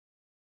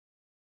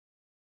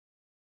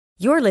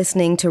You're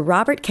listening to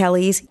Robert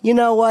Kelly's You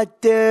Know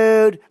What,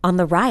 Dude? on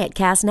the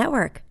Riotcast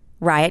Network,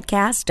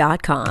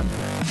 riotcast.com.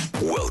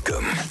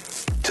 Welcome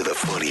to the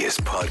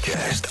funniest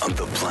podcast on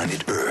the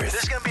planet Earth.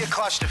 This is going to be a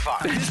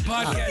clusterfuck. This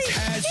podcast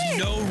has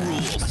no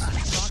rules.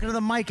 Talking to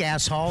the mic,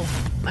 asshole.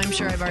 I'm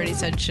sure I've already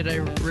said, should I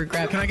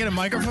regret? Can I get a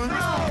microphone?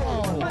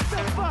 What the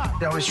fuck?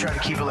 I always try to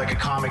keep it like a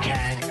comic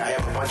hang. I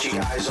have a bunch of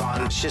guys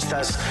on. It's just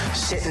us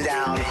sitting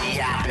down and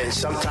yapping.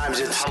 Sometimes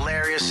it's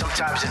hilarious.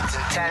 Sometimes it's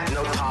intent.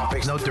 No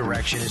topics, no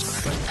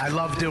directions. But I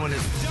love doing it.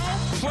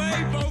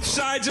 Play both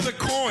sides of the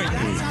coin.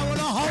 That's not what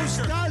a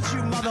host does, you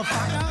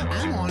motherfucker.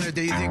 I'm honored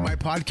that you think my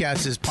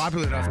podcast is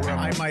popular enough where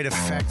I might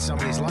affect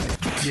somebody's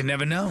life. You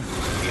never know.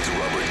 It's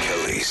Robert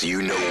Kelly's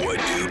You Know What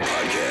Dude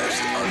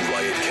podcast on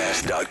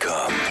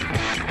riotcast.com.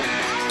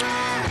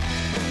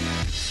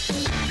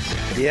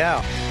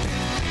 Yeah.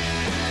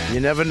 You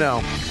never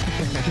know.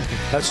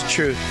 That's the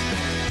truth.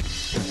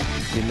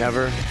 You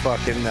never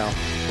fucking know.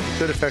 It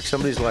could affect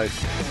somebody's life.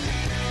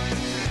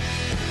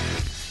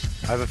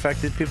 I've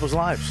affected people's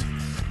lives.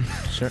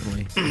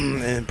 Certainly.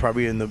 And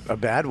probably in a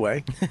bad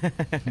way.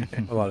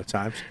 A lot of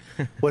times.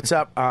 What's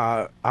up?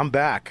 I'm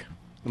back,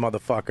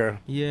 motherfucker.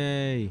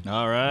 Yay.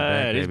 All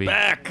right, he's baby.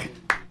 back.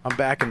 I'm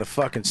back in the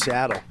fucking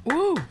saddle.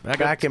 Woo.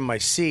 Back in my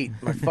seat,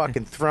 my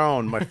fucking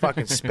throne, my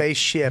fucking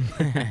spaceship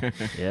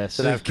Yes.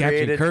 that I've Captain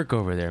created. Kirk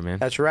over there, man.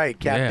 That's right,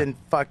 Captain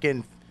Fat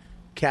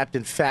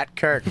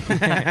Kirk.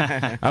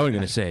 I wasn't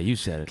going to say it. You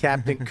said it.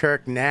 Captain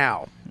Kirk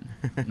now.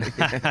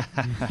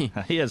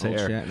 He has Old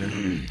hair.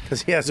 Shatner.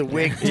 Because he has a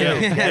wig, too.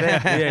 Get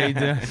it? Yeah, he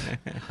does.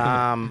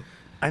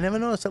 I never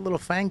noticed that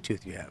litlittle fang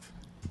tooth you have.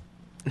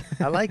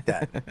 I like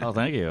that. Is Oh,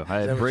 thank you.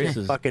 I that had what you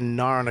braces. fucking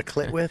gnaw on a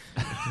clit with?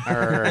 Is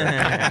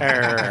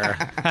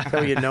that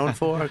what you're known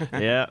for?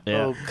 Yeah,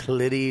 yeah, Oh,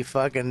 clitty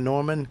fucking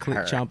Norman.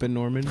 Clint Chompin'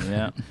 Norman.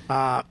 yeah.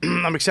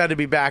 I'm excited to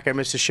be back. I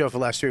missed the show for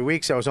the last 3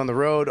 weeks. I was on the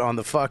road on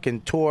the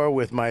fucking tour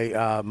with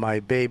my my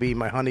baby,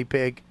 my honey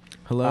pig.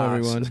 Hello,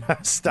 everyone.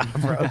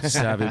 Stavros.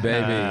 Savvy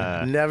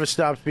baby. Never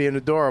stops being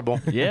adorable.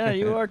 Yeah,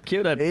 you are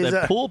cute. That He's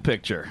that a- pool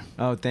picture.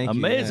 Oh, thank you.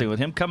 Amazing. Yeah. With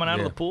him coming out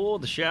of Yeah. the pool,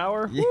 the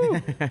shower.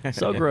 Woo.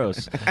 So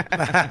gross. Did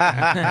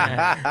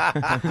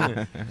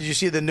you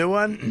see the new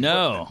one?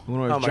 No, When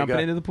I was Oh, my jumping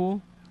God. into the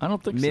pool, I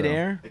don't think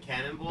midair, The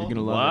cannonball? you're going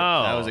to love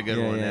Wow. That was a good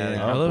Yeah, one. yeah, Yeah.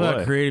 yeah. Oh, I love boy.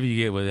 how creative you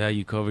get with how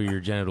you cover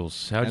your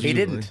genitals. How'd He you?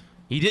 didn't.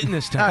 He didn't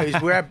this No, time.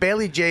 we're at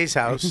Bailey J's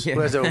house, who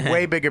has a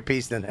way bigger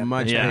piece than him.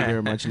 Much Yeah.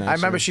 bigger, much nicer. I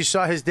remember she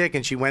saw his dick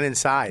and she went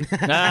inside. she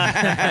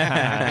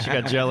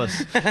got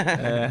jealous.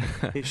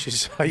 She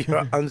saw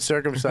your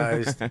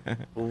uncircumcised,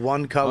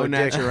 one-color Oh,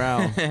 dick.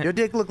 natural. Your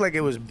dick looked like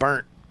it was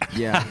burnt.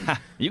 Yeah.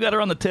 You got her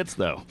on the tits,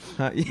 though.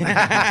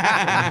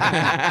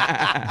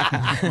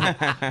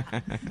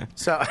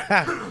 So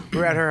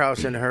we're at her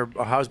house, and her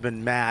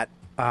husband Matt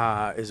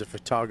is a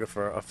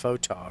photographer, a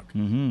photog,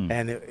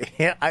 and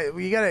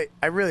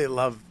I really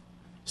love.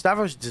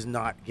 Stavros does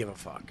not give a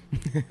fuck.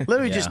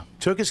 Literally, Yeah. just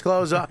took his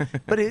clothes off.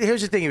 But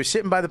here's the thing: he was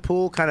sitting by the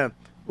pool, kind of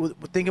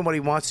thinking what he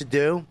wants to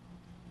do.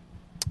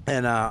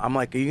 And I'm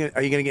like, are you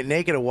gonna get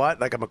naked or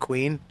what? Like I'm a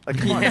queen? Like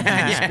come on,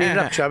 speed it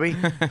up, chubby.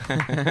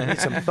 I need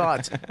some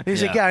thoughts. And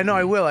he's like, yeah, I know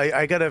I will.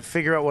 I got to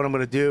figure out what I'm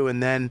gonna do.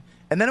 And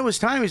then it was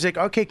time. He's like,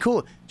 okay,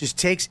 cool. Just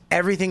takes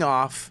everything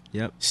off.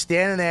 Yep.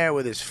 Standing there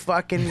with his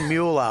fucking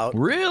mule out.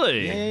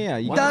 Really? Yeah.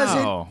 You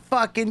Doesn't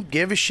fucking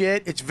give a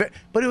shit.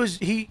 But it was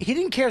he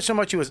didn't care so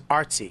much. It was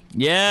artsy.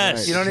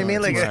 Yes. You know what I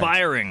mean? Like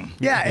inspiring.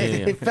 yeah,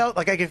 it felt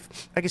like I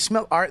could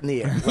smell art in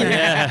the air. Like,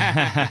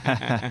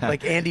 Yeah.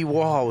 like Andy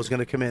Warhol was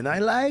gonna come in. I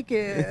like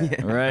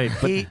it. Right.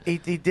 But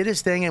He did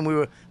his thing,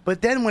 and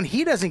but then when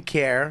he doesn't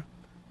care,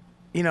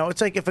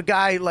 it's like if a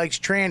guy likes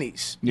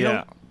trannies,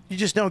 Yeah. you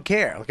just don't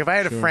care. Like if I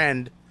had a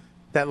friend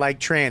that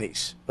liked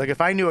trannies, like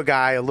if I knew a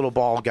guy, a little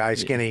bald guy,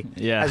 skinny,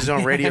 Yeah. has his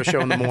own radio show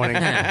in the morning,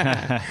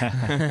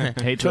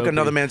 hey, took Toby.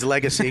 another man's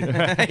legacy,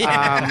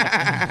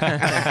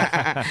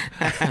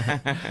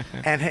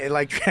 and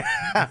like,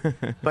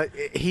 but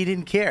he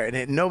didn't care,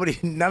 and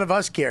none of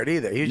us cared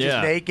either. He was just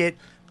Yeah. naked,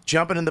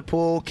 jumping in the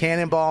pool,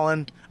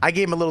 cannonballing. I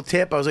gave him a little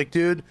tip. I was like,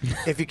 dude,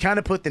 if you kind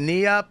of put the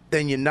knee up,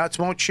 then your nuts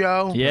won't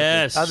show.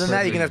 Yes. Other than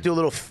that, you're gonna have to do a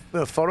little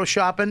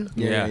photoshopping.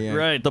 Yeah.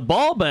 Right, the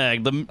ball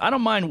bag. I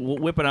don't mind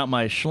whipping out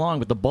my schlong,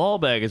 but the ball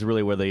bag is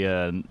really where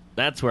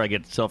that's where I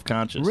get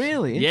self-conscious.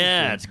 Really?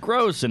 Yeah, Interesting. it's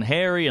gross and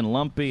hairy and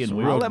lumpy and I'll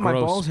weird. let my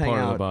gross balls hang part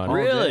of the out body. all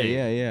day.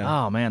 Really?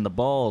 Yeah. Oh man, the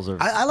balls are.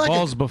 I like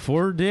balls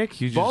before dick?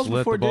 You just balls let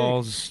before the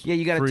balls dick. Yeah,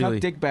 you got to freely.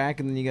 tuck dick back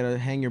and then you got to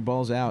hang your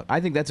balls out. I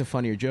think that's a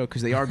funnier joke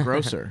because they are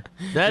grosser.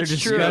 That's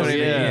just true. disgusting.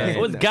 Yeah. Yeah.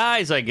 With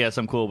guys, I guess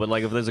I'm cool, but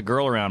like if there's a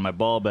girl around, my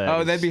ball bag.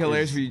 Oh, is- that'd be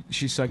hilarious is- if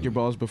she sucked your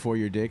balls before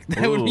your dick.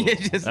 That would be Ooh,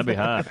 just. that'd be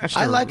hot.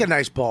 I like a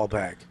nice ball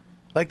bag.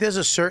 Like there's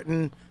a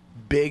certain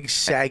big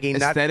sagging,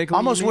 Aesthetically,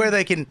 almost you where mean?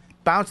 they can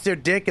bounce their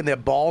dick and their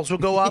balls will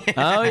go up.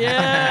 Oh You know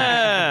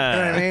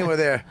yeah. what I mean? Where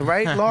they're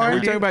right, Lauren. Are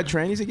we talking about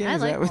trannies again? I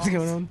Is like that what's balls.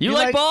 going on? You You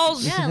like like-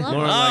 balls? Yeah, I love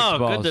Lauren Oh, likes good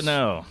balls. to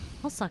know.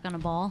 I'll suck on a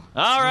ball.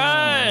 All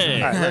right.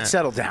 All right, let's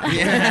settle down. I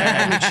mean,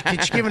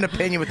 can she give an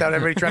opinion without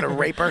everybody trying to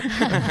rape her?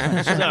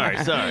 Sorry.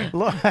 It's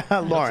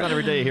Lauren. not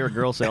every day you hear a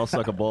girl say, I'll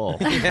suck a ball.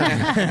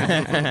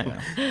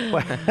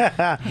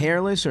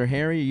 Hairless or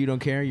hairy? You don't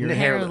care? You're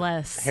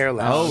Hairless.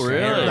 Hairless. Oh,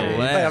 really?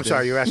 Wait, I'm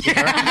sorry, you're asking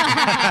her?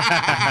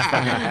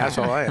 Fucking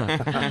asshole I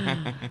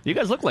am. You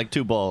guys look like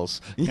two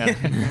balls. Not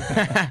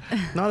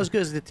as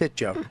good as the tit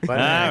joke. But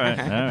All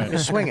right. You're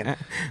swinging. All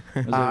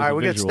always right, a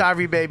we got visual.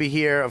 Starvey Baby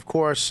here. Of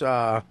course,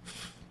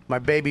 my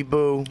baby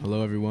boo.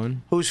 Hello,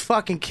 everyone. Who's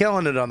fucking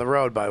killing it on the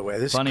road, by the way.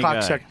 This Funny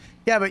cocksucker. guy.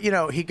 Yeah, but,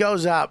 he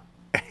goes up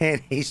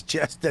and he's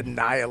just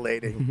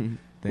annihilating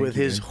with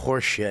you, his man.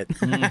 horse shit.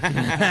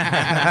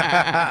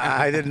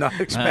 I did not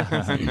expect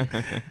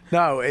it.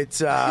 No, it's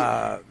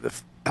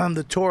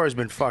the tour has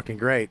been fucking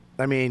great.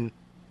 I mean,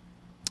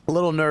 a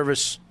little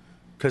nervous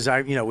because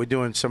we're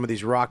doing some of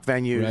these rock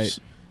venues. Right.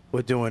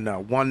 We're doing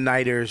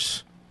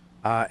one-nighters,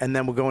 and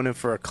then we're going in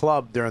for a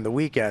club during the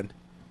weekend.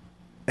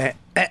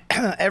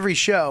 Every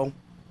show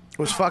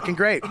was fucking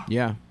great.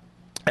 Yeah.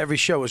 Every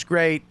show was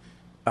great.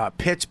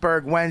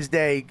 Pittsburgh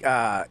Wednesday,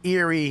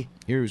 Erie.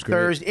 Erie was great.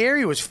 Thursday.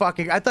 Erie was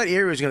fucking. I thought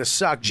Erie was gonna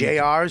suck.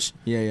 JR's.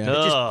 Yeah.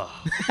 Ugh.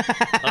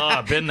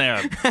 I've been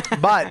there.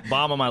 But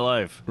Bomb of my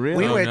life.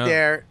 Really? we went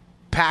there,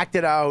 packed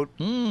it out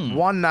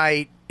one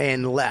night,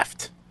 and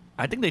left.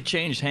 I think they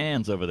changed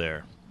hands over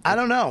there. I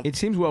don't know. It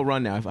seems well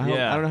run now. I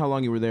don't know how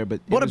long you were there,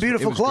 but What it a was,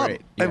 beautiful it was club.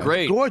 Great. And Yeah.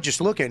 Great.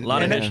 Gorgeous looking. A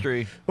lot of And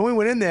history. When we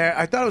went in there,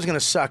 I thought it was gonna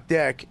suck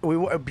dick.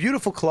 A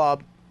beautiful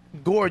club,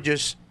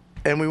 gorgeous,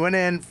 and we went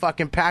in,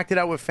 fucking packed it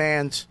out with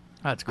fans.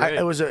 That's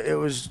great.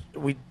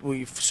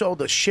 We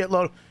sold a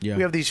shitload. Yeah.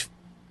 We have these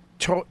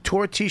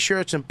tour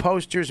T-shirts and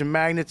posters and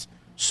magnets.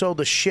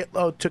 Sold a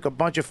shitload. Took a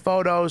bunch of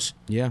photos.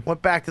 Yeah.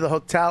 Went back to the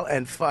hotel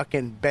and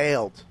fucking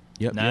bailed.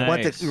 Yep.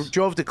 Nice.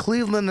 Drove to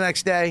Cleveland the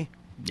next day.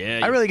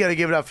 Yeah. I really got to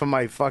give it up for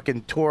my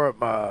fucking tour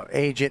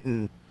agent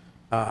and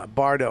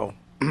Bardo,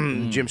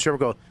 Jim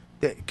Serpico,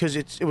 because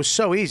it was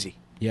so easy.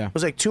 Yeah. It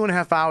was like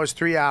 2.5 hours,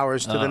 3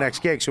 hours to the next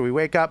gig. So we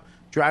wake up,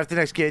 drive to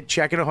the next gig,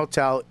 check in a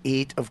hotel,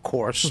 eat, of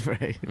course,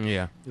 Right.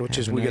 Yeah. which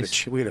is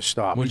Nice. we gotta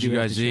stop. What'd you have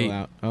guys to chill eat?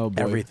 out? Oh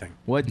boy. Everything.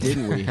 What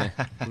didn't we?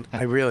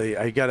 I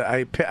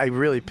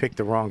really picked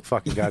the wrong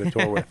fucking guy to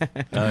tour with.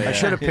 I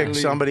should have picked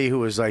somebody who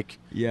was like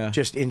Yeah.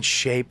 just in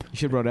shape. You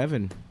should have brought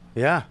Evan.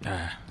 Yeah.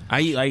 I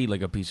eat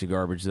like a piece of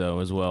garbage though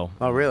as well.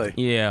 Oh really?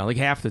 Yeah, like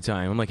half the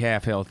time. I'm like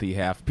half healthy,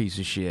 half piece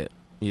of shit.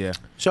 Yeah.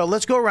 So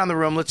let's go around the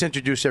room. Let's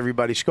introduce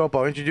everybody.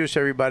 Scopo, introduce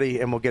everybody,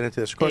 and we'll get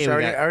into this. Of course, Hey, I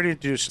we already, got I already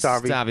introduced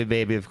Starvey. Starvey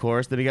Baby, of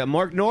course. Then we got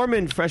Mark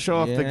Norman, fresh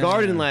off the Yeah.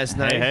 Garden last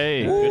night.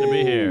 Hey, good to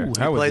be here.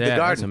 How was played the that?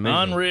 That's garden.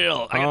 amazing.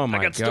 Unreal. I Oh my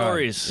got God.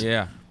 stories.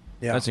 Yeah.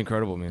 Yeah. That's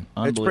incredible, man.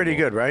 It's pretty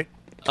good, right?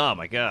 Oh,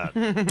 my God.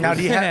 Now,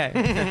 do you have?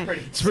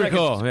 It's pretty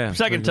cool. Yeah.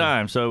 Second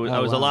time, so I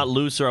was a wow. lot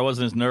looser. I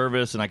wasn't as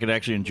nervous, and I could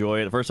actually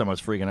enjoy it. The first time I was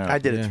freaking out. I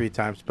did it Yeah. 3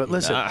 times. But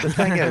listen, the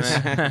thing is,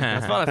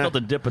 I thought I felt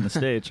a dip in the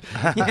stage.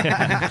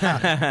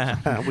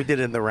 we did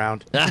it in the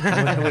round. We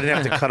didn't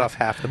have to cut off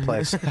half the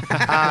place.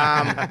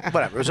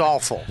 Whatever. It was all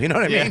full. You know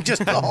what I mean?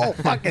 Just the whole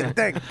fucking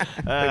thing.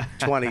 Like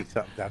 20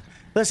 something.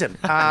 Listen,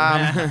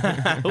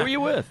 Who were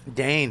you with?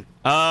 Dane.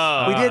 Oh.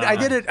 I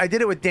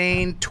did it with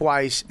Dane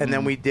twice, and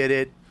then we did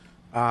it.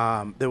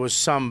 There was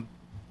some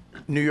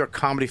New York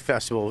Comedy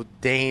Festival,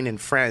 Dane and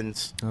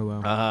friends, Oh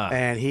wow.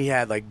 and he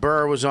had like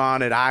Burr was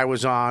on it, I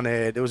was on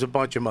it. There was a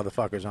bunch of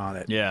motherfuckers on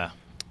it, Yeah.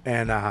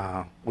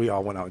 and we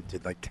all went out and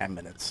did like 10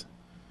 minutes,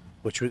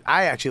 which was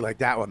I actually liked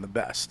that one the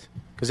best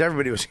because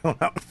everybody was going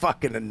out and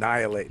fucking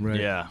annihilating. Right.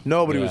 Yeah.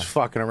 Nobody Yeah. was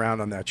fucking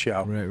around on that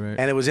show, Right.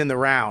 And it was in the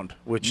round,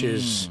 which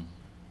is.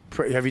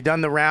 Have you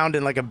done the round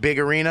in like a big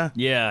arena?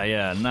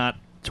 Yeah. Not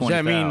Does 20.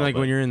 that mean like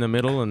when you're in the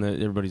middle and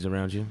everybody's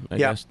around you? I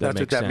Yeah, guess that's what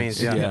makes that sense.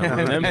 means, yeah.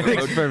 that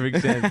makes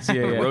perfect sense.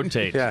 Yeah.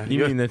 rotate Yeah,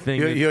 You mean the thing?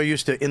 You're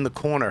used to in the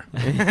corner.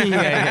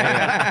 yeah.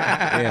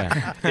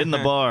 in the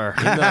bar?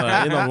 In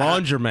the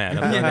laundromat.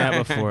 I've done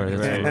that before.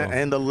 That's a little-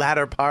 and the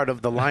latter part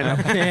of the lineup.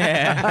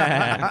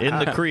 In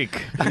the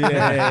creek.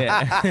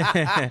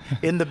 yeah.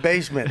 In the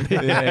basement.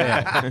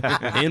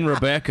 Yeah. In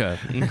Rebecca.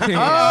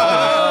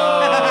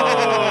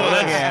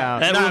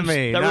 That not room's,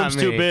 me, that not room's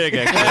me. too big,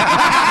 actually.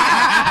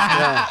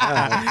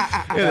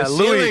 The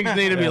ceilings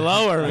need to be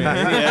lower,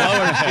 man.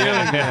 Lower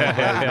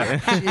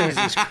ceilings.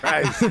 Jesus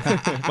Christ.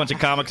 Bunch of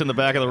comics in the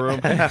back of the room.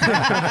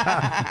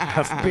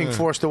 Being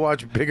forced to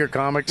watch bigger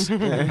comics,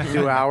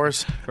 2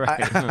 hours.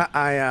 Right.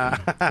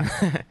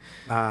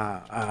 All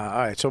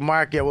right, so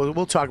Mark, yeah,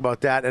 we'll talk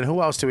about that. And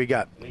who else do we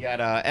got? We got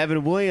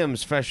Evan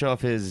Williams, fresh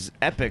off his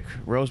epic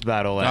roast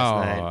battle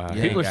last night.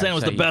 yeah, People are saying it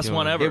was the best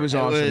one ever. It was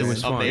awesome. It was It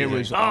was fun. amazing. It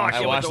was. Oh, I I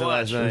can't watched wait it to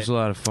last watch. It night. was a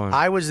lot of fun.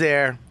 I was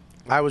there.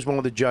 I was one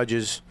of the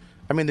judges.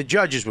 I mean, the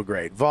judges were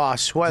great.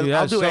 Voss, who Dude,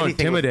 I'll that's do so anything.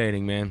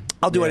 intimidating, man.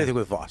 I'll do anything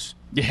with Voss.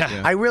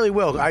 Yeah. I really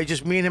will.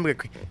 Me and him,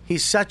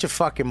 he's such a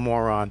fucking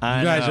moron. I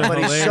You guys know. are But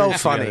he's so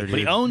hilarious funny. together, But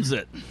he dude. owns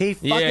it. He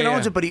fucking Yeah,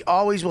 owns yeah. it, but he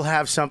always will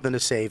have something to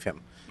save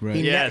him. Right.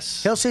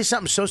 Yes. He'll say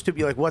something so stupid,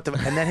 you're like, what the...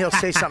 And then he'll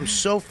say something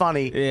so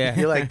funny, Yeah.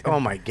 you're like, oh,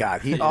 my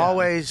God. He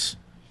always...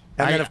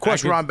 And then, of course,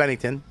 I could- Ron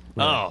Bennington.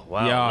 Oh,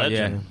 wow. Yeah,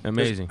 legend. yeah.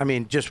 Amazing. I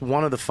mean, just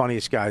one of the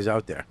funniest guys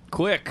out there.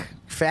 Quick.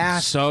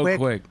 Fast, So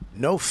quick.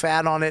 no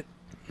fat on it.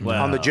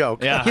 Wow. On the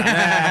joke. Yeah.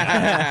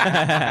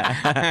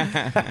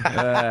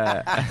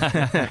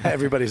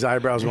 Everybody's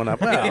eyebrows went up.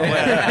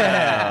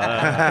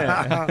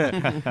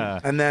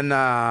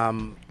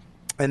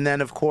 And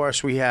then, of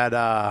course, we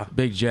had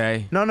Big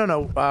J.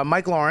 No.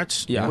 Mike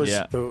Lawrence. Yeah. Was,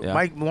 Yeah. Yeah.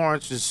 Mike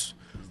Lawrence is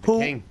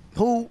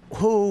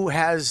who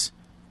has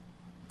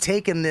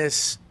taken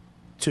this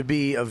to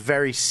be a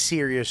very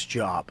serious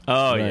job.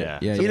 Oh, Right. yeah.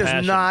 Yeah, He does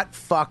Passion. not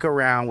fuck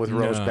around with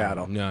Roast No,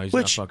 Battle. no, he's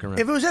Which, not fucking around.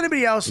 if it was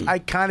anybody else,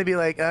 I'd kind of be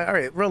like, all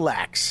right,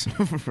 relax.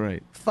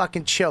 Right.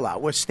 Fucking chill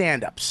out. We're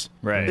stand-ups.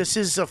 Right. This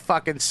is a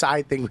fucking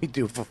side thing we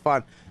do for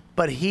fun.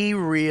 But he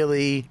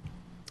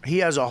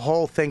has a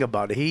whole thing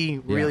about it.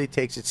 He really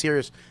takes it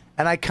serious.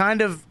 And I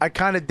kind of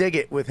dig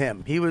it with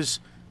him. He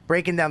was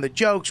breaking down the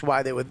jokes,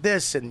 why they were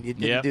this, and you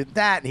didn't do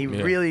that. And he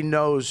really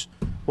knows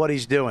what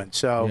he's doing.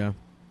 So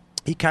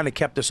he kind of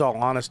kept us all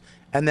honest.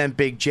 And then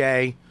Big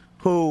J,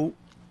 who,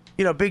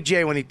 Big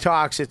J, when he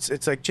talks,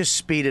 it's like, just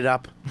speed it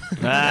up.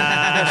 Just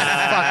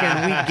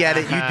fucking, we get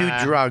it. You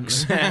do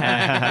drugs.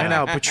 I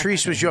know.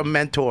 Patrice was your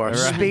mentor.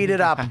 Speed it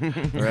up.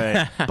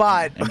 Right.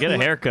 But And get a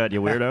haircut,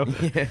 you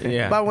weirdo.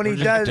 Yeah. But when he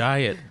Just does,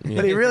 diet. Yeah.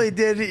 but he really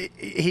did.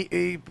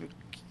 He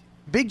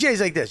Big J's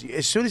like this.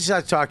 As soon as he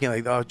starts talking,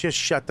 like, oh, just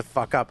shut the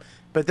fuck up.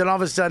 But then all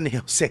of a sudden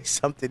he'll say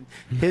something.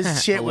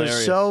 His shit was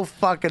Hilarious. so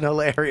fucking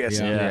hilarious.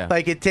 Yeah.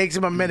 Like it takes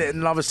him a minute,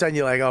 and all of a sudden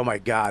you're like, oh my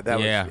god, that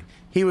Yeah. was.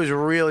 He was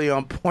really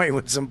on point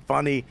with some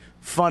funny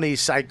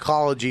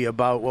psychology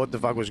about what the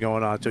fuck was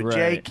going on. So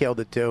Jay Right.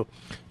 killed it too.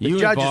 The You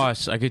and judges-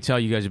 Boss, I could tell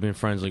you guys have been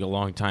friends like a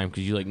long time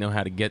because you like know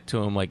how to get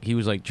to him. Like he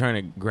was like trying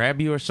to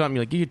grab you or something.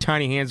 You're like, get your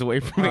tiny hands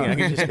away from me. I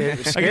can just, it I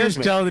can scares just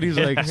me. tell that he's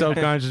like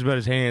self-conscious about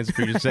his hands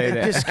for you to say It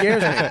that. just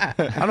scares me.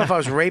 I don't know if I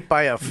was raped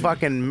by a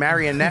fucking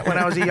marionette when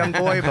I was a young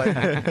boy, but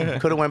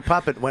could have went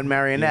puppet, went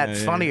marionette.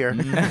 It's funnier.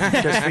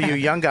 Just for you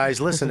young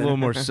guys listening. A little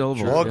more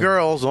silver. Or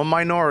girls, or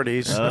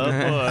minorities. Oh,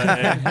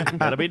 boy.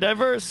 Gotta be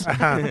diverse.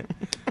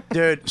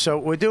 Dude, so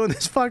we're doing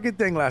this fucking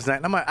thing last night.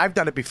 And I've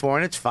done it before,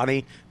 and it's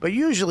funny. But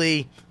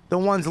usually, the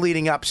ones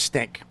leading up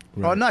stink.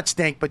 Or not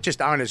stink, but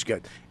just aren't as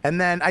good. And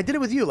then I did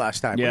it with you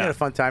last time. We Yeah. had a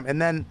fun time.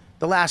 And then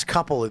the last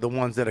couple are the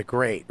ones that are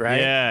great, right?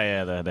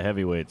 Yeah, the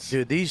heavyweights.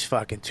 Dude, these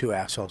fucking two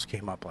assholes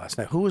came up last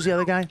night. Who was the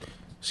other guy?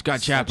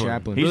 Scott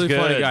Chaplin. He's Really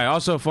funny good. guy.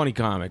 Also a funny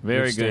comic.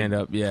 Very good. Stand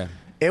up. Yeah.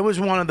 It was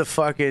one of the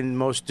fucking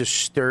most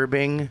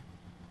disturbing,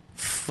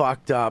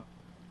 fucked up.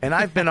 And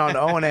I've been on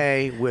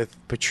O&A with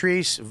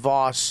Patrice,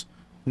 Voss,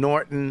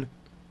 Norton,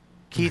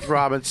 Keith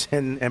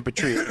Robinson, and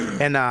Patrice,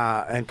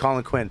 and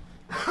Colin Quinn,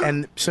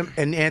 and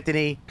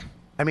Anthony.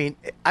 I mean,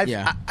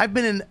 I've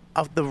been in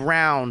the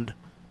round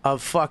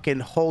of fucking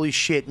holy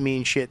shit,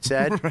 mean shit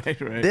said.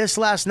 Right. This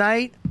last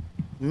night,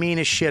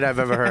 meanest shit I've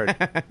ever heard.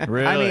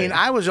 Really? I mean,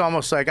 I was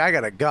almost like, I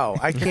gotta go.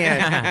 I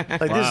can't.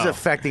 Like this is Wow.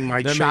 affecting my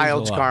That means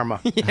child's a lot.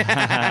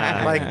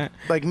 karma.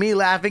 like me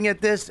laughing at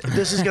this.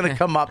 This is gonna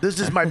come up. This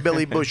is my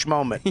Billy Bush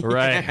moment.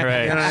 Right. You know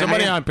what I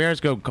Somebody mean? on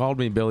Periscope called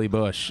me Billy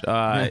Bush,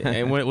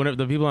 and when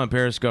the people on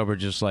Periscope are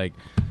just like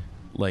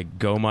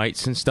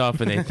go-mites and stuff,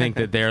 and they think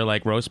that they're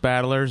like roast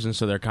battlers, and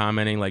so they're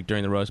commenting like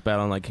during the roast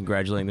battle and like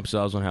congratulating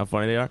themselves on how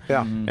funny they are.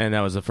 Yeah. And that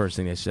was the first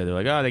thing they said. They're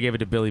like, "Oh, they gave it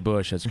to Billy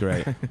Bush. That's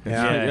great.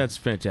 Yeah. That's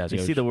fantastic."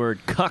 You see the word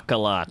cuck a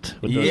lot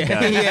with those yeah,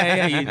 guys.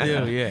 yeah, you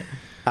do. Yeah,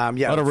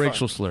 Yeah. a lot of fu-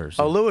 racial slurs.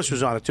 Oh, Lewis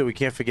was on it too. We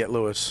can't forget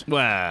Lewis.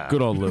 Wow.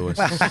 Good old Lewis.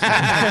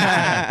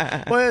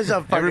 Where's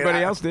a fucking Everybody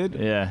else did.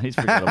 Yeah, he's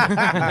forgettable.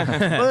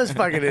 Well, this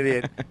fucking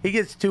idiot. He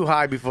gets too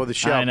high before the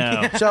show. I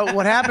know. So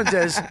what happens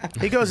is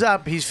he goes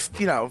up. He's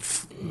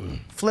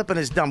flipping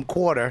his dumb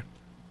quarter.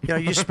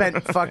 You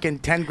spent fucking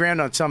 10 grand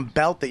on some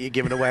belt that you're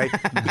giving away.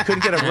 You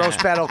couldn't get a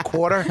roast battle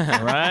quarter,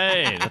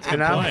 Right. That's a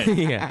good point.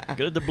 yeah.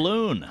 Good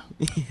doubloon.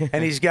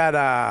 and he's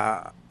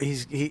got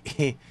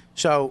he.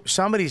 So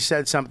somebody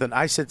said something.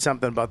 I said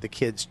something about the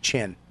kid's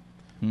chin.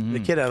 The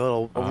kid had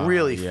a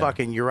really yeah.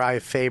 fucking Uriah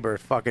Faber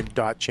fucking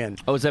dot chin.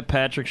 Oh, is that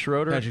Patrick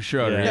Schroeder? Patrick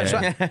Schroeder, Yeah.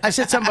 So I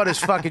said something about his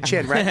fucking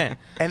chin, right?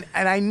 And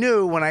I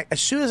knew as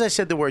soon as I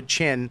said the word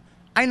chin,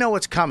 I know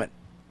what's coming.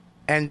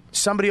 And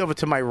somebody over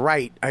to my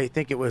right, I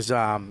think it was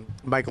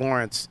Mike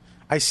Lawrence,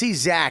 I see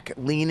Zach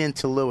lean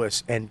into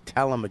Lewis and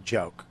tell him a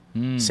joke.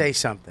 Say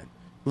something.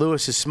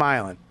 Lewis is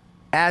smiling.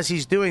 As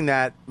he's doing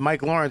that,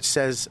 Mike Lawrence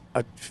says,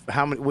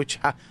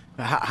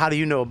 how do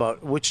you know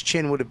about which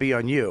chin would it be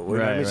on you? You know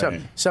what I Right,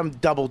 mean? Some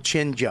double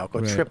chin joke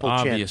or triple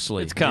chin.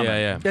 Obviously, It's coming.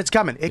 Yeah, yeah. It's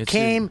coming. It It's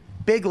came,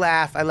 big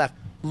laugh. I laughed.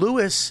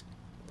 Lewis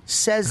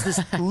says this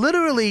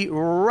literally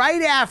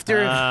right after.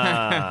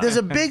 There's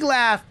a big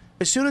laugh.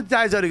 As soon as it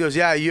dies out, he goes,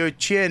 "Yeah, your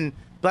chin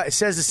but it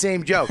says the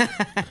same joke.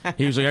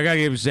 He was like, I gotta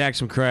give Zach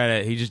some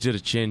credit. He just did a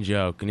chin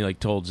joke, and he like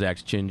told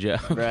Zach's chin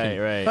joke.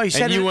 Right. Oh, he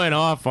said and you it- went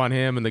off on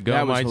him and the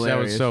That was Gomites. That was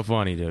hilarious. so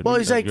funny, dude. Well,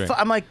 he's That like, was great.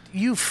 I'm like,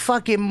 you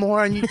fucking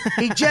moron.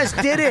 He just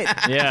did it.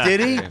 Yeah. Did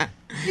he?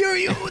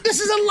 This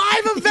is a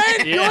live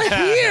event. Yeah. You're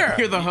here.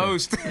 You're the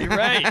host. You're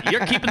right.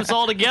 You're keeping this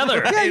all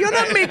together. Yeah, you're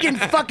not making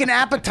fucking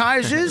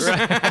appetizers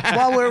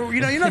while we're,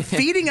 you're not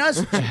feeding us.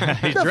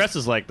 He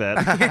dresses like that.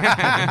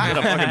 At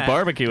a fucking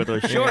barbecue with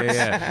those shorts.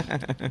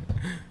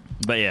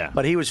 But yeah.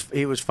 But he was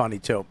funny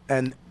too.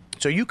 And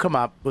so you come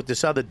up with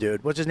this other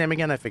dude. What's his name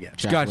again? I forget.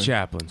 Scott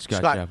Chaplin.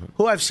 Scott Chaplin.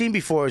 who I've seen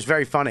before, is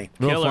very funny.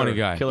 Real funny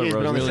guy. Killer He's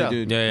been on the roast. show.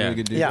 Dude, Yeah. really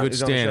good dude. Yeah. Good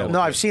stand-up. No,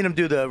 I've seen him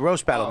do the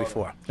roast battle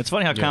before. It's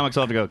funny how comics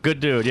all have to go,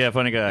 good dude, yeah,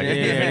 funny guy.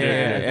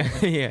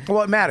 Yeah.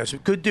 Well, it matters.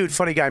 Good dude,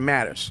 funny guy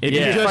matters. If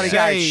Yeah. you just Funny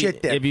guy, say,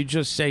 shit dick. if you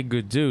just say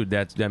good dude,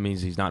 that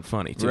means he's not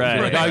funny. Too.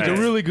 Right, Like, right, he's a right.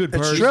 really good It's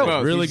person.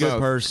 true. Really He's good both.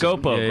 person.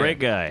 Scopo, Yeah, great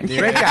guy.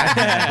 Great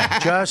guy.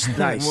 Just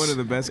nice. One of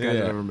the best guys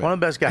I've ever met. One of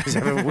the best guys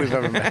we've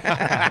ever met.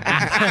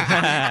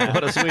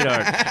 What a sweetheart.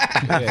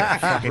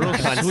 Real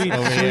sweet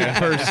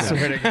person.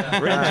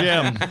 Real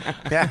gem.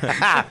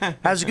 Yeah.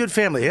 Has a good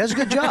family. He has a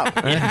good job.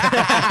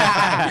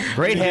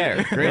 Great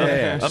hair. Great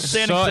hair.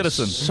 Upstanding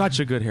citizen. Such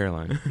a good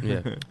hairline.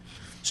 Yeah.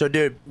 So,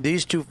 dude,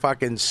 these two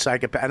fucking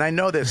psychopaths, and I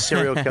know they're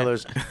serial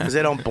killers because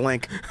they don't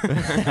blink. You know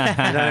what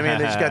I mean?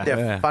 They just got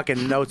their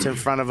fucking notes in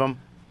front of them,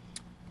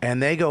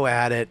 and they go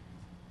at it.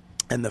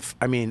 And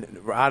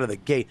out of the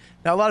gate.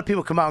 Now, a lot of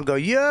people come out and go,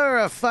 "You're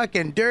a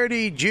fucking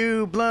dirty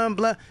Jew," blah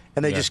blah,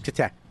 and they just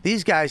attack.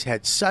 These guys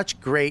had such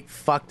great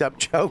fucked up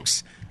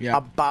jokes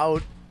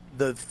about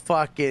the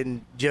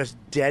fucking just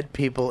dead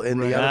people in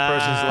the other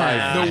person's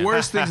life. The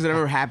worst things that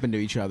ever happened to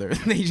each other.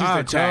 They just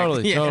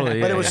attacked.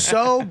 Totally. But it was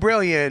so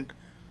brilliant.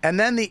 And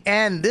then the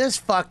end, this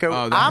fucker,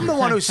 I'm the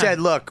one who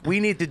said, look, we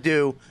need to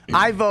do,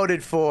 I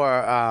voted for,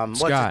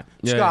 Scott.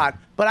 Yeah. Scott.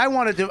 But I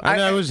wanted to. I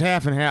know it was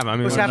half and half. I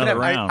mean, it was half and half.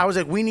 another round. I was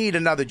like, we need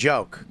another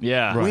joke.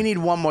 Yeah. We Right. need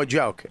one more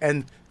joke.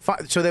 And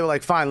so they were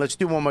like, fine, let's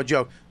do one more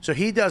joke. So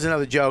he does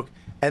another joke.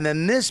 And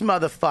then this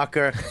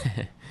motherfucker,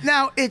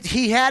 now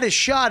he had his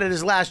shot at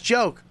his last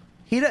joke.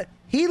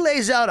 He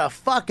lays out a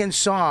fucking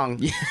song,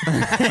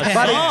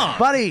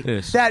 buddy.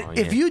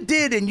 If you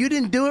did and you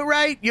didn't do it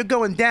right, you're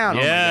going down.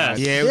 Yes.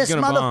 Yeah, it was This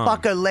gonna bomb.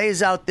 motherfucker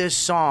lays out this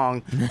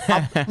song,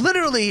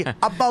 literally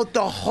about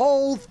the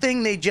whole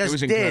thing they just It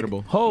was did.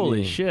 incredible.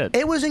 Holy shit.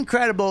 It was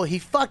incredible. He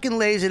fucking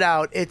lays it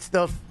out. It's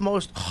the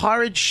most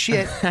horrid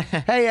shit.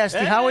 Hey, Esty,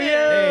 how are you?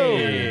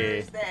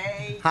 Hey.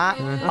 Huh?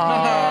 Oh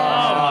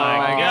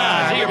my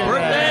God. Is it your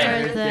birthday?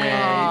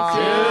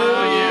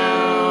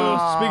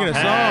 Speaking of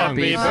songs,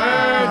 Happy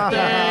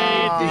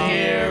birthday,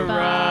 dear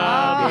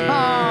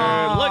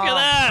Robert. Look at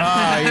that.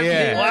 Oh,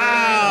 yeah.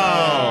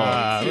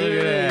 Wow.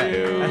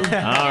 Look at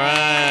that. All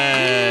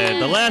right.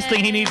 The last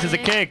thing he needs is a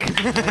cake.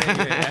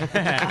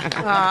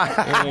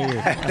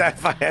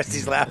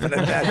 Esty's laughing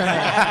at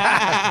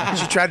that.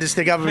 She tried to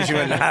stick up and she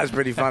went, nah, it's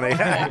pretty funny.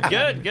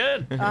 Good,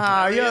 good.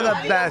 Ah, you're the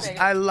best.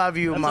 I love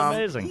you, That's Mom.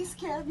 amazing. He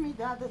scared me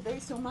the other day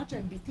so much I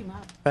beat him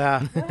up.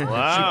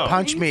 Wow. She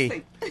punched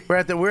me. We're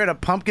at a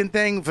pumpkin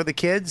thing for the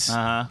kids.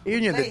 Uh-huh.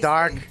 Even in the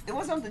dark. It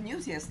was on the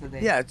news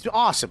yesterday. Yeah, it's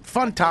awesome.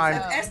 Fun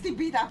time. Esty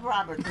beat up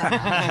Robert.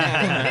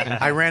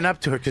 I ran up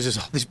to her because there's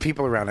all these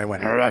people around. I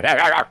went,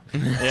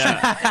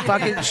 Yeah.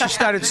 fucking, she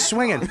started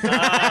swinging. Really?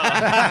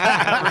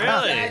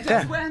 I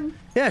just went.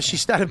 Yeah, she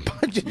started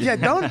punching. Yeah,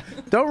 don't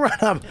run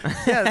up.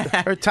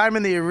 Yeah, her time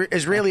in the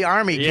Israeli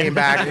army came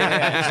back.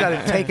 She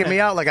started taking me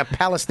out like a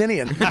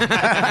Palestinian.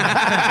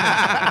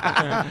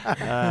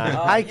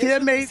 I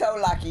can't make. So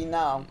lucky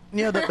now.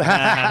 You know,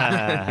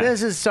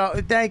 this is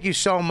so. Thank you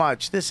so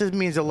much.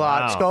 Means a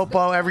lot. Wow.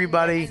 Scopo,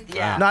 everybody.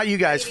 Yeah. Not you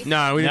guys.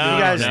 No, we didn't No, do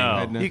You guys,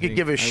 no. you could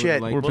give a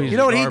shit. like We're pieces You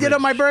know what of he did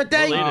on my garbage.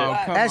 birthday? We'll eat it.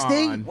 Oh, come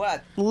Esty on.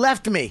 What?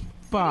 left me.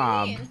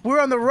 Bob. We're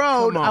on the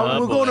road. Come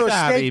on, We're going to a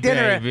Bobby, steak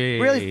dinner, baby.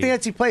 really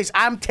fancy place.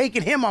 I'm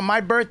taking him on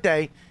my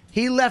birthday.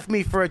 He left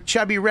me for a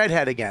chubby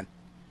redhead again.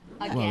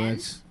 Well,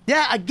 that's.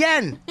 Yeah,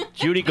 again.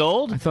 Judy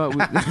Gold? I thought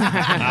we. All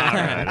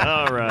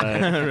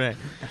right. All right.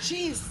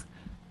 She's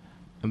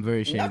I'm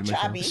very ashamed not of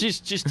myself. chubby.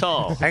 She's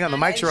tall. Hang on, the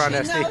mics are on, She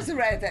Esty. knows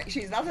redhead.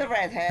 She's not a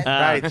redhead.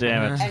 Right.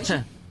 Damn it. And she's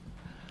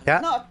Yeah.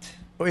 not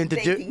We're into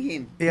dating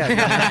him. Yeah.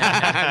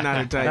 Not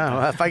her type.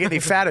 No, if I get any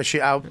fatter,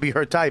 I'll be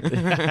her type.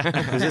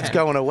 Because it's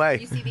going away.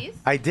 You see these?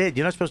 I did.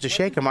 You're not supposed to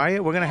shake them, are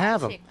you? We're gonna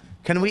have them. shake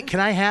Can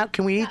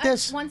we eat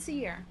this? Once a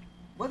year.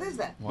 What is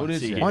that? What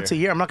is it? Once a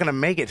year. I'm not gonna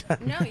make it.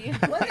 No, you.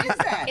 What is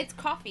that? It's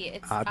coffee.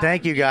 It's.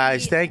 Thank you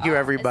guys. Thank you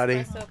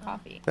everybody. Espresso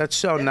coffee. That's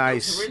so That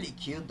nice. looks really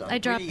cute, though. I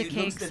dropped Really, the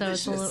it looks cake, so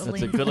it's a delicious. little.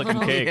 That's a good looking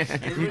cake.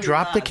 It's You really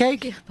dropped the nice.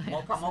 cake?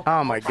 Mocha, mocha,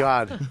 Oh my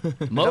God.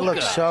 That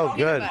looks so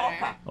good.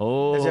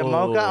 Oh. Is it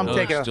mocha? I'm That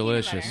taking looks a.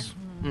 delicious.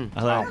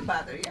 I like Peanut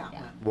butter, yeah.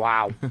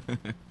 Wow.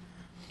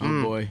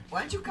 Oh boy.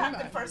 Why don't you cut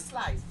the first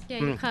slice? Yeah,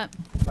 you cut.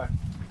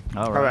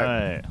 All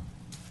right.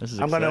 This is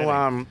I'm exciting.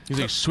 gonna He's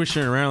like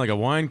swishing around like a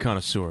wine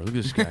connoisseur. Look at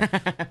this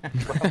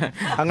guy.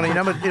 I'm gonna. You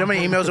know how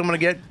many emails I'm gonna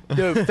get?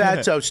 Dude,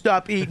 Fatso,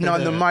 stop eating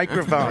on the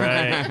microphone.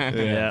 Right.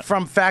 Yeah.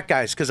 From fat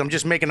guys, because I'm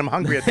just making them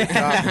hungry at the top.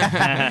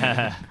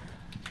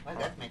 Well,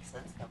 that makes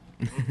sense.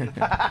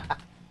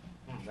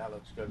 That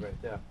looks good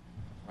right there.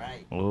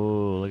 Right.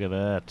 Oh, look at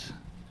that.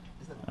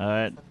 All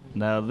right.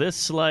 Now, this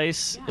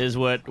slice is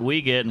what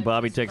we get, and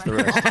Bobby takes the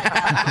rest.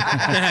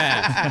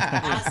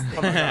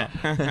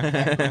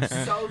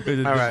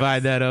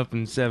 Divide that up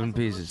in 7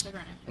 pieces.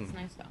 It's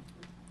nice though.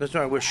 That's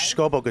why I wish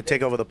Scopo could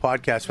take over the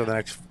podcast for the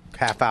next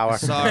half hour.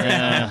 Sorry.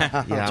 Yeah.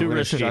 Yeah, Too I'm gonna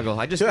risky. struggle.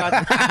 I just got.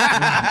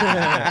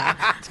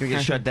 It's gonna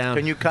get shut down.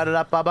 Can you cut it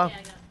up, Bubba?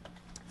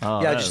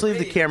 Oh, Yeah, that- just leave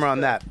the camera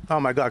on that. Oh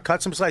my God,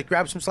 cut some slices.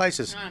 Grab some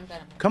slices. No, I'm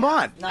done. Come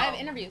on. No, I have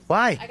interviews.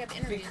 Why? I got the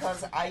interviews.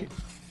 because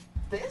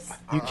this.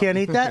 You can't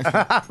eat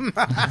that?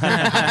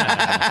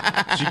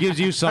 She gives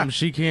you something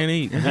she can't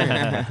eat.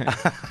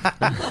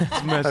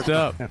 It's messed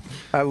up.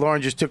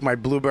 Lauren just took my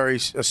blueberry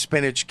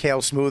spinach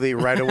kale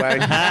smoothie right away.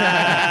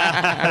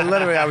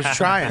 I was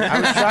trying.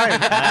 Right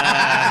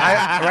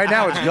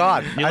now it's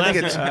God. You I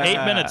think last it's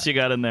 8 minutes you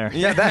got in there.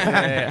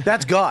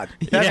 that's God.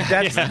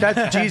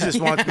 That's Jesus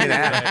wants me to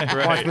have.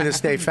 Right. Wants me to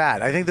stay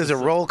fat. I think there's a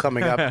roll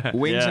coming up.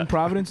 Wings Yeah. in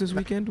Providence this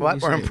weekend? What?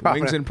 do you We're in say?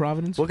 Providence. Wings in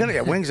Providence? We're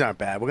gonna wings aren't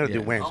bad. We're gonna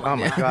do wings. Oh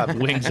my God.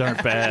 Wings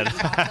aren't bad.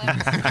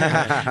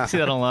 See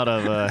that on a lot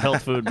of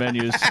health food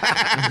menus.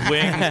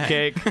 Wings,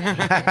 cake.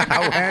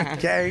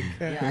 Okay.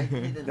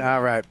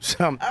 All right.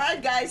 So, All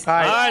right, guys. all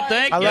right. All right,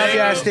 thank I you. love you,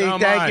 Asti. so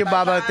Thank you, much.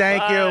 Bubba.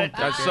 Thank All you. right.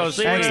 That's so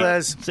See Thanks, you.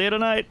 Liz. See you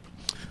tonight.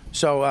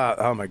 So,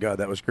 oh my God,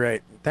 that was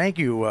great. Thank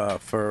you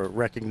for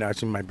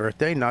recognizing my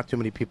birthday. Not too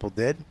many people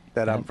did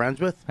that I'm friends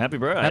with. Happy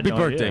birthday. Happy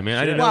birthday, man.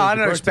 I didn't know Well, it was I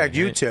your don't expect birthday.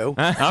 you to.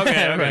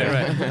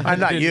 Okay.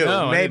 Not you.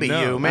 know. I Maybe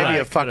didn't know. you. Maybe I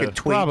a fucking could've-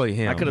 tweet. Probably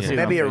him. I could've yeah. seen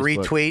Maybe it a on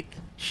Facebook. retweet.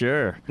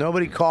 Sure.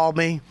 Nobody called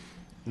me.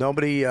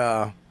 Nobody.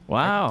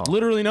 Wow.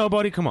 Literally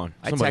nobody. Come on.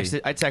 I Somebody.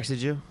 texted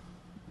you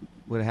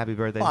with a happy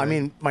birthday. Well, I note.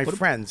 mean, my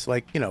friends,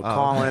 like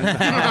Colin.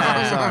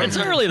 It's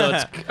early, though.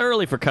 It's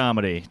early for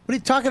comedy. What are you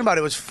talking about?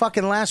 It was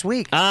fucking last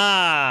week.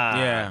 Ah.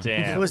 Yeah.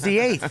 Damn. It was the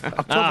 8th,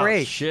 October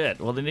 8th. Shit.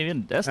 Well, then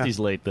even Esti's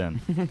late then.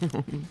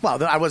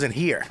 Well, I wasn't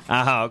here.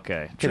 Ah,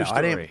 okay. True You know,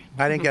 story.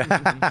 I didn't get.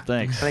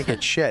 Thanks. I didn't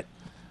get shit.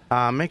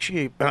 Make sure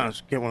you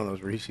get one of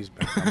those Reese's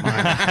back on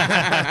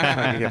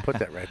mine. You can put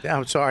that right there.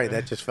 I'm sorry,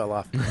 that just fell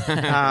off.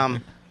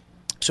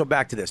 So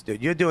back to this,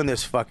 dude. You're doing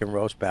this fucking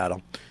roast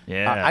battle.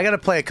 Yeah. I got to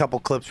play a couple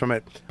clips from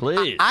it.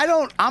 Please. I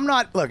don't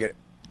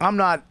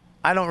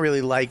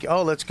really like,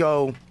 let's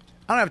go.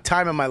 I don't have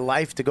time in my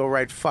life to go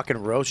write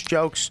fucking roast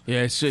jokes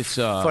Yeah, it's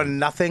for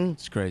nothing.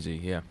 It's crazy.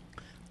 Yeah.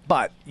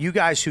 But you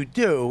guys who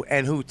do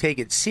and who take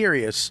it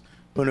serious,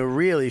 who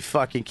really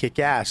fucking kick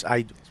ass,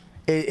 it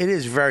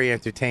is very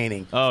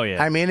entertaining. Oh,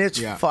 yeah. I mean, it's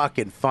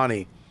fucking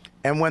funny.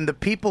 And when the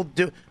people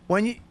do,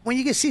 when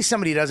you can see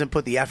somebody who doesn't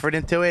put the effort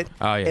into it,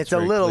 Oh, yeah, it's it's a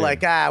very little clear.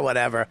 like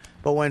whatever.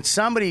 But when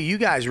you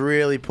guys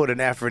really put an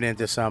effort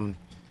into some,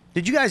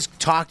 did you guys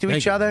talk to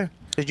each other?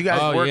 Did you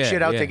guys work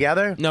shit out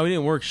together? No, we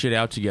didn't work shit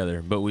out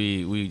together, but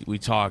we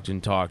talked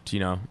and talked,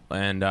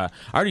 and I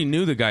already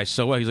knew the guy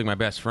so well. He's like my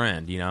best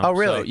friend, Oh,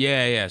 really? So,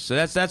 yeah. So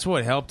that's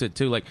what helped it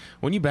too. Like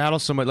when you battle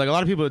somebody, like a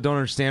lot of people that don't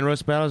understand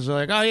roast battles, they're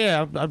like, oh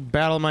yeah, I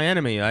battle my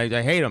enemy.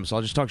 I hate him, so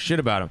I'll just talk shit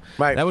about him.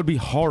 Right. That would be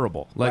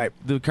horrible. Like Right.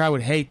 the crowd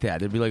would hate that.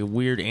 There'd be like a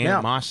weird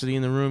animosity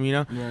in the room,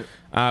 Right.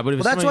 But if Well,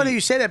 that's why somebody, you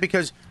say that,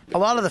 because a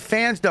lot of the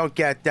fans don't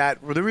get that.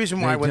 The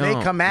reason why They when they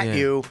don't, come at yeah.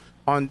 you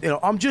on,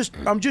 I'm just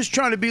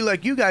trying to be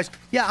like you guys.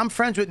 Yeah, I'm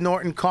friends with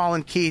Norton,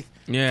 Colin, Keith,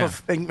 Yeah.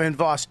 and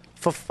Voss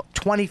for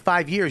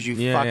 25 years. You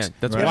Yeah, fucks. yeah.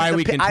 That's You know, why the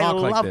we can I talk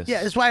like love, this.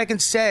 Yeah, that's why I can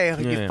say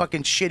you Yeah.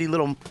 fucking shitty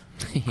little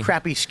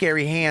crappy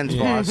scary hands,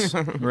 Voss.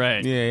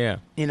 Right. yeah,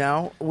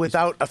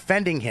 Without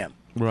offending him.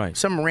 right.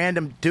 Some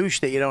random douche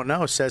that you don't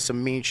know says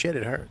some mean shit.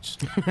 It hurts.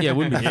 Yeah, it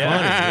wouldn't be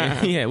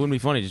funny. Yeah, it wouldn't be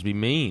funny. Just be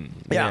mean.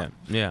 Yeah.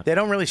 Yeah. They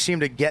don't really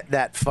seem to get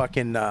that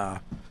fucking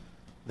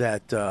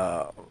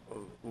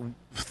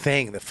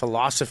thing, the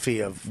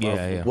philosophy of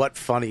what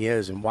funny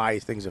is and why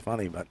things are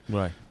funny.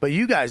 Right. But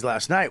you guys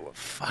last night were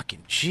fucking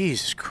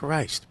Jesus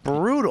Christ,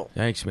 brutal.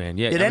 Thanks, man.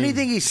 Yeah. Did I mean-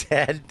 anything he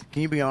said?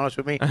 Can you be honest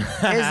with me? Is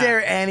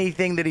there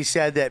anything that he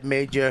said that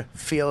made you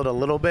feel it a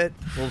little bit?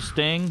 Little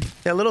sting.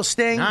 A little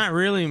sting? Not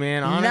really,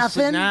 man.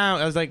 Honestly, Nothing? no.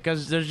 I was like,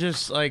 because there's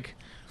just like,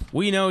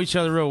 we know each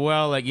other real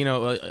well. Like,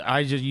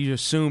 you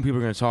assume people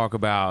are going to talk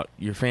about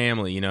your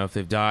family, if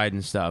they've died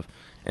and stuff.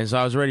 And so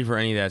I was ready for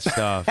any of that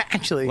stuff.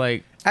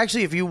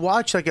 Actually, if you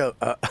watch like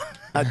a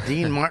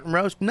Dean Martin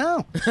roast,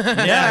 no.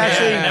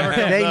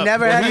 Yeah, they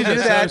never had to He's do a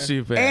that.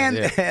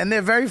 sociopath, And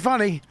they're very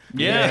funny.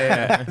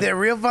 Yeah. They're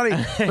real funny.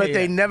 But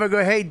they never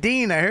go, hey,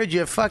 Dean, I heard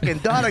your fucking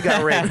daughter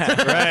got raped.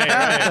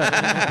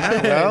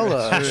 right.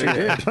 Well, she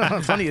did.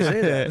 Funny you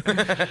say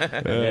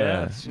that.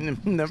 Yeah.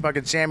 The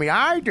fucking Sammy,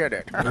 I did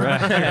it.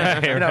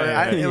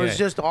 Right. It was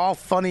just all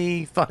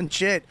funny, fun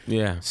shit.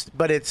 Yeah.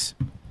 But it's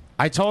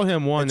told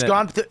him it's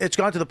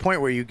gone to the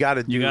point where you got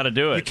to do. You gotta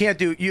do it. You can't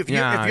do if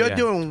you're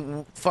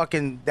doing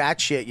fucking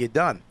that shit, you're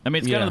done. I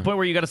mean, it's gotten to the point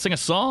where you got to sing a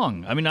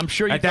song. I mean, I'm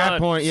sure you At that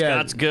thought, point, yeah.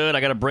 Scott's good. I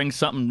got to bring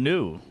something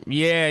new.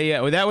 Yeah.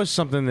 Well, that was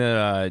something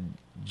that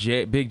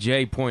Big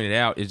J pointed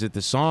out is that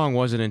the song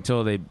wasn't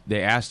until they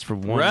asked for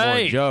one more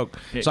Right. joke.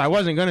 So I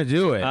wasn't going to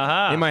do it.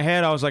 Uh-huh. In my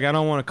head, I was like, I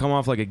don't want to come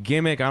off like a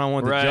gimmick. I don't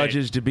want the Right.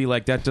 judges to be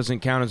like, that doesn't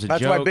count as a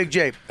That's joke. why Big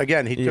J,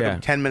 again, he took Yeah.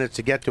 him 10 minutes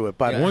to get to it.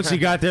 But Once he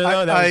got there,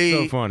 though, that was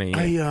so funny.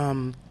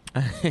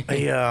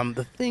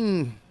 The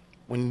thing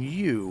when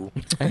you.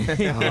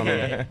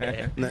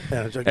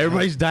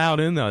 Everybody's dialed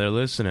in, though. They're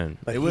listening.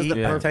 It was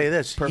the I'll tell you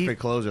this. Perfect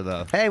closer,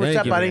 though. Hey, what's Thank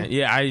up, you, buddy? man.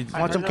 Yeah, I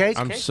want some cake?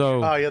 I'm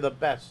so Oh, you're the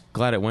best.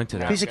 glad it went to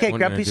that. Piece of cake. Wasn't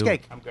Grab a gonna piece of do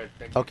cake. it. I'm good.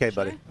 Okay,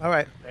 buddy. All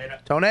right.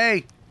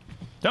 Tony.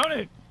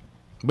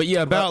 But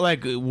yeah, about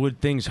like would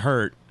things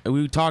hurt?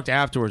 We talked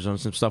afterwards on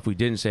some stuff we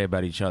didn't say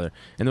about each other,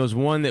 and there was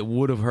one that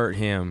would have hurt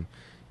him,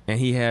 and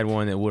he had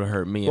one that would have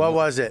hurt me. What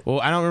was it? Well,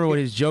 I don't remember what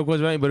his joke was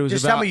about, but it was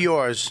Just about tell me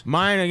yours.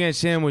 Mine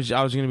against him was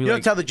I was going to be You like,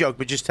 don't tell the joke,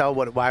 but just tell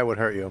why it would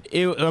hurt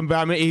you.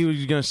 about me. He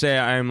was going to say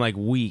I'm like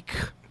weak.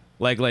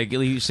 Like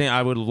he was saying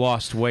I would have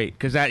lost weight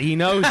because that he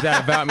knows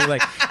that about me.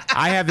 Like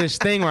I have this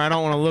thing where I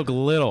don't want to look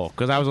little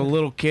because I was a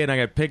little kid and I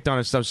got picked on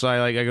and stuff. So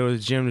I go to the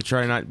gym to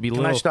try not to be Can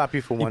little. I stop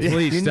you for one?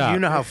 Please stop. You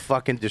know how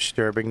fucking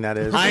disturbing that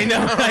is. I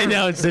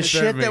know. It's the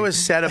shit disturbing. that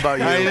was said about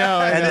you. I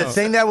know. And the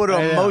thing that would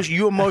I know.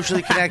 you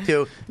emotionally connect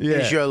to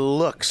is your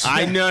looks.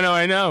 I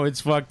know. It's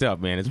fucked up,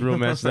 man. It's real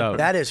messed up.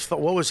 That is.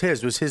 What was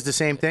his? Was his the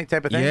same thing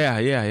type of thing? Yeah.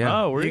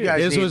 Oh, you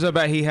guys. This was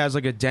about he has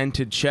like a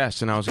dented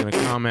chest, and I was going to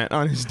comment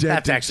on his dented.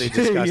 That's actually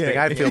disgusting. Yeah.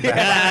 I feel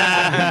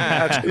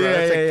bad. That's gross.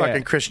 That's like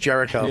fucking Chris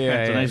Jericho.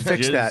 It's a nice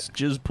Fix that.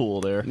 jizz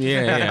pool there.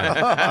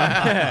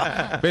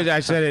 Yeah. Basically, I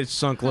said it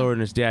sunk lower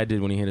than his dad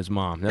did when he hit his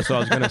mom. That's what I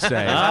was going to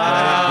say.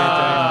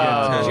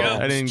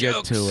 I didn't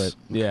get to it.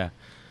 Yeah.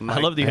 I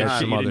love the had shit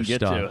some you other didn't get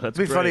stuff. to. That's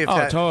It'd be funny great. if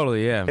that,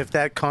 totally, yeah. If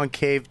that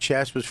concave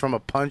chest was from a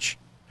punch.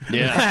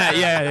 Yeah.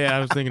 yeah. I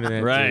was thinking of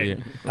that. Right.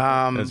 Too,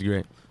 yeah. That's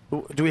great.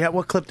 Do we have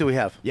what clip do we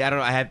have? Yeah, I don't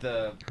know. I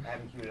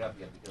haven't queued it up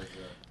yet because.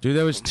 Dude,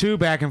 there was two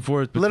back and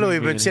forth. between Literally, me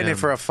we've been and sitting him. here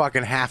for a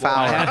fucking half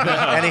hour,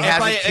 and he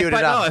hasn't queued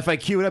it up. No, if I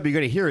queue it up, you're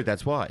going to hear it.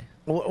 That's why.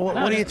 What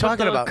are you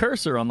talking about?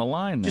 Cursor on the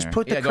line there. Just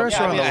put the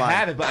cursor on the line. I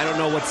have it, but I don't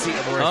know what seat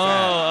where it's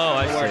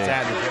I at. Where it's see.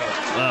 at in the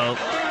joke.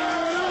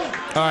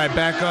 Oh, All right,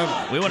 back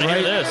up. we want to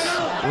hear this.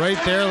 Right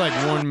there, like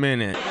 1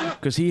 minute,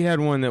 because he had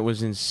one that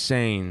was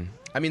insane.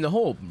 I mean, the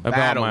whole About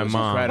battle my was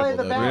mom.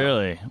 incredible. Though,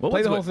 Really?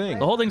 Play the whole thing.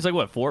 The whole thing's like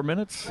what? 4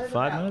 minutes?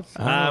 5 minutes?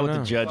 I don't With know.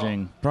 the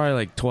judging. Probably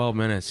like 12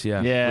 minutes,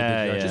 yeah. Yeah, with the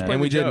yeah. judges. Just play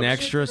And we the did an jokes.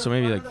 extra, so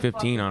maybe like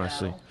 15,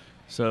 honestly.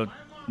 So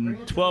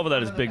 12 of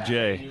that is Big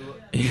J.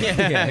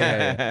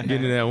 yeah. Getting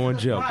into that one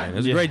joke, man. It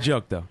was a great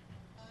joke, though.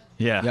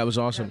 Yeah. That was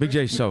awesome. Big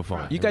J's so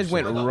funny. You guys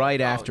went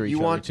right after each You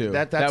other want- too.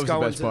 that's was the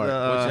going best to part. the-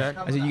 What's that?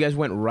 I said you guys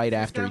went right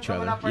after each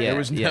other. There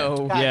was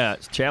no. Yeah,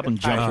 Chaplin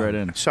jumped right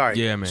in. Sorry.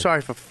 Yeah, man.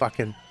 Sorry for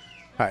fucking.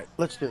 All right,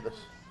 let's do this.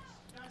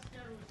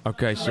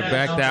 Okay, so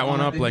back that one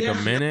up like a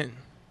minute.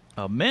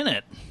 A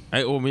minute?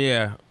 Well,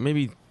 yeah,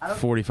 maybe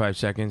 45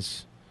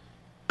 seconds.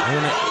 I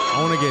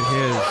want to get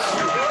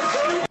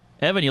his.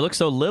 Evan, you look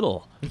so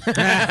little.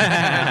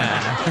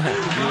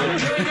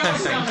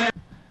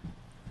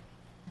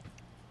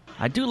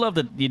 I do love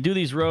that you do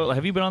these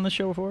Have you been on this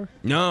show before?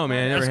 No,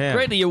 man, I never That's have.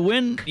 great that you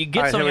win. You get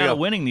All right, something here we out of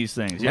go. winning these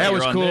things. That was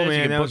you're on cool, this, you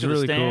man. can That book was to the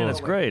really stand. cool.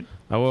 That's great.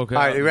 I woke up.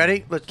 All right, you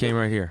ready? Let's. Came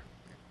right here.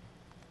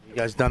 You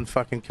guys done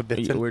fucking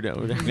kibitzing? We're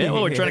done. Yeah,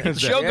 well, we're trying to get the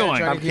show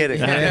going. I'm kidding.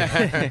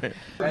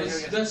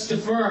 Let's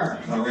defer.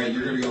 All right,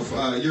 you're gonna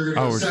go. You're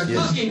gonna go second.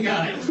 Fucking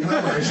guy.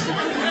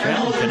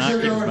 Cannot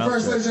keep his mouth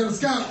First, shut. ladies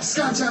and gentlemen,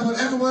 Scott Chaplin,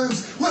 Evan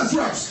Williams. Let's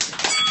roast.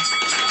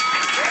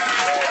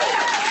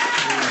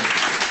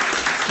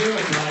 Do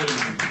it, buddy.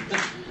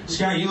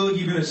 Scott, you look like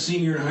you've been a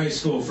senior in high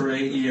school for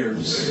 8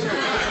 years.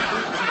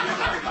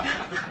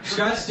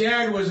 Scott's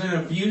dad was an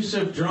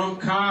abusive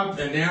drunk cop,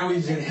 and now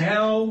he's in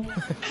hell.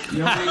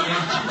 You only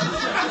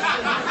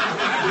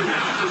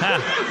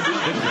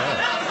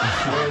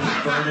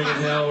We're burning in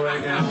hell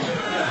right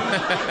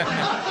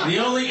now. The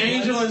only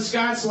angel in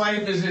Scott's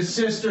life is his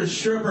sister's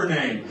stripper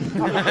name.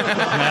 And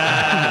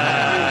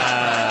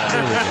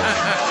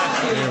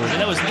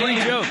that was 3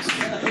 jokes.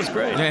 That was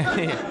great.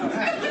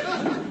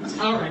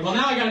 All right, well,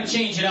 now I gotta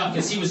change it up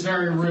because he was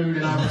very rude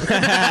and I was.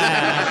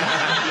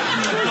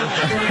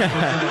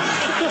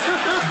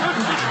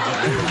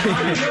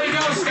 Here we go,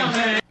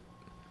 scumbag.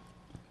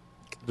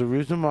 The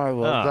reason why I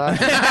love Oh.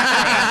 that.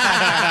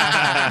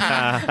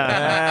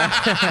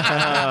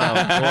 Oh,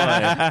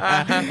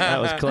 boy.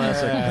 That was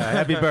classic.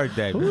 Happy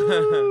birthday.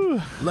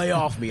 Lay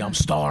off me, I'm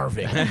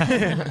starving.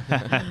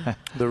 The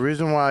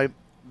reason why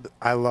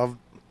I love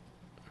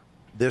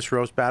this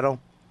roast battle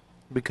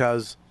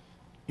because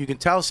you can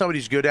tell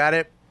somebody's good at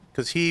it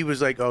because he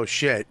was like, "Oh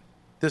shit,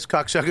 this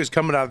cocksucker's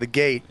coming out of the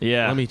gate."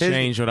 Yeah. Let me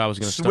change what I was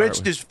going to start Switched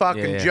with. his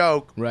fucking Yeah.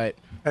 joke Right.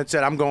 and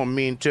said, "I'm going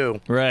mean too."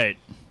 Right.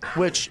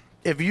 Which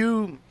if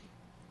you're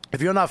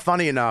not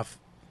funny enough,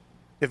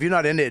 if you're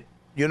not in it,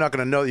 you're not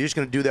going to know. You're just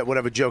going to do that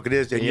whatever joke it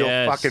is, and you'll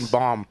Yes. fucking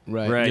bomb.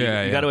 Right. Right.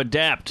 Yeah, you yeah. got to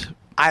adapt.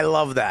 I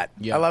love that.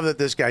 I love that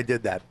this guy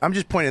did that. I'm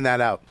just pointing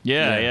that out.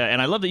 Yeah, and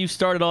I love that you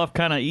started off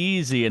kind of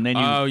easy and then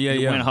you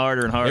went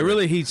harder and harder. It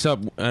really heats up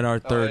at our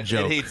third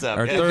joke. It heats up.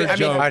 Our Yeah. third I mean,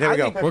 joke. all right, here we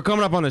go. We're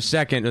coming up on the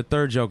second. The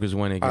third joke is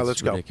when it gets All right,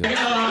 let's go. ridiculous.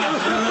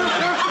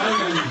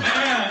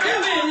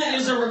 Evan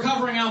is a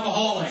recovering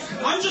alcoholic.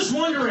 I'm just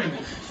wondering,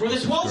 were the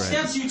 12 great.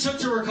 steps you took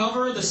to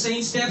recover the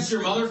same steps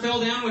your mother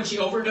fell down when she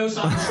overdosed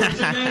on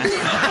prescription meds?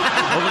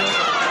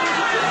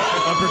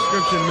 A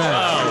prescription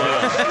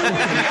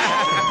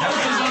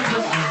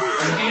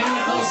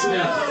Animal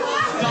step.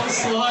 Dumb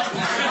slut.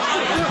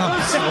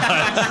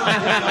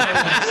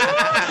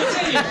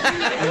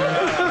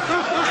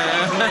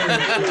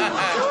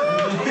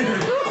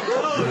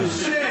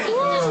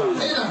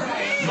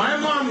 My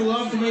mom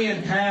loved me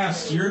and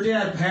passed. Your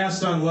dad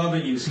passed on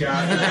loving you,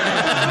 Scott.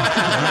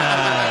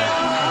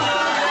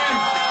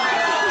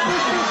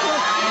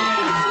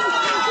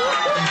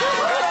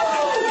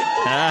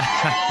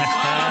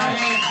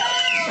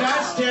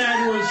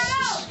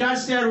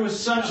 Scott's dad was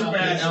such a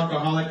bad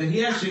alcoholic that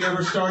he actually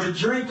never started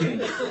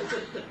drinking.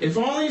 If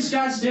only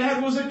Scott's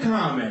dad was a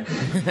comic.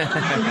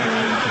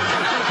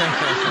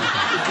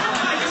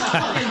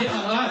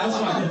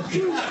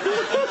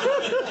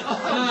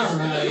 All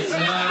right.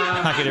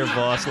 I can hear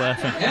boss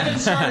laughing. Evan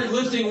started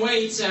lifting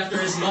weights after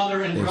his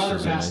mother and brother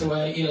passed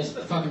away. His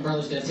fucking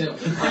brother's dead too.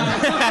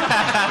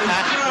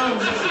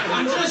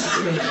 I'm just.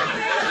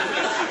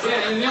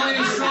 Yeah, and the only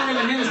thing stronger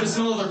than him is the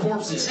smell of their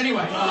corpses.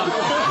 Anyway. Well,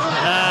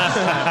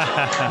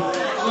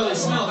 they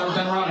smell. They've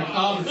been rotting.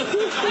 I'm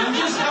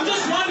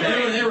just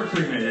wondering. They were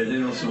cremated. They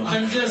don't smell.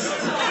 I'm just. You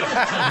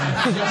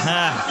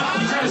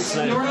trying to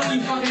snort them,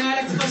 you fucking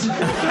addict?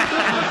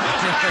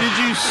 Did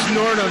you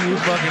snort him, you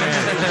fucking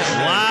ass?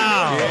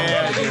 Wow.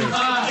 Yeah, dude.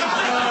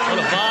 What a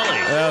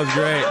volley. That was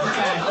great.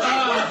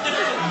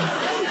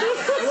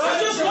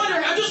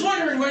 I'm just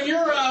wondering when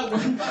you're at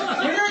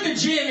the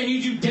gym and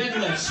you do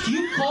deadlifts, do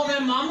you call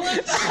them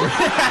omelets?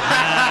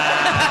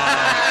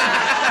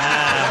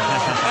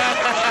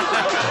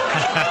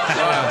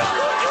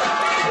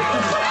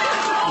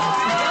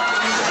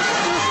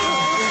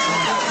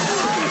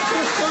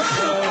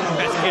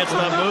 Can't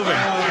stop moving.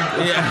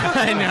 Yeah,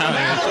 I know.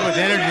 There's so much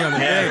energy on the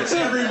face.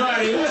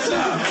 Everybody, what's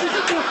up?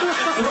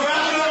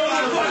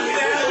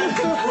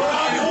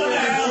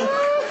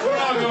 We're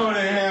all going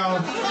to hell.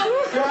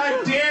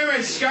 God damn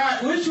it,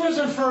 Scott. Which was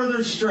a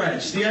further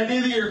stretch? The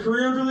idea that your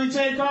career would really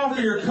take off,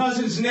 or your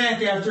cousin's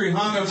neck after he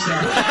hung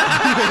himself?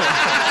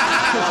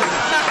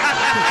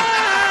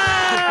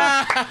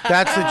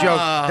 That's the joke.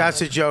 That's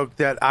the joke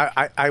that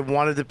I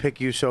wanted to pick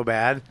you so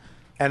bad,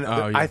 and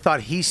I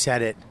thought he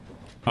said it.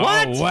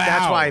 What? Oh, wow.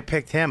 That's why I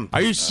picked him.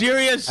 Are you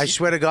serious? I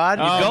swear to God.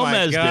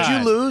 Gomez did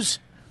you lose?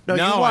 No,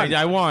 you won.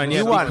 I won. You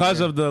Yeah, won. because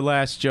of the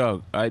last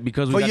joke.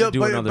 Because we got to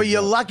do another But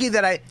you're joke. lucky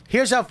that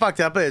here's how fucked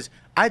up it is.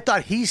 I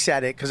thought he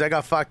said it because I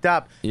got fucked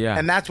up. Yeah.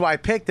 And that's why I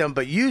picked him.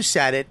 But you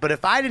said it. But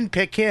if I didn't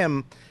pick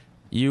him,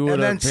 You would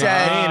and then have picked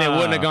said- me, and it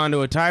wouldn't have gone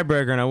to a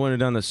tiebreaker, and I wouldn't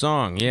have done the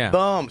song. Yeah.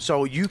 boom.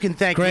 So you can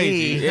thank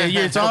Crazy. me.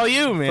 Yeah, it's all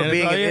you, man. For It's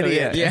being all an you.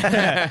 idiot.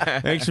 Yeah.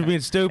 Thanks for being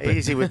stupid.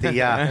 Easy with the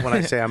when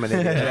I say I'm an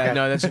idiot. Yeah,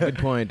 no, that's a good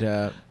point.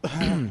 Yeah.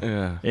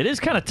 It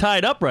is kind of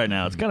tied up right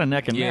now. It's kind of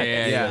neck and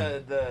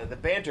neck. The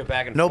banter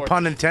back and No forth.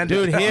 pun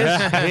intended. Dude,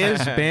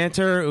 his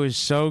banter was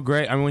so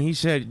great. I mean, when he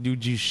said,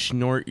 "Dude, you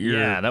snort your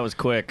Yeah, that was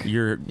quick.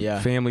 your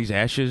family's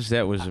ashes,"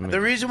 that was amazing.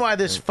 The reason why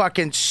this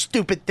fucking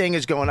stupid thing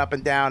is going up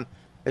and down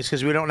is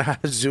because we don't know how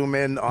to zoom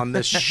in on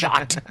this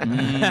shot.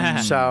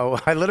 So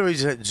I literally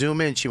said,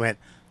 zoom in. She went,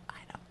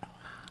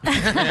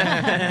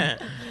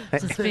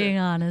 Just being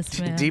honest,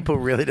 man. Deepo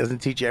really doesn't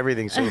teach you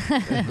everything. So I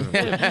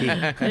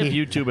have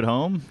YouTube at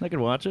home. I could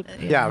watch it.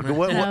 yeah,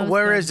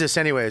 where is this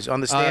anyways? On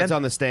the stand? It's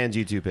on the Stand's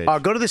YouTube page.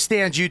 Go to the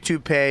Stand's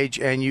YouTube page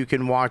and you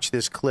can watch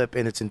this clip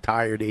in its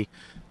entirety.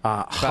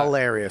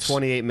 Hilarious.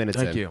 28 minutes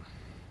Thank in. you.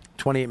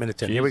 28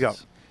 minutes in. Here we go.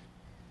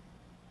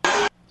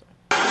 Oh,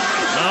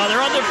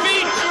 they're on their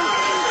feet.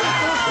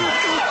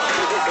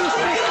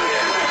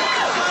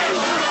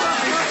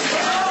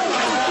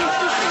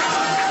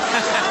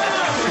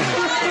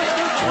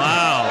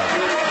 Wow.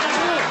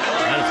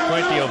 That is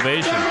quite the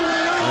ovation.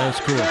 That's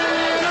cool.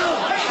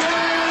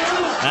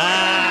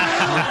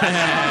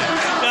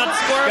 Scott's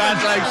squirming.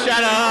 Scott's like,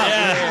 shut up.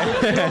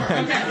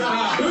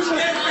 Who's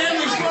dead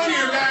family's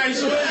funnier, guys?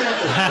 Who is it?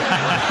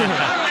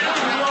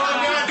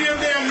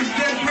 Goddamn these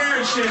dead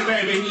parent shit,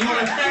 baby. You want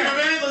to stack them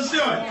in? Let's do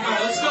it. All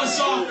right, let's go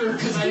softer,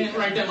 because I didn't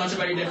write that much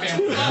about your dead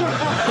family. So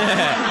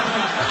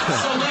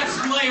let's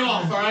lay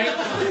off, all right?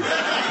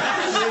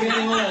 We're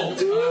getting old.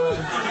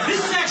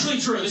 This is actually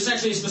true. This is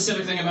actually a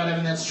specific thing about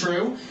Evan that's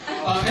true.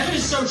 Evan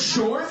is so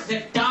short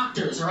that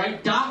doctors, all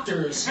right,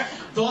 doctors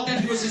thought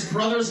that he was his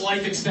brother's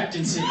life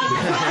expectancy. Your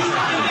brother's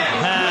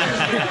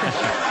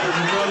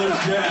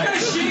dead. What kind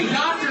of shitty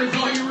doctor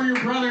thought you were your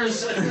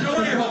brother's? No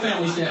wonder your whole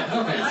family's dead.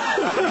 Okay.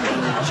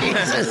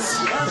 Jesus.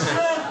 My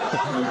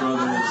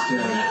brother is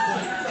dead.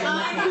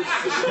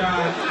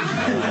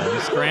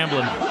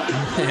 Scrambling.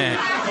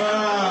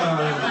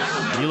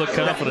 You look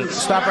confident.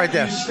 Stop right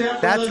there.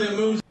 That's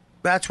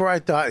That's where I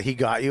thought he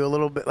got you a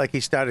little bit. Like he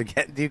started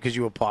getting to you because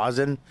you were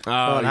pausing. Oh,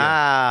 going,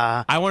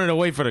 yeah. I wanted to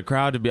wait for the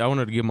crowd to be. I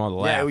wanted to give them all the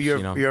laughs. Yeah,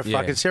 you're a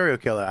fucking serial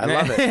killer. I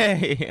love it.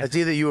 It's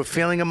either you were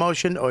feeling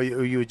emotion or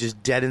you were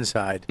just dead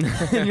inside.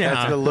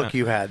 That's the look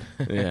you had.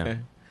 Yeah.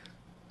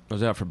 I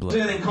was out for blood.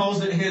 And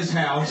calls it his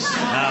house.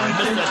 I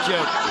missed that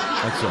joke.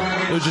 That's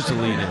all. It was just a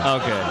lead-in.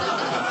 Okay.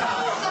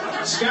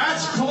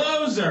 Scott's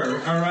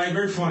Closer, all right,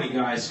 very funny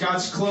guy.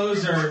 Scott's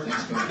Closer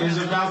is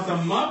about the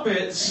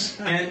Muppets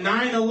and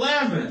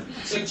 9/11.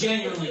 It's a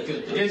genuinely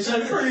good joke. It's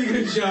a pretty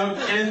good joke,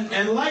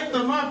 and like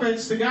the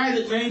Muppets, the guy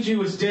that made you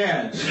was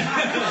dead.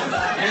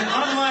 And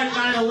unlike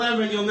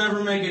 9/11, you'll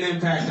never make an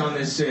impact on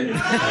this city.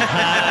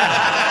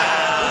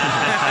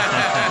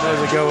 That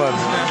was a good one.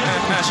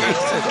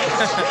 Jesus.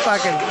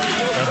 Fucking.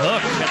 The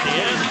hook at the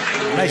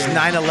end. Nice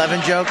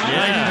 9/11 joke.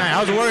 Yeah. I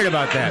was worried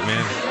about that,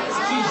 man.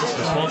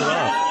 Just pulled it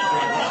off.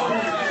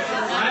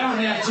 I don't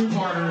have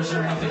two-parters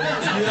or anything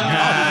like that.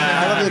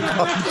 I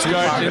love the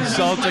Start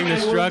insulting the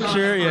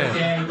structure. Yeah.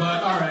 Okay,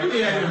 but all right.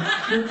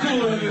 Yeah, you're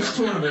cooler in this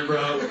tournament,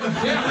 bro.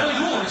 Yeah, really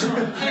cool. It's all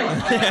right.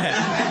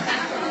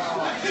 Anyway.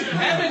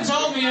 Evan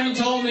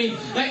told me,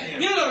 like,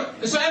 you know,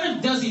 so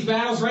Evan does these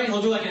battles, right? And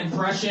he'll do like an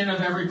impression of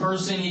every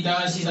person he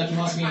does. He's like, he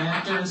wants to be an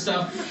actor and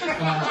stuff.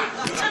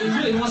 He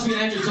really wants to be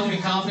an actor, he told me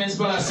in confidence,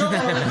 but so far,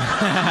 he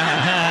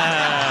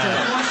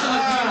wants to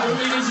like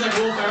movies like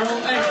Will Ferrell.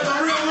 Anyway, The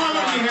real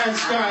woman we had,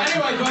 Scott.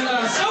 Anyway,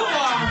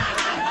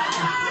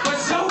 but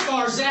so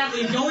far,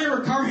 sadly, the only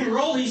recurring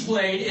role he's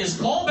played is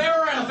Paul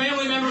Bearer and a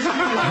family member's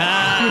funeral.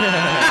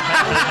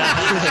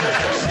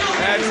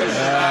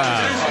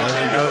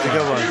 That was a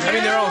good one. I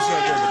mean, they're all so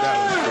good, but that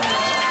was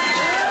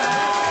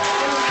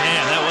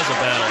Man, that was a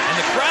battle. And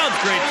the crowd's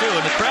great, too.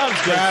 And the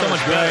crowd's good, so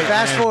much better.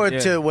 Fast forward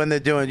to when they're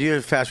doing.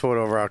 You fast forward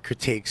over our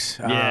critiques.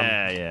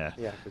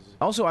 Yeah.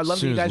 Also, I love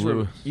that Soon as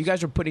you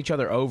guys were putting each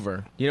other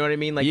over. You know what I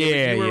mean? Like,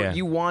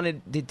 you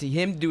wanted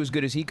him to do as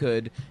good as he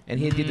could, and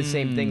he did the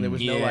same thing. There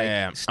was no like.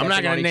 I'm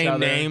not gonna name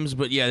names,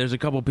 but yeah, there's a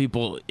couple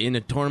people in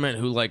the tournament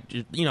who like,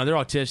 you know, they're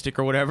autistic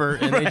or whatever,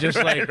 and they just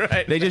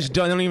they just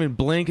don't even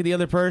blink at the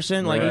other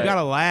person. Like, you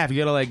gotta laugh, you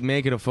gotta like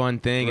make it a fun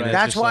thing. And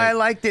That's why I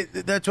liked it.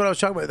 That's what I was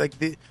talking about. Like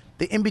the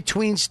in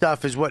between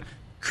stuff is what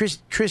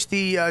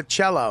Christy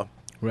Cello.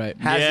 Right.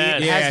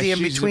 Has the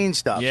in-between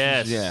stuff.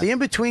 Yes. Yeah. The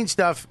in-between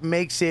stuff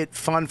makes it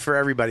fun for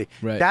everybody.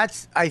 Right.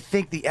 That's, I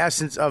think, the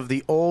essence of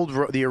the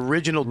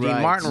original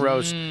Dean Martin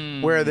roast,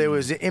 where there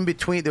was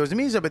in-between. There was the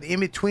mean stuff, but the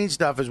in-between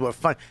stuff is what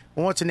fun.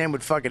 When what's her name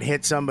would fucking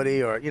hit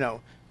somebody, or, you know,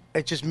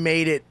 it just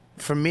made it,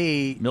 for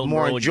me, Milton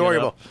more Berle would get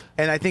enjoyable. up.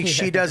 And I think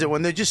she does it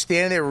when they're just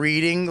standing there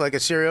reading like a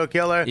serial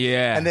killer.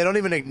 Yeah. And they don't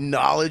even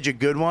acknowledge a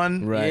good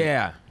one. Right.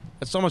 Yeah.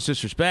 It's almost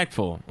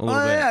disrespectful a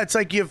little bit. Yeah, it's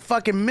like you're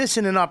fucking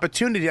missing an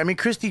opportunity. I mean,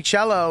 Christy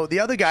Cello, the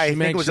other guy, I think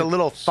makes was a it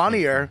little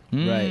funnier,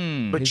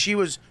 Right. but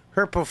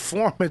her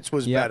performance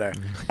was Yep. better,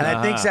 and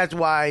I think that's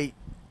why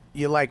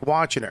you like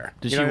watching her.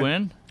 Did You she know?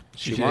 win?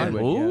 She won.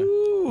 did win, yeah.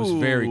 It was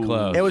very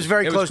close. It was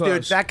very It close, was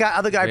dude. close. That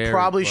other guy Very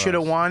probably should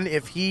have close. won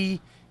if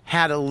he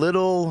had a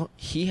little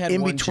He had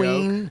in one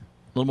between. joke.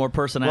 A little more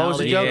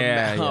personality. joke?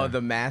 Yeah, Oh, yeah.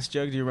 the mask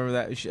joke. Do you remember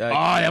that? Oh,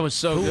 that was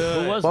so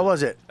good. Who was What it?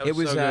 was it? It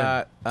was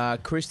so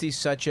good. Christy's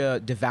such a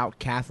devout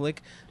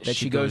Catholic that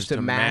she goes to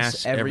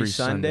mass every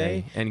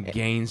Sunday and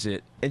gains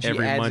it and she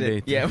every adds Monday.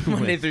 it, yeah,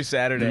 Monday through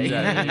Saturday.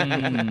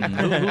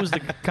 Who was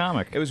the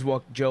comic? It was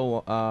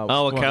Joe.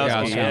 Oh,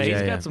 Wachowski. Yeah,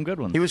 he's got some good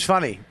ones. He was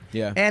funny.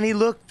 Yeah. And he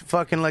looked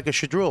fucking like a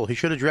shadrul. He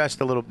should have dressed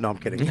a little. No, I'm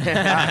kidding.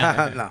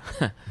 No.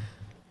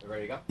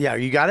 Ready to go? Yeah,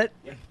 you got it?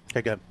 Yeah.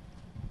 Okay, good.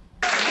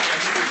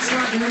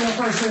 Scott, you go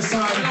first this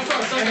time. You go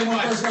first. I go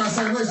first last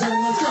time. Let's go.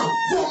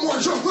 One more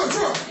joke. Let's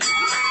go.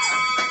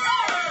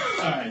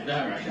 All right.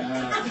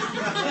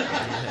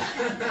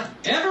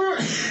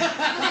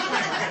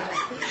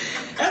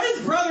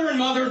 Evan's brother and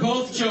mother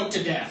both choked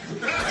to death.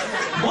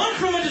 One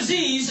from a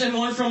disease and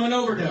one from an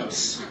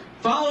overdose.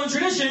 Following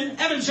tradition,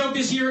 Evan choked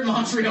this year at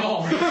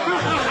Montreal.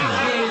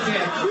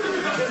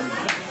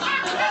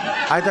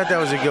 I thought that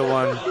was a good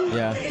one.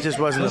 Yeah. It just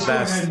wasn't Let's the go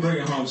ahead best. and bring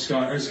it home,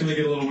 Scott. It's going to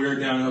get a little weird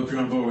now. I hope you're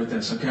on board with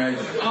this, okay?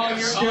 Oh, you're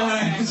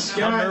Scott,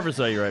 How nervous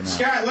are you right now?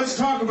 Scott, let's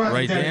talk about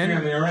Right the dead then?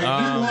 family, all right? You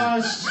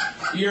lost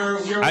your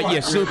what? Yeah,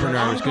 super your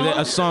nervous because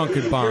uncle, a song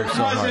could bomb your so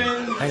hard.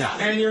 cousin,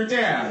 and your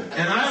dad.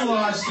 And I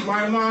lost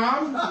my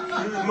mom,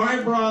 my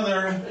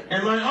brother,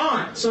 and my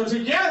aunt. So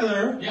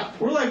together,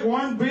 we're like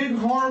one big,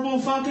 horrible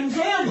fucking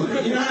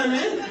family. You know what I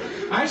mean?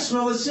 I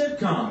smell a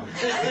sitcom.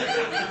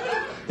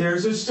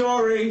 There's a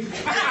story of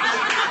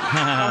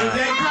a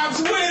dead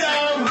cop's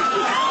widow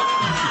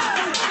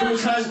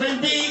whose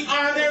husband beat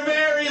on their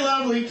very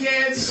lovely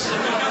kids.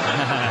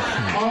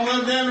 All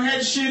of them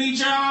had shitty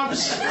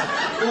jobs,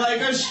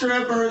 like a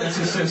stripper. That's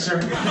his sister.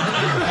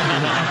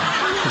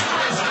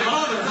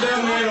 The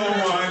middle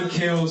one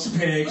kills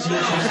pigs.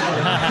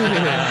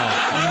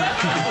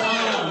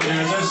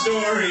 There's a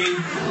story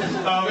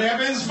of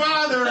Evan's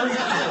father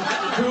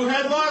who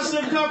had lost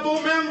a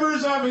couple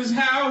members of his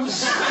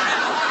house.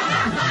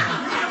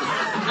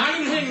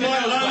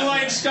 But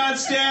unlike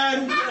Scott's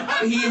dad,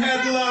 he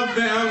had loved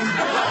them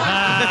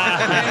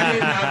and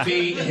did not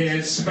beat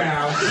his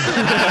spouse.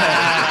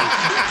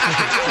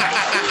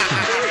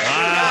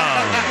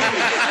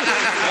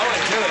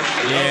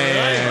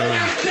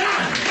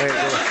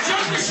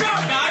 Just the show,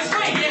 guys.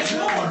 Wait, there's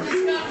more.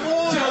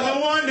 Till the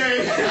one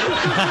day.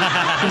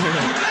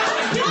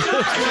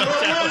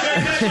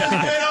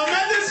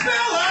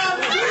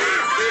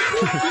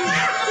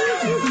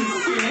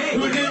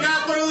 Who did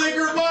not throw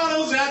liquor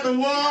bottles at the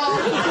wall.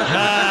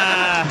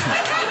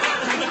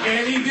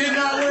 And he did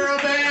not wear a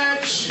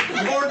badge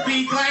or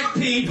beat black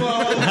people.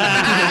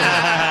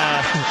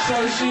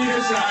 So she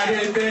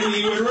decided that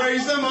he would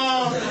raise them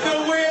all.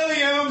 The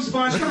Williams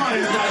bunch. Come on,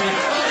 everybody.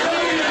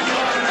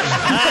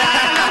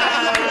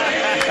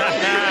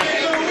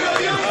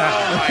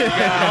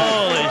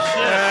 Holy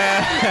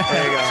shit.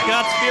 There you go.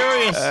 Scott's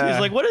furious. He's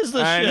like, what is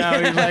this I shit?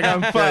 know. He's like,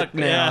 I'm fucked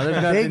now.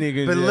 There's nothing you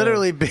can But do.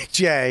 literally, Big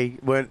J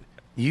went.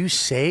 You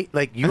say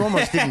like you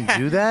almost didn't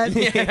do that.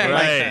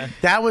 Right.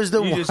 That was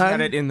the You one. just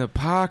had it in the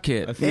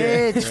pocket.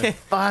 It's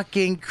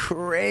fucking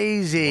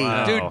crazy,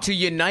 Dude, to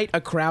unite a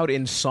crowd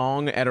in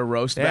song at a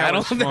roast That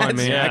battle. was fun, that's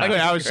man. fucking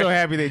I was so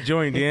happy they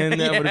joined in.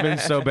 That would have been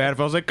so bad if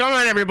I was like, "Come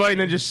on, everybody,"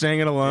 and then just sang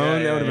it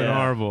alone. That would have been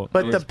horrible.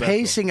 But the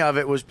pacing of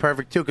it was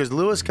perfect too, because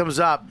Lewis comes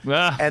up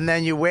and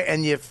then you wait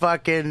and you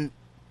fucking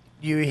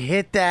you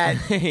hit that.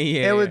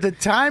 It was the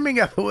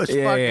timing of it was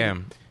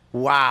fucking.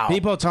 Wow.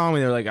 People told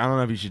me, they're like, I don't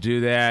know if you should do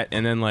that.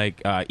 And then,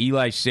 like,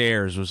 Eli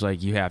Sayers was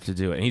like, you have to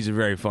do it. And he's a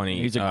very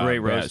funny. He's a great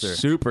guy, roaster.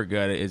 Super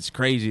good. It's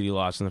crazy he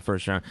lost in the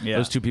first round. Yeah.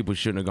 Those two people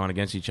shouldn't have gone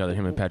against each other,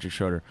 him and Patrick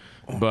Schroeder.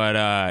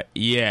 But,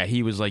 yeah,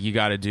 he was like, you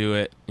got to do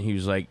it. He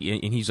was like,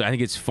 and I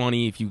think it's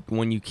funny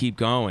when you keep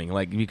going.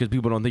 Like, because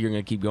people don't think you're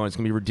going to keep going. It's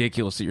going to be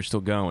ridiculous that you're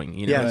still going.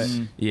 You know? Yes.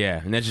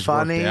 Yeah. And that just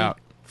funny, worked out.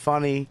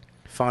 funny.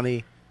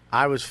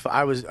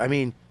 I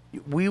mean,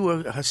 we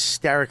were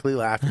hysterically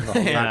laughing the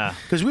whole time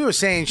because we were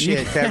saying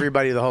shit to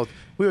everybody the whole.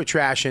 We were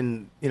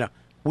trashing,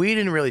 We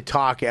didn't really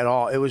talk at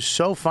all. It was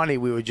so funny.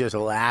 We were just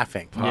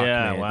laughing. Fuck,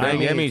 man.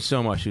 That means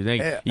so much. Dude.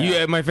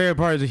 My favorite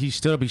part is that he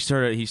stood up. He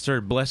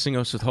started blessing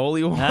us with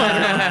holy water.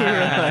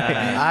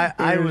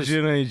 I was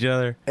shitting on each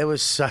other. It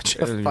was such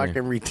a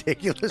fucking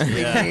ridiculous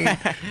thing.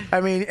 I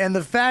mean, and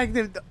the fact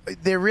that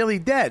they're really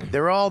dead.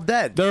 They're all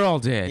dead. They're all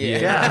dead.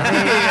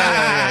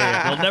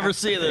 We'll never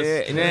see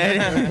this. No.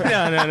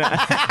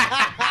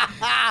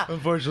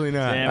 Unfortunately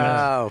not.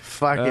 Oh,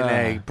 fucking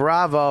A.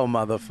 Bravo,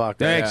 motherfucker.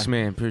 Thanks,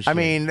 man. Appreciate I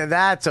mean,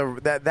 that's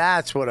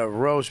what a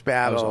roast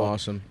battle. That was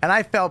awesome. And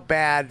I felt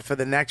bad for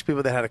the next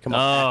people that had to come up.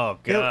 Oh,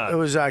 God. It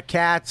was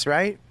Katz,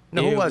 right?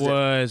 No, who was it? It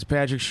was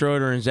Patrick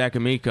Schroeder and Zach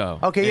Amico.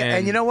 Okay, yeah,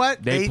 and you know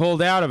what? They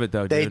pulled out of it,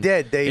 though, They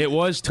dude. did. It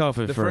was tough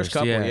at The first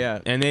couple,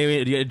 yeah. And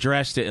they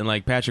addressed it, and,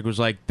 like, Patrick was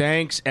like,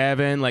 thanks,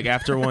 Evan, like,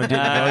 after one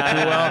didn't go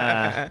too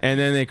well. And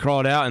then they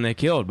crawled out, and they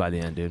killed by the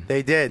end, dude.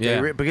 They did.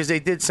 Yeah. Because they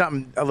did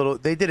something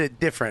they did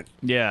it different.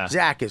 Yeah.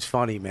 Zach is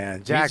funny,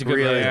 man. Zach He's a good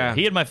really. player.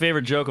 He had my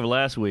favorite joke of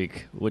last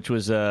week, which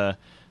was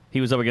he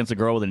was up against a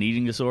girl with an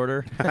eating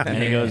disorder,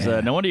 and he goes,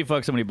 "No wonder you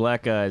fuck so many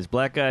black guys.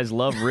 Black guys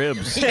love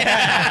ribs."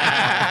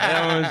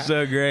 That was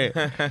so great.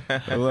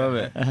 I love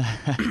it.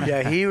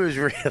 Yeah, he was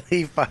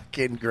really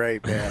fucking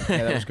great, man.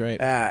 Yeah, that was great.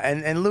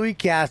 And Louis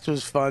Katz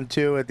was fun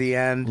too at the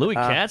end. Louis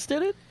Katz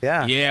did it?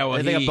 Yeah. Yeah, well,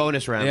 I think a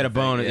bonus round. They had a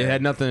bonus. It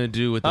had nothing to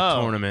do with the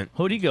tournament.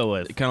 Who'd he go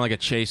with? Kind of like a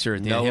chaser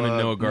at the end. Him and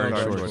Noah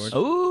Garden-Schwartz.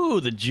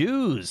 Ooh, the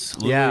Jews.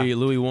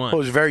 Louis won. It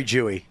was very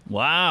Jewy.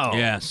 Wow.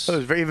 Yes. It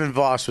was very, even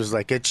Voss was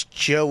like, it's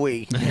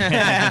Joey.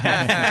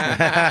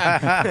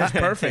 That's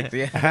perfect.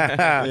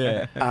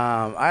 Yeah.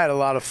 I had a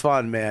lot of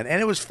fun, man.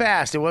 And it was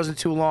fast. It wasn't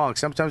too long.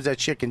 Sometimes that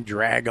shit can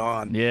drag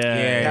on.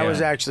 That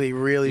was actually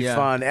really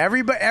fun.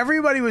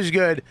 Everybody was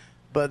good,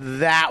 but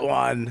that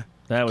one.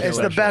 That was it's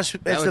special. the best.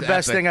 It's the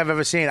best thing I've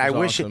ever seen. I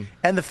wish awesome. it.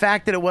 And the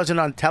fact that it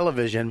wasn't on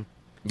television.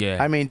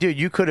 Yeah. I mean, dude,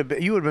 you would have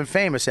been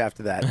famous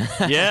after that.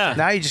 Yeah.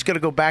 Now you just got to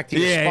go back to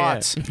your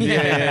spots.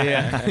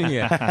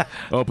 Yeah.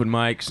 Open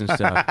mics and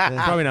stuff.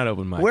 Probably not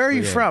open mics. Where are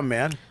you but yeah. from,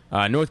 man?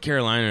 North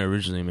Carolina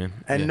originally, man.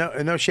 And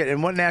no shit.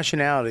 And what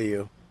nationality are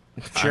you?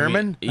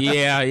 German? I mean,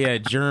 yeah,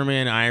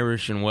 German,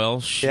 Irish, and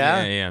Welsh.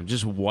 Yeah?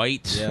 Just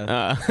white.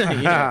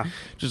 Yeah.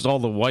 Just all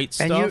the white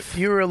And stuff.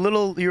 you were a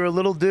little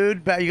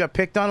dude. You got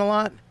picked on a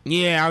lot.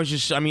 Yeah, I'm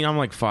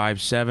like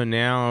 5'7"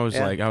 now. I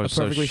was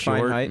so perfectly fine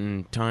short height.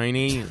 and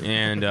tiny,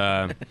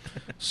 and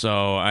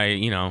so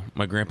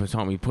my grandpa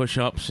taught me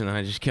push-ups, and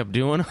I just kept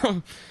doing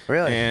them.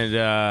 Really? And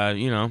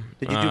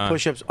Did you do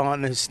push-ups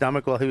on his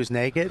stomach while he was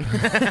naked? No,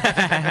 What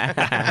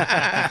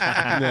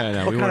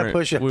we kind of weren't.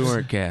 push-ups? We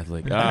weren't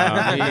Catholic.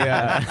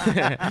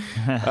 Yeah,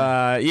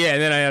 and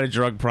then I had a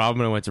drug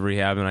problem, and I went to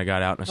rehab, and I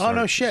got out, and I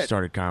no shit.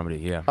 started comedy.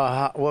 Yeah,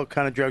 What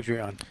kind of drugs were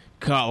you on?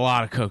 a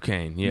lot of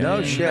cocaine. Yeah, No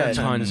yeah. shit.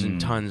 Tons and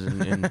tons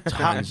and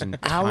tons and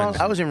How long? tons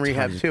I was in and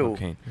rehab tons of too.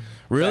 cocaine. Back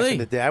in Really?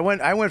 the day. I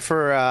went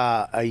for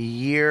a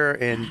year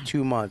and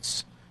 2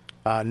 months.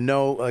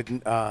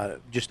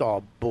 Just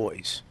all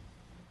boys.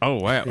 Oh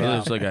wow, Yeah. it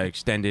was like an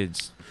extended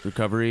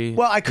recovery.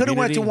 Well, I could have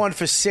went to community? one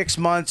for 6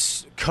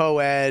 months,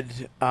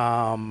 co-ed,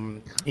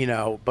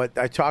 but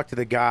I talked to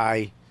the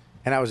guy,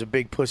 and I was a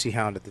big pussy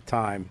hound at the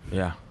time.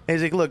 Yeah. And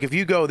he's like, look, if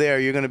you go there,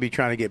 you're going to be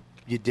trying to get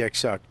your dick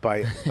sucked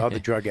by other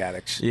drug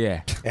addicts.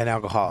 Yeah. And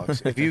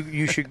alcoholics. If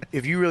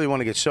you really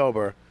want to get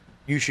sober,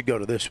 you should go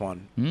to this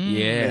one.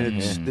 Yeah.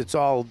 And it's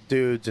all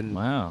dudes, and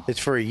it's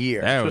for a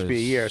year. That It's supposed to be a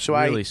year. So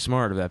really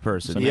smart of that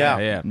person.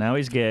 Yeah. Now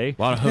he's gay.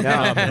 A lot of hooking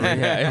up.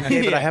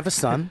 Yeah, but I have a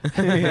son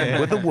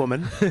with a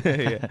woman.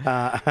 It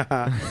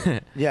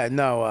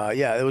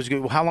was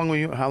good. How long were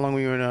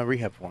you in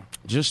rehab for?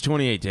 Just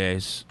 28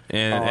 days,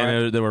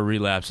 and there were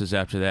relapses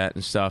after that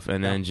and stuff,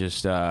 and then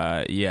just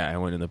I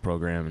went in the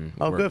program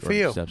and Good for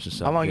you. Steps and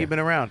stuff. How long you been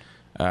around?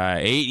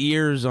 8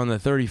 years on the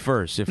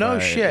 31st. If No I,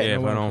 shit. Yeah, if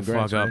Oh, I don't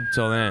congrats, fuck up man.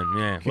 till then,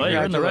 yeah. Well,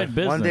 you're in the right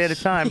business. One day at a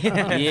time.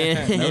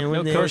 Yeah.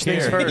 First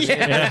things first.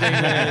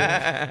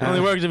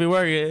 Only works if you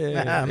work it.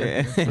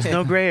 There's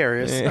no gray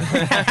areas.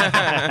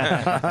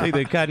 Take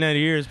the cotton out of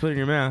your ears, put it in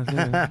your mouth.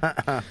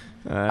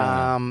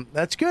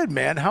 That's good,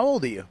 man. How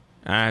old are you?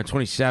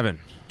 27.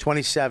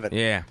 27.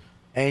 Yeah.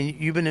 And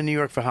you've been in New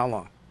York for how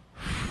long?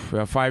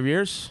 About 5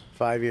 years.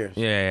 5 years.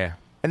 Yeah.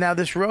 And now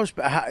this roast.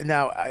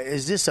 Now,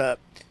 is this a?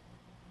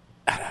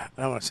 I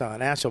don't want to sound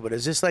an asshole, but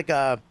is this like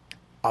a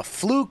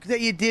fluke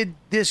that you did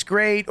this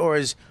great, or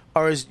do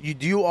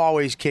you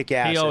always kick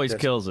ass? He at always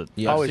this? kills it.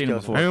 Yeah, always I've seen him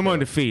kills before. I'm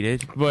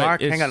undefeated. But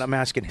Mark, it's- hang on, I'm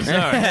asking. Sorry.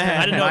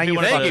 I didn't know if you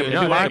wanted Thank to, you. if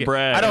No, you wanted thank to you.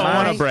 brag. I don't want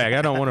Mine? to brag.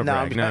 I don't want to No,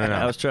 brag. No.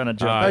 I was trying to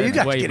jump. Oh, you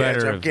got way to get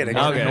better. I'm kidding.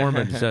 Okay.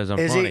 Norman says I'm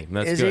funny.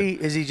 That's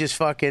good. Is he just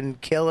fucking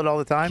kill it all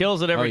the time?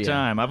 Kills it every Oh, yeah.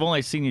 time. I've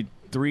only seen you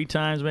 3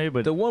 times, maybe,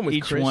 but The one with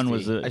each Christy, one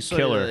was I a saw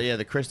killer.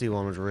 The Christy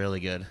one was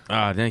really good.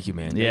 Thank you,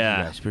 man. Thank you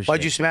Yeah. guys. Appreciate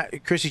Why'd you it. smash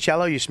Chrissy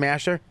Cello? You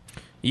smashed her?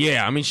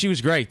 Yeah, I mean, she was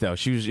great though.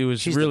 It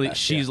was She's the really.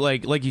 best, She's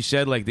like you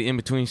said, like the in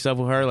between stuff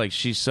with her. Like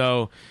she's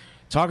so.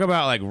 Talk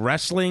about like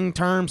wrestling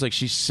terms. Like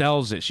she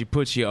sells it. She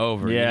puts you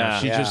over. You know? Yeah.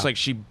 She Yeah. just like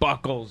she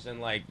buckles and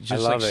like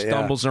just love like it, yeah.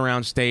 stumbles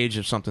around stage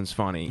if something's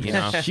funny. You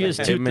know, She has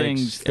It two makes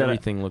things that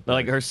everything look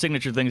like better. her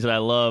signature things that I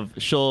love.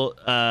 She'll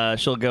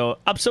go,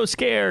 "I'm so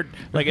scared,"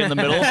 like in the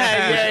middle,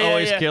 which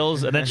always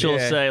kills. And then she'll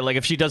say, like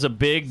if she does a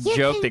big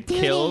joke that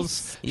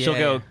kills, she'll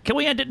go, "Can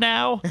we end it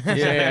now?"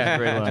 Yeah.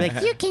 Great line.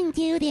 You can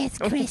do this,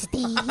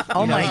 Christy.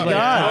 Oh my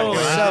God, oh,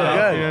 it's wow. so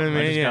good. You know what I I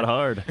mean? just got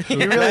hard.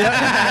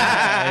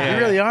 You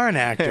really are an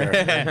actor.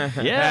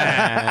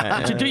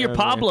 Yeah, you should do your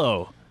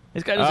Pablo.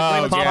 This guy does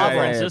a great Pablo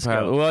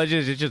Francisco. Well, it's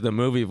just the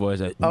movie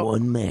voice. Like,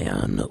 One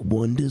man,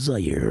 one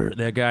desire.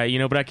 That guy, you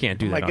know, but I can't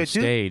do that Like on a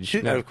stage.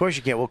 dude, No. of course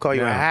you can't. We'll call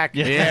you a No. hack.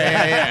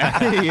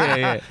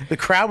 Yeah. The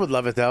crowd would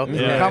love it though.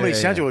 Yeah, Comedy yeah,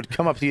 Central would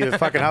come up to your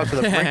fucking house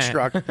with a Brinks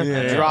truck,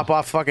 drop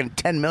off fucking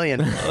 10 million.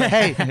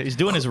 Hey, He's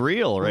doing his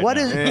reel right what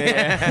now.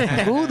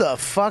 is? Who the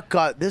fuck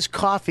got this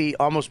coffee?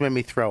 Almost made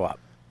me throw up.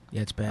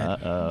 Yeah, it's bad.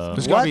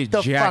 This What coffee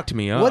the jacked fuck?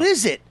 me up. What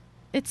is it?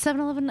 It's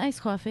 7-Eleven iced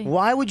coffee.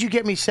 Why would you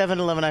get me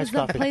 7-Eleven iced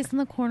Because coffee? that place in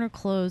the corner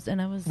closed,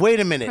 and I was Wait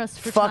a minute. pressed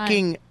for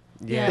Fucking time.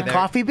 Yeah. the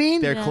coffee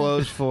bean? They're Yeah.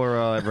 closed for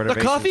renovations.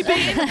 The coffee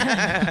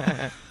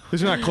bean?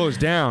 It's not closed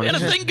down. We had a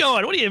thing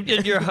going. What are you?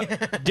 You're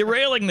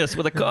derailing this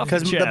with a coffee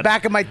Because chat. the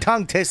back of my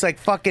tongue tastes like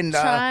fucking.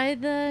 Try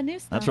the new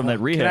stuff. That's from that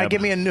rehab. Can I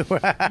give me a new?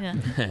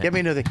 Give me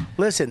a new thing.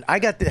 Listen, I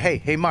got the.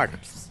 Hey, Mark,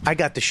 I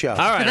got the show. All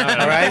right. All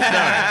right.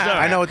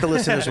 I know what the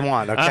listeners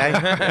want. Okay.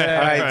 All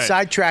right.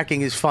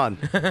 Sidetracking is fun.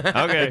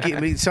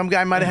 Okay. Some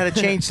guy might have had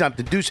to change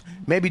something.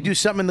 Maybe do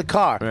something in the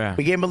car. Yeah.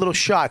 We gave him a little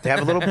shot to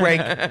have a little break.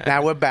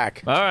 Now we're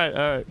back. All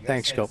right.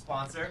 Thanks, Scope.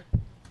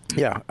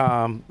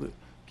 Yeah.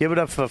 Give it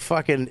up for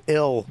fucking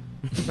ill.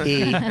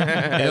 E.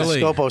 As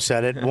Illy. Scopo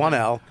said it. 1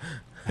 L.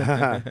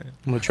 I'm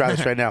gonna try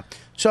this right now.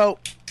 So,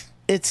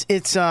 it's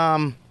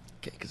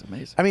Cake is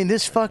amazing. I mean,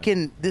 this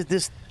fucking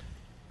this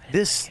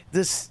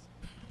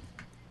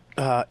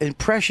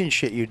impression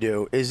shit you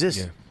do is this.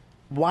 Yeah.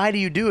 Why do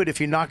you do it if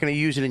you're not going to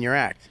use it in your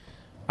act?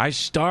 I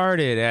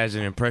started as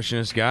an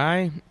impressionist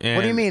guy. And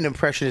What do you mean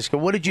impressionist?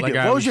 What did you Like do?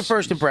 I What was your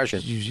first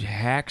impression? You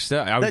hack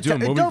stuff. I was That- doing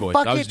movie don't voice.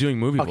 fuck I was it. doing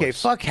movie voice. Okay,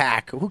 fuck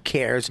hack. Who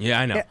cares? Yeah,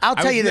 I know. I'll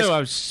tell you this. No, I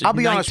was I'll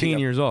be honest with 19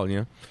 you. years old. You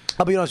know.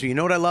 I'll be honest with you. You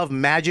know what I love?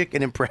 Magic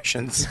and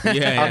impressions.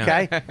 Yeah.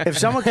 Okay? If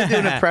someone can do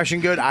an impression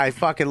good, I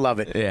fucking love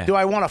it. Yeah. Do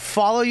I want to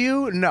follow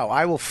you? No.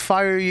 I will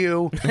fire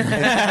you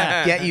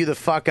and get you the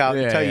fuck out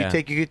Yeah, until yeah. you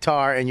take your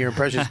guitar and your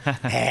impressions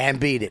and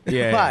beat it.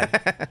 Yeah,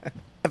 But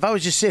if I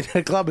was just sitting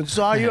in a club and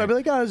saw you, I'd be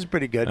like, oh, this is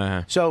pretty good.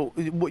 Uh-huh. So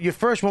your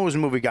first one was a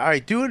movie guy. All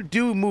right,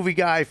 do movie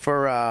guy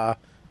for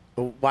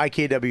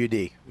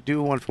YKWd.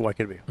 Do one for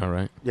YKWd. All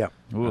right. Yeah.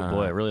 Oh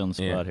boy, really on the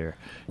spot here.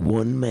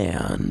 One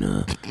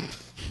man,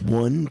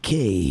 one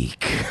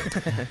cake.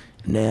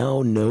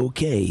 Now no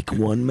cake,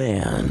 one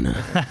man.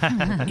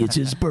 It's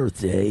his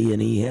birthday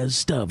and he has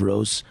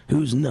Stavros,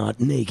 who's not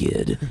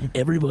naked.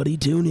 Everybody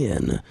tune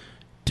in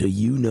to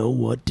You Know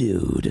What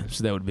Dude.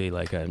 So that would be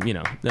like a, you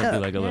know, that'd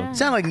be like a little.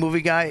 Sound like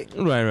movie guy.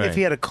 Right. If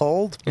he had a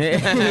cold.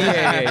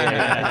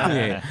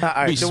 Yeah. All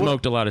right, We so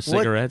smoked a lot of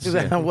cigarettes.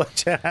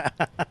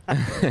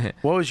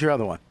 What was your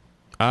other one?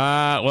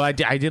 Well, I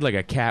did like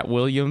a Cat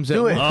Williams.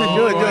 Do it. Do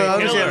it. Let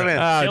me see it in a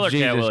minute. Oh, Killer Cat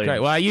Jesus Williams.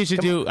 Christ. Well, I used to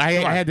do. I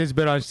had this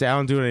bit on. I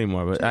don't do it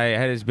anymore. But I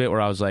had this bit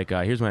where I was like,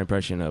 "Here's my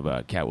impression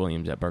of Cat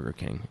Williams at Burger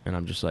King," and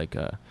I'm just like,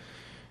 "Can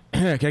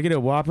I get a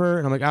Whopper?"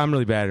 And I'm like, "I'm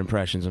really bad at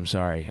impressions. I'm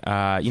sorry.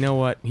 You know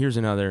what? Here's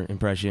another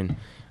impression.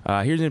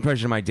 Here's an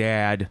impression of my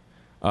dad.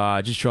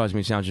 Just trust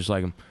me, sounds just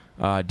like him."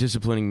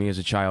 Disciplining me as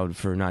a child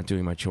for not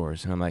doing my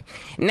chores. And I'm like,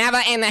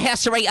 never in the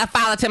history of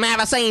politics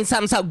ever seen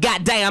something so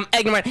goddamn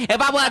ignorant. If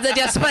I was to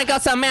just sprinkle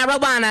some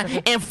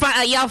marijuana in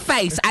front of your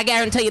face, I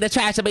guarantee you the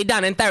trash will be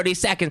done in 30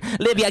 seconds.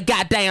 Live your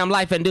goddamn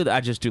life and do that.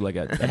 I just do like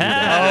a... Oh,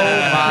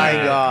 my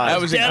God. That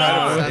was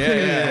incredible.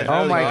 Yeah.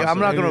 Oh, my God. I'm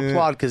not going to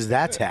applaud because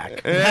that's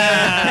hack.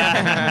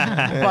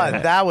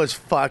 But that was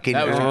fucking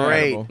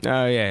great.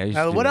 Oh,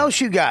 yeah. What else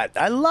you got?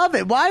 I love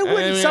it. Why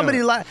wouldn't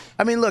somebody like...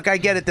 I mean, look, I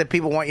get it that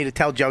people want you to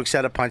tell jokes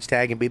at a punch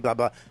tag and be blah,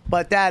 blah.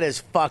 But that is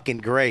fucking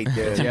great,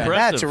 dude.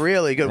 That's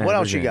really good. What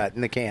else you got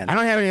in the can? I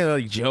don't have any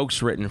like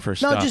jokes written for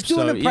stuff. No, just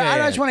doing the...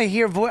 I just want to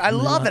hear voice. I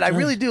love it. I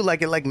really do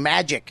like it like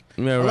magic.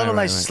 I love a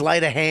nice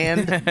sleight of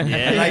hand.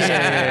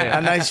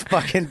 A nice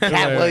fucking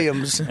Cat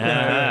Williams.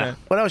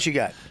 What else you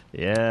got?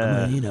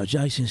 Yeah. Well,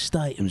 Jason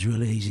Statham's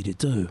really easy to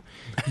do.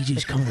 You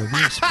just kind of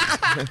whisper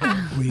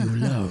real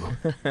low.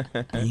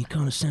 And you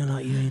kind of sound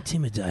like you're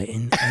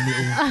intimidating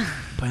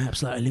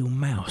perhaps like a little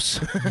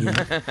mouse. You know?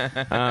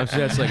 So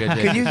that's like a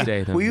Jason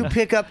Statham. Will you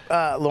pick up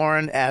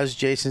Lauren as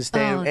Jason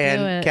Statham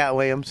and Cat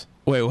Williams?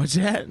 Wait, what's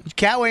that?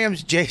 Cat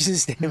Williams, Jason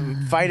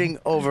Statham fighting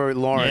over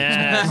Lauren.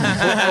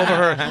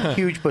 Over her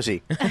huge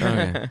pussy.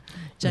 Okay.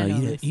 No,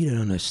 you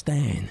don't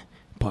understand,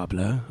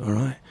 Pablo, all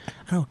right?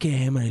 I don't care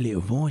how many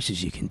little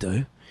voices you can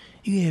do.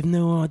 You have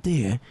no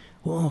idea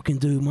what I can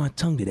do with my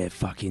tongue to that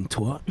fucking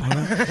twat, all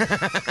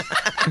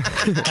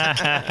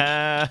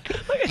right?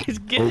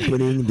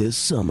 Opening this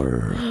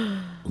summer,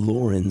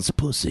 Lauren's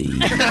pussy.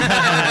 There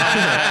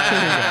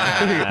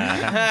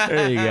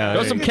you go.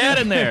 Throw some cat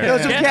in there. Throw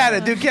some cat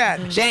in. Do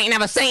cat. She ain't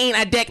never seen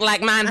a dick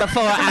like mine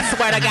before. I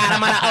swear to God,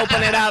 I'm gonna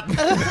open it up.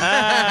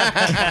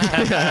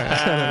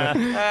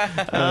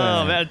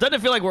 Oh man, doesn't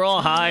it feel like we're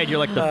all high and you're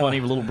like the funny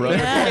little brother?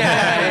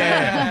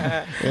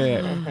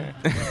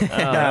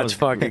 That's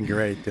fucking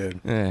great, dude.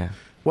 Yeah.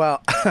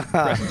 Well,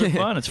 it's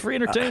fun. It's free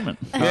entertainment.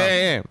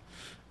 Yeah.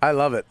 I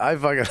love it. I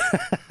fucking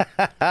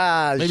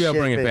maybe I'll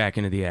bring it back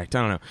into the act.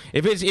 I don't know.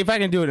 If I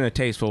can do it in a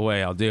tasteful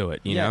way, I'll do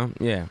it. You know?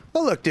 Yeah.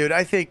 Well, look, dude.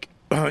 I think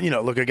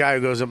look, a guy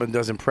who goes up and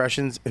does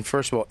impressions, and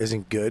first of all,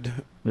 isn't good.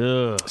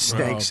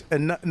 Stinks.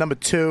 And number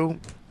two,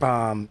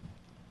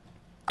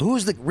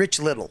 who's the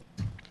Rich Little?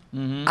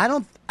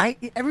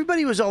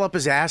 Everybody was all up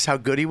his ass how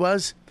good he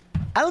was.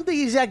 I don't think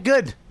he's that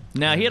good.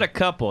 Now he had a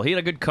couple. He had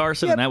a good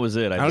Carson, and that was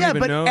it.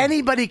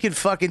 Anybody could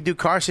fucking do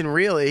Carson,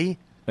 really.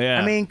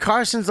 Yeah. I mean,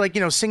 Carson's like,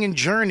 singing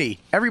Journey.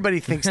 Everybody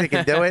thinks they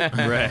can do it.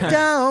 Right.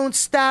 Don't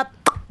stop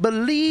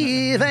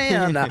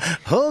believing.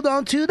 Hold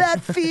on to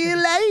that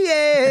feeling.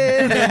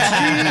 And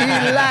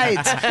street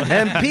lights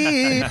and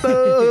people.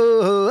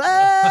 Oh,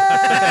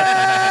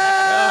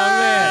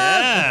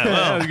 man.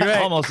 Yeah, well, great.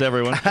 Almost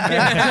everyone.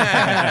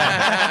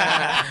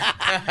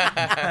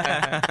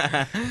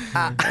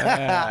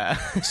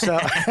 So,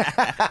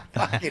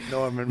 fucking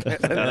Norman, man.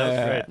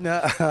 That's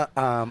No,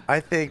 I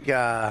think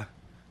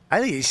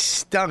he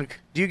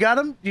stunk. Do you got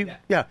him?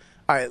 Yeah.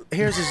 All right,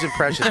 here's his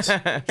impressions.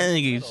 I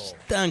think he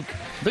stunk.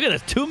 Look at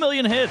this, 2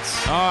 million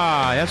hits.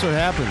 Ah, that's what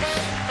happens.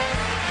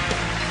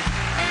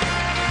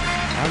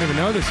 I don't even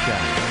know this guy.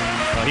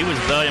 Oh, he was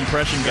the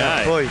impression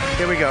guy. Boy,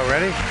 here we go.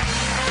 Ready?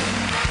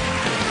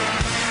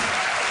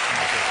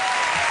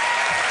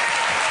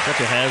 Such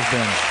a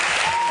has-been.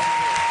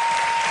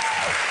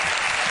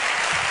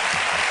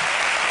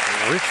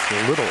 Rich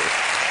Little.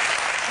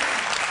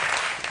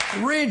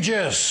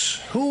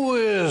 Regis, who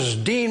is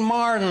Dean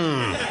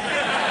Martin?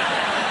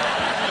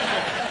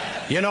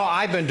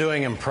 I've been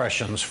doing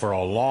impressions for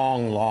a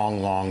long,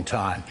 long, long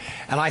time.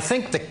 And I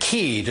think the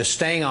key to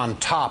staying on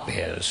top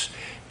is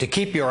to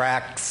keep your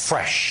act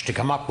fresh, to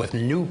come up with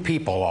new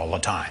people all the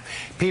time.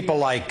 People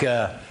like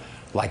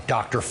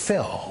Dr.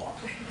 Phil.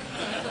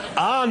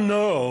 I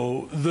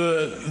know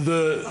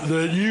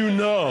that you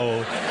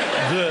know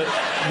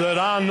that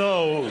I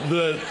know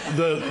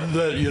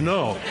that you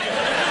know.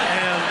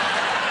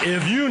 And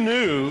if you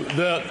knew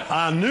that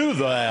I knew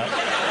that,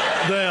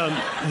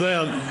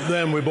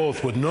 then we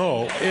both would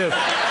know. If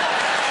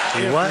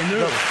what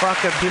the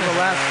fuck are people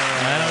laughing?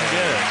 I don't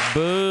get it.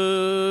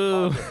 Boo!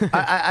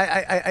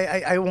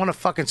 I want to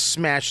fucking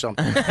smash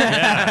something.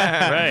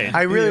 Yeah, right.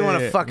 I really want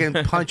to fucking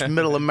punch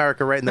Middle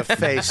America right in the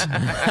face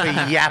for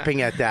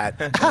yapping at that.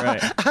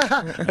 Right.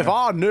 If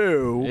I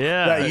knew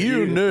that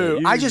you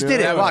knew, I just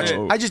did it. Watch,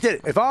 I just did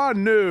it. If I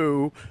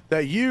knew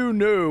that you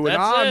knew, and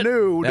I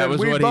knew that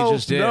we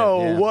both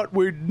know what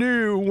we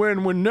do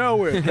when we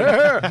know it. We'll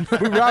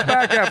be right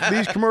back after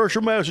these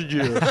commercial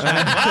messages. Wow,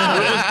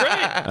 it was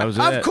great. That was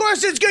Of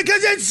course it's good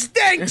because it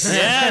stinks.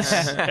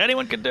 Yes,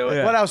 anyone can do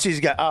it. What else he's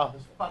got? Oh,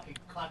 this fucking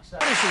cocksucker.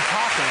 What is he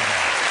talking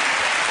about?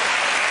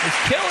 It's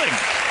killing.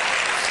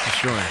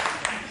 Destroying.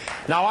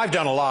 Now, I've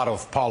done a lot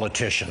of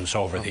politicians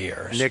over the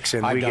years.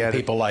 Nixon, I've we done get it.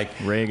 people like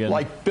Reagan.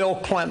 like Bill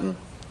Clinton,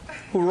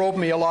 who wrote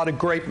me a lot of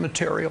great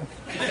material.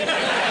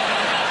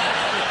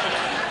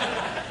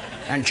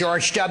 And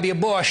George W.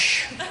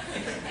 Bush.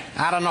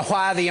 I don't know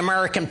why the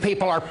American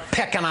people are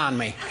picking on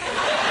me.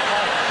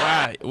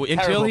 Wow.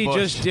 Until he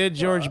just did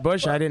George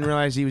Bush, I didn't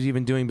realize he was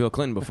even doing Bill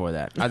Clinton before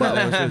that. I thought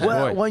that was his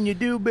Well, voice. when you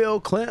do Bill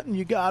Clinton,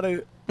 you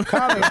gotta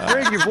kind of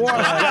bring your voice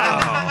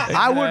down.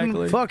 I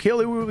wouldn't fuck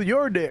Hillary with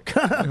your dick.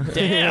 And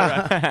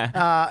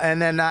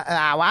then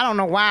I don't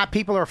know why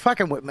people are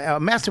fucking with me,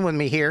 messing with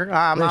me here.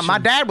 My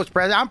dad was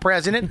president. I'm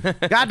president.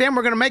 Goddamn,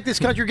 we're gonna make this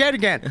country great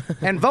again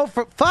and vote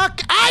for.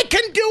 Fuck, I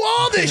can do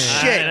all this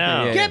shit.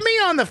 know. Get me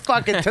on the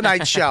fucking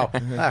Tonight Show.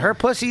 Her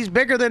pussy's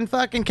bigger than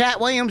fucking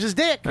Cat Williams'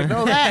 dick. You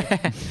know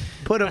that.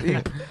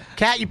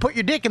 Cat, you put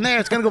your dick in there,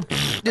 it's gonna go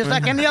just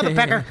like any other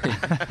pecker.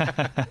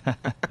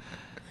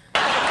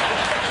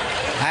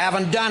 I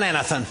haven't done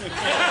anything.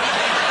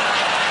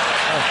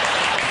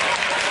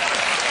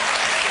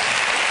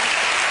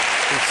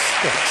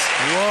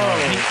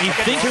 Whoa. You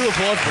think 2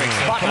 applause breaks.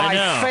 But I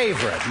know.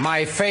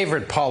 my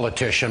favorite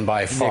politician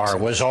by far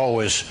was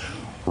always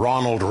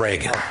Ronald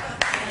Reagan.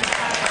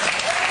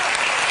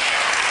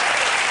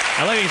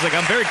 I like it. He's like,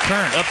 I'm very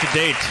current, up to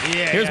date.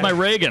 Here's my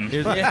Reagan.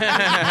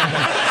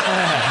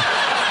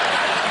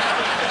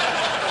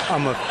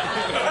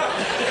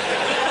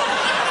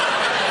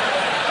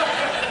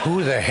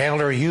 Who the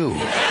hell are you?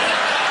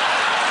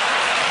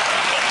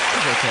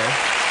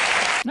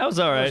 That was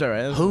all right.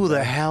 Who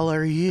the hell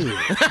are you?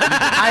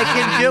 I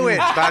can do it,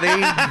 buddy.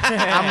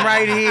 I'm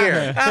right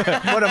here.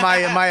 What am I?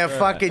 Am I a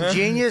fucking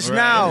genius?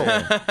 No.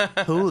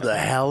 Who the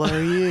hell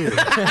are you?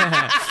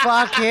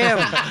 Fuck him.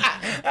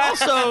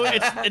 Also,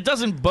 it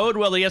doesn't bode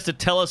well. He has to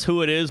tell us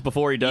who it is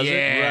before he does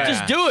it.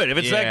 Just do it. If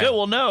it's that good,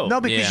 we'll know.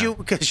 No, because you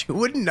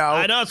wouldn't know.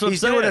 I know, that's what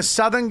He's I'm doing saying. a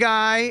Southern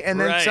guy and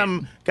then Right.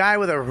 some guy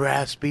with a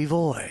raspy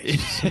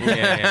voice. Who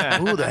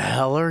the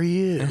hell are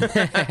you?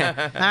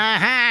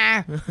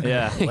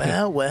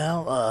 Yeah.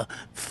 Well,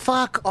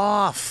 fuck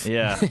off.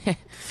 Yeah.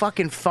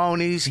 Fucking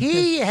phonies.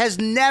 He has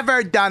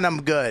never done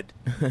them good.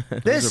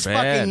 This are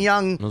bad. fucking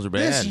young, Those are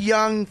bad. this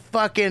young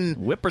fucking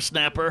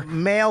whippersnapper,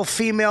 male,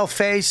 female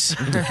face.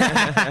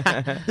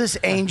 This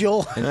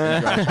angel.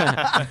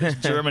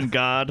 German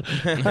god.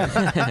 this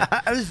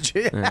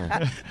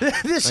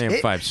I am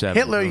 5'7",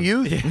 Hitler bro.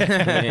 youth.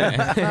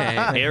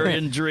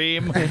 Aryan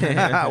dream.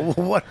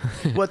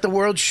 what the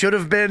world should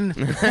have been.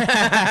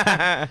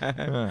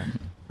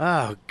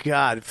 Oh,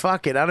 God.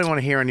 Fuck it. I don't want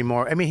to hear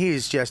anymore. I mean,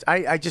 he's just...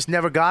 I just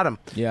never got him.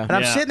 Yeah. And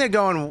I'm sitting there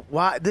going,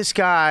 why? This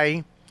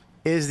guy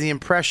is the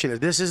impressionist.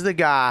 This is the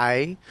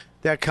guy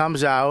that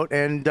comes out,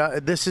 and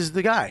this is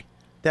the guy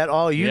that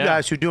all you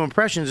guys who do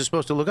impressions are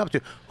supposed to look up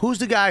to. Who's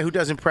the guy who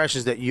does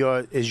impressions that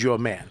is your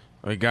man?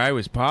 The guy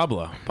was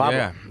Pablo.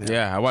 Yeah.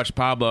 I watched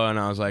Pablo, and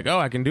I was like, oh,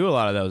 I can do a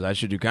lot of those. I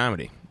should do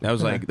comedy. That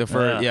was like the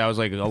first. I was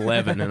like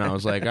 11, and I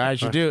was like, I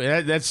should do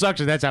it. That sucks.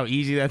 That's how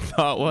easy that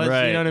thought was.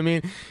 Right. You know what I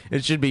mean?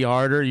 It should be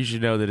harder. You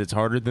should know that it's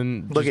harder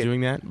than just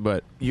doing that.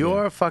 But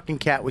you're a fucking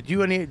cat. Would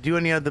you do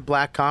any of the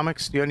black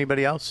comics? Do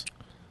anybody else?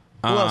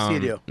 Who else do you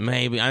do?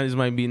 Maybe this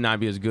might not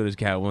be as good as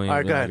Cat Williams. All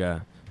right, go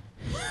ahead.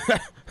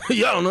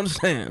 Y'all don't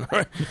understand.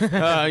 Bernie.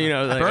 I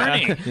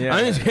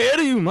ain't scared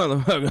of you,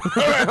 motherfucker.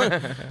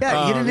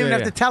 Yeah, you didn't even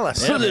have to tell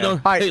us. So they don't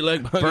hate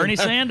like Bernie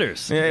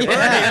Sanders. Bernie.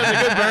 That's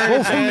a good Bernie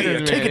Vote for me.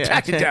 Sanders, Take man. a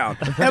taxi down.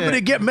 Everybody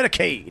get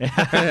Medicaid.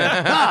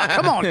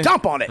 Come on,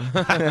 dump on it.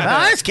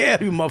 I ain't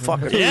scared of you,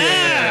 motherfucker.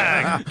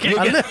 Yeah.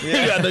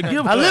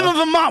 I live in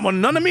Vermont where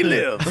none of me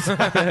lives.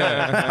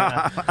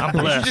 I'm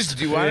blessed. Just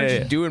do, why don't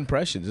you do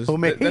impressions? That's Who,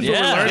 me? what we're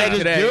Yeah. learning Just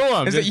today. do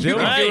 'em. Is that Just you do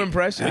can 'em. do Right.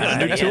 impressions? We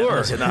got a new tour.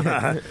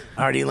 Listen,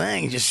 Artie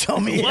Lang just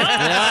told me.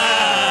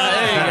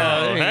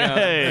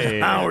 Hey.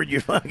 Howard, you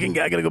fucking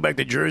guy. I gotta go back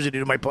to Jersey to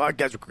do my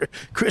podcast with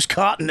Chris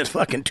Cotton at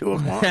fucking 2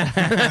 o'clock.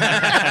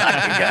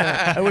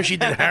 I wish he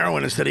did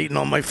heroin instead of eating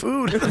all my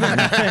food. I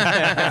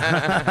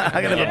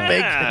gotta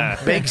have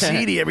a baked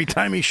CD every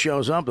time he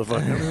shows up. The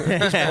fucking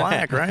he's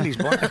black, right? He's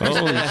black.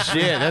 Holy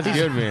shit, that's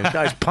good, man.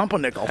 Guy's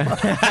pumpernickel. Take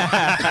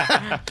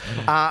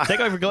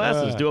off your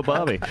glasses. Do a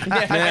Bobby.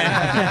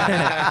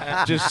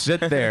 Just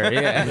sit there.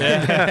 Yeah.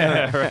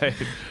 Yeah, right.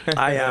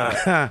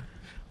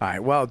 All right,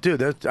 well, dude,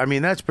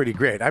 that's pretty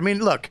great. I mean,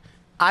 look,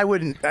 I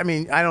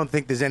don't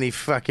think there's any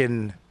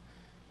fucking,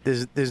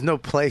 there's no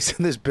place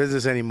in this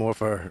business anymore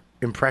for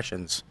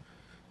impressions.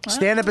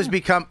 Stand-up has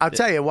become, I'll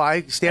tell you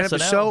why, stand-up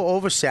is so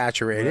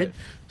oversaturated.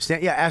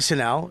 Right.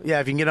 SNL. Yeah,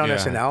 if you can get on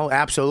SNL,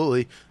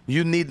 absolutely.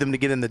 You need them to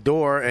get in the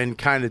door and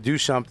kind of do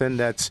something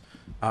that's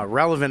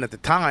relevant at the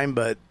time,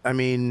 but, I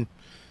mean,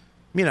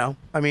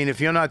 if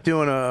you're not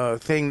doing a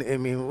thing, I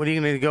mean, what are you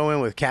going to go in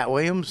with, Cat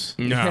Williams?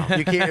 No.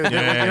 You can't.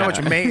 You know what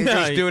you made?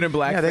 Just do it in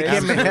blackface. Yeah, they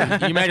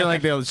can't You imagine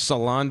like the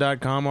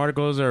Salon.com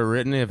articles that are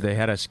written if they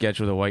had a sketch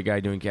with a white guy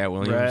doing Cat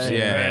Williams. Right,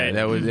 Yeah,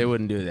 right. they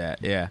wouldn't do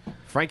that. Yeah.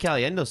 Frank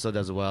Caliendo still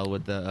does it well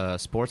with the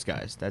sports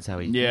guys. That's how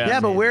he. Yeah,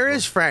 but where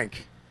is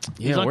Frank?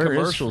 He's on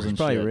commercials and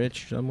probably shit.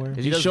 rich somewhere.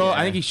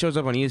 I think he shows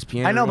up on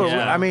ESPN. I know, but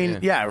Yeah. I mean,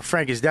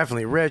 Frank is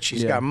definitely rich.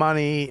 He's Yeah. got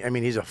money. I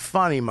mean, he's a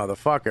funny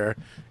motherfucker,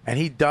 and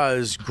he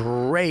does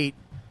great.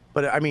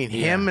 But I mean,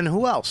 him and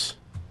who else?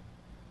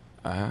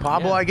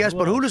 Pablo, I guess.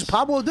 But who does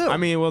Pablo do? I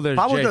mean, well, there's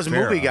Pablo Jay does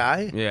Farrow. movie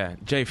guy. Yeah,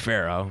 Jay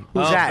Farrow.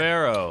 Who's that?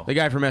 Farrow. The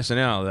guy from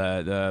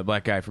SNL, the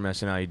black guy from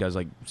SNL. He does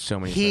like so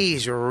many.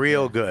 He's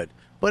real good.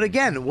 But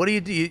again, what do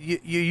you do?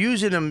 You're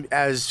using him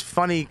as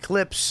funny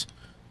clips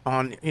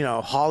on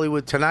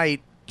Hollywood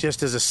Tonight,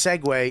 just as a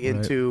segue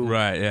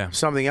into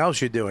something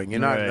else you're doing. You're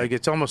not Right. like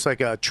it's almost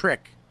like a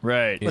trick.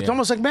 Right. It's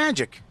almost like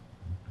magic.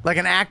 Like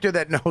an actor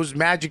that knows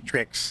magic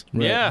tricks.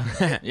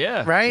 Yeah.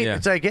 Yeah. Right? Yeah.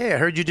 It's like, hey, I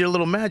heard you did a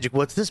little magic.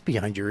 What's this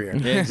behind your ear?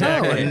 Yeah,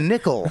 exactly. Oh, a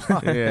nickel.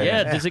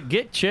 Yeah. Does it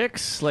get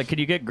chicks? Like, can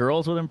you get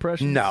girls with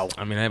impressions? No.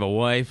 I mean, I have a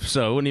wife,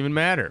 so it wouldn't even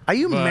matter. Are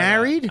you But,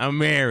 married? I'm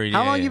married.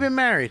 How yeah, long yeah. you been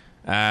married?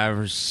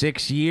 For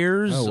 6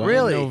 years. Oh, wow.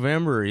 Really? In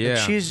November, yeah.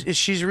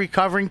 She's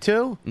recovering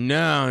too?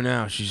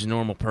 No, she's a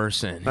normal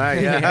person. Wow,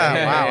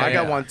 I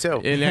got one too.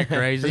 Isn't that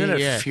crazy? Isn't it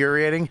Yeah.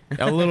 infuriating?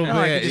 A little I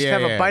bit, could just yeah,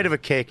 have a yeah. bite of a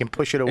cake and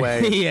push it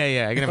away.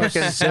 yeah. I can have a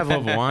Fucking sip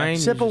of wine.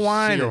 Sip of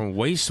wine. Sit and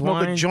waste smoke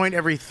wine. a joint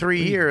every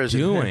 3 years.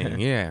 Doing,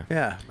 yeah.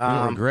 Yeah. You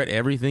don't regret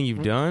everything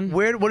you've done.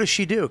 What does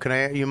she do?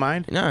 Can you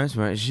mind? No, that's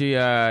fine. She's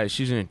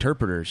an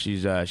interpreter.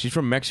 She's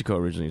from Mexico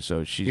originally,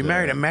 so she's. You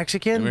married a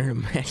Mexican? I married a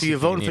Mexican. So you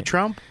voting for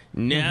Trump?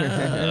 No.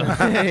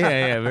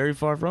 yeah, very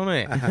far from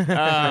it.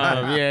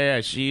 Yeah.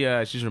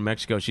 She's from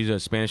Mexico. She's a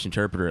Spanish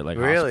interpreter at like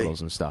Really?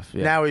 hospitals and stuff.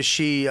 Yeah. Now is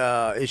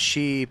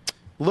she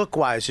look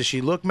wise? Does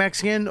she look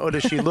Mexican or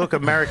does she look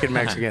American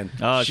Mexican?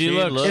 she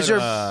looks Is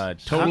her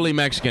totally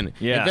Mexican.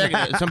 Yeah. In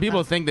fact, some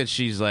people think that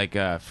she's like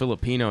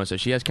Filipino, so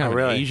she has kind of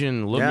really? an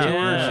Asian look to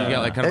her. She's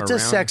got like kind It's of a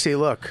sexy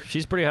look.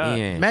 She's pretty hot.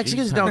 Yeah,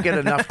 Mexicans don't get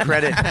enough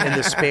credit in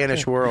the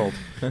Spanish world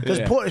because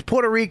Yeah.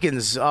 Puerto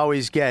Ricans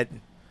always get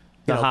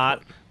The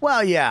hot.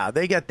 Well, yeah,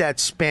 they got that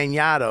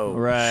Spaniado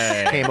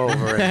Right. came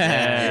over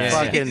and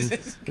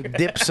fucking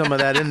dipped some of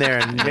that in there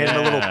and made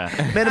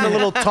him a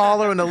little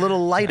taller and a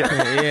little lighter.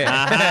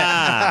 Got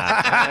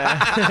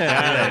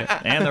it.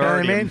 And they're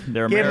already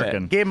they're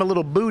American. Gave him a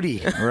little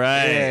booty.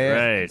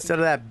 Right. Instead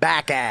of that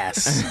back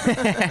ass.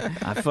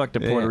 I fucked a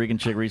Puerto Rican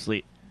chick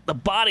recently. The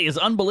body is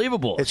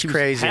unbelievable. It's She was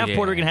crazy. half Yeah.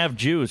 Puerto Rican, half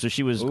Jew, so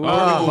she was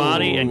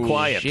body and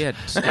quiet. Shit.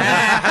 It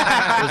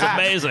was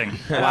amazing.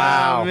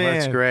 Wow, Oh, man.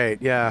 that's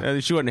great. Yeah.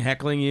 She wasn't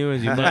heckling you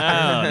as you.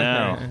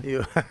 No.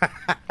 You-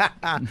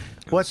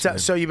 What's up?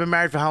 So you've been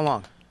married for how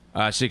long?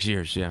 6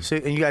 years. Yeah. So,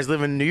 and you guys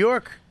live in New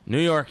York? New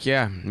York,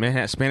 yeah.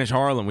 Manhattan, Spanish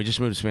Harlem. We just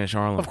moved to Spanish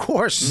Harlem. Of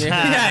course. Yeah,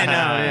 I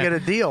know. You get a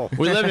deal.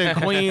 We lived in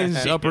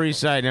Queens, Upper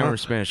East Side. Now we're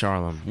Spanish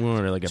Harlem. We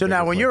wanted to like. So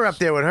now, when you're up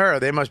there with her,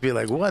 they must be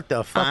like, "What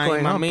the fuck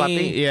going on,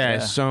 puppy?" Yeah,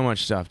 so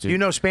much stuff, dude. Do you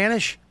know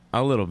Spanish?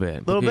 A little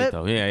bit. Little bit?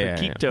 Poquito. Yeah.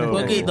 Poquito.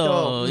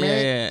 Poquito.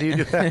 Yeah. Do you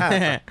do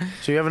that?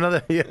 So you have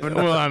another.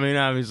 Well, I mean,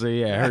 obviously,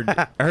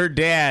 yeah. Her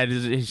dad,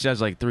 he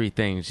says like 3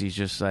 things. He's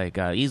just like,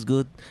 he's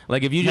good.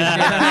 Like if you just,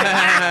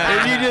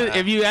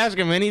 if you ask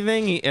him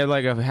anything,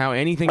 like of how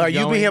anything's All right, you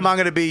going, be him. I'm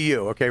going to be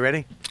you. Okay,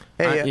 ready?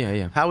 Hey,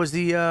 yeah. How was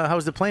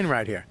the plane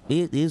ride here?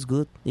 It is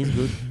good. It's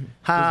good.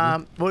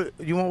 What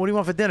do you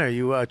want for dinner?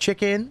 You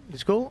chicken?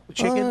 It's cool.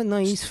 Chicken? Oh, no,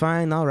 he's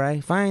fine. All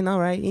right. Fine.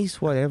 All right.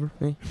 He's whatever.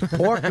 Yeah.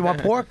 Pork? You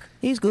want pork?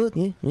 He's good.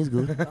 Yeah, he's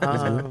good. He's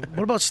good.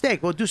 What about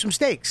steak? We'll do some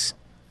steaks.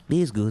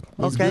 He's good.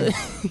 He's Okay. good.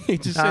 he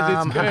just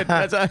says it's good.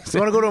 That's all I You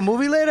want to go to a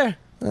movie later?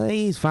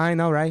 He's fine.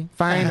 All right.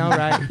 Fine. All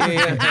right.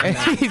 yeah.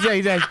 he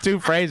has 2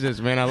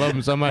 phrases, man. I love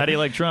him so much. How do you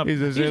like Trump? He's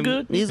He's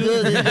good. He's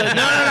good. He's good.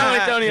 No,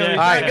 Antonio. He's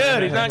not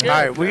good. He's not good.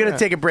 All right, we're gonna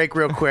take a break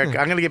real quick.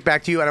 I'm gonna get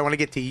back to you, and I want to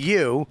get to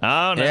you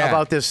Oh, no.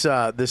 about this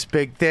this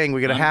big thing.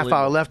 We got a half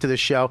hour left of the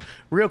show.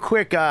 Real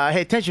quick,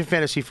 hey, attention,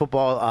 fantasy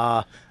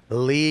football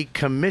league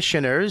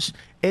commissioners!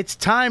 It's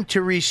time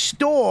to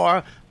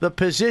restore the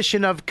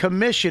position of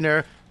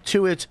commissioner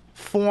to its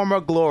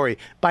former glory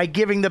by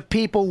giving the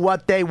people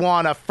what they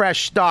want: a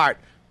fresh start.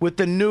 With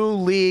the new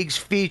leagues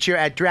feature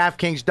at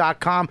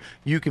DraftKings.com,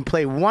 you can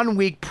play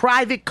 1-week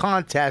private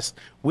contest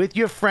with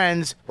your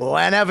friends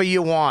whenever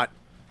you want.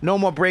 No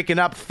more breaking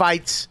up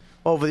fights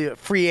over the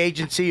free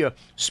agency or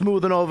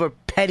smoothing over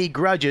petty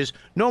grudges.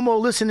 No more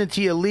listening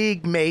to your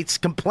league mates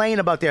complain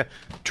about their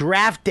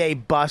draft day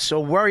busts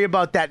or worry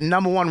about that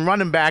number 1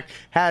 running back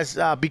has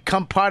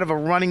become part of a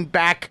running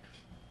back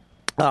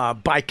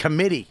by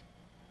committee.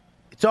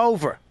 It's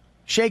over.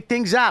 Shake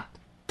things up.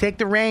 Take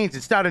the reins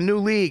and start a new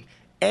league.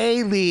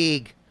 A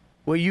league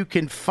where you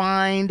can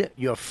find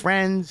your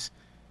friends,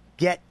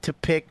 get to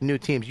pick new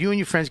teams. You and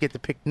your friends get to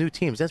pick new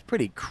teams. That's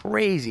pretty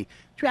crazy.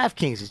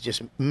 DraftKings is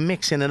just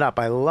mixing it up.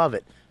 I love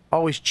it.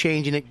 Always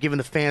changing it, giving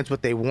the fans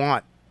what they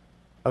want.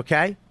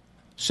 Okay?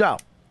 So,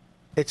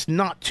 it's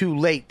not too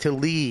late to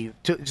leave.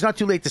 It's not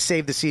too late to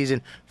save the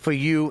season for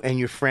you and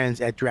your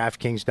friends at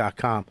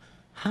DraftKings.com.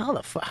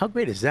 How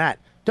great is that?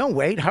 Don't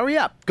wait. Hurry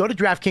up. Go to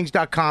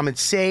DraftKings.com and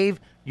save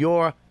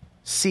your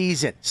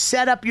season.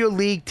 Set up your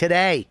league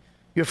today.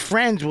 Your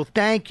friends will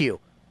thank you.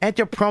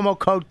 Enter promo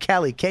code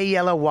Kelly,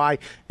 Kelly,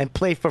 and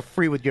play for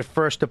free with your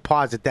first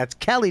deposit. That's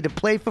Kelly to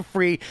play for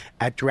free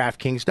at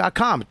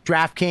DraftKings.com.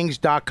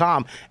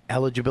 DraftKings.com.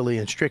 Eligibility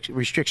and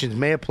restrictions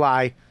may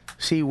apply.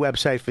 See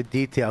website for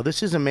detail.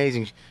 This is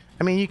amazing.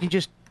 I mean, you can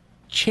just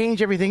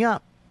change everything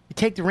up. You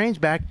take the reins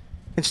back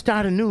and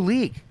start a new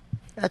league.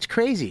 That's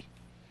crazy.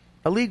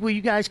 A league where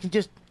you guys can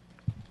just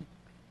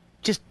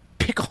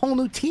pick a whole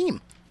new team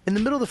in the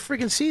middle of the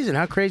freaking season.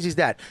 How crazy is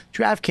that?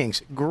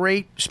 DraftKings,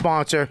 great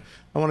sponsor.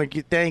 I want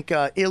to thank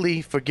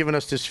Illy for giving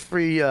us this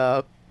free.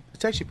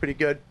 It's actually pretty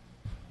good.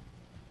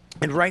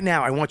 And right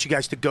now, I want you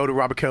guys to go to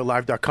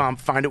robertkellylive.com,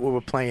 find out where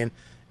we're playing,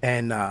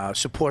 and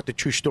support the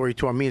True Story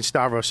Tour. Me and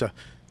Stavros are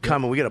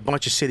coming. We got a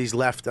bunch of cities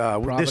left.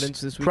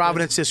 Providence this week.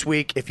 Providence this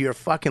week. If you're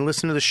fucking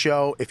listening to the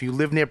show, if you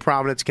live near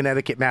Providence,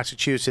 Connecticut,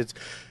 Massachusetts,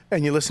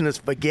 and you listen to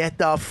this, get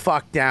the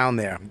fuck down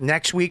there.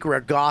 Next week, we're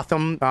at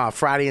Gotham,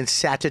 Friday and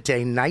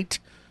Saturday night.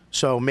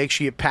 So make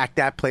sure you pack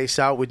that place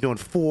out. We're doing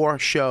 4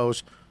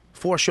 shows.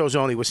 4 shows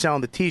only. We're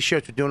selling the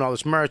T-shirts. We're doing all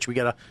this merch. We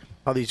got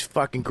all these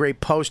fucking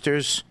great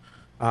posters.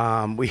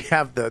 We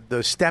have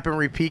the Step and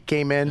Repeat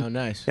came in. Oh,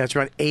 nice. That's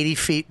around 80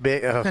 feet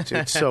big.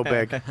 It's so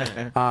big.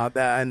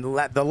 And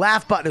the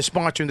Laugh Button is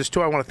sponsoring this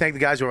tour. I want to thank the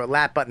guys over at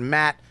Laugh Button,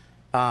 Matt,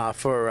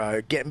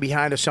 for getting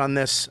behind us on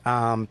this.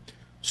 And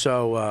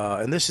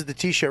this is the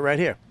T-shirt right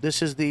here.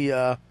 This is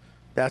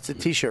that's the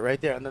T-shirt right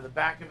there. And then the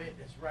back of it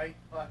is right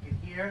fucking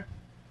here.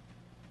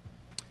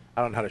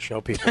 I don't know how to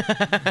show people. I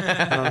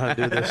don't know how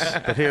to do this.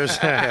 But here's,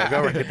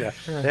 go right there.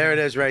 There it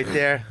is right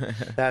there.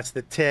 That's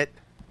the tit.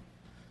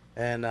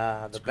 And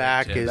the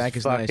back is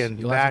nice. fucking.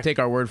 You'll have to take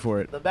our word for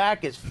it. The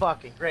back is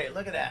fucking great.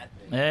 Look at that.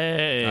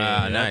 Hey,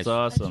 nice. that's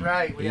awesome. That's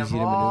right. We have Easy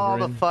to all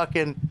maneuver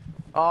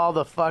the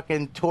in.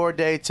 fucking tour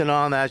dates and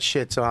all that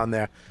shit's on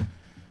there.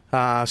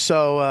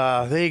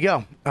 So there you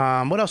go.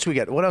 What else do we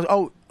get? What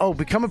else? Oh,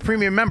 become a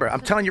premium member.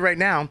 I'm telling you right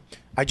now.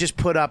 I just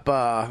put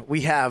up.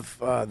 We have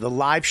the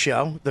live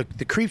show.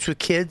 The Creeps with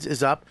Kids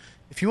is up.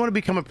 If you want to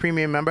become a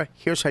premium member,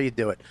 here's how you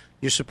do it.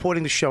 You're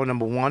supporting the show.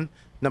 Number 1.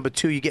 Number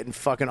 2, you're getting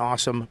fucking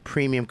awesome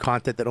premium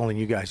content that only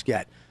you guys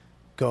get.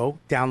 Go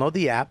download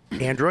the app,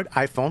 Android,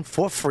 iPhone,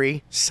 for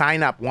free.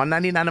 Sign up,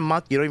 $1.99 a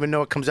month. You don't even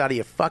know it comes out of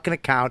your fucking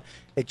account.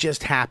 It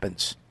just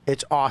happens.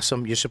 It's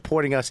awesome. You're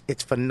supporting us.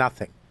 It's for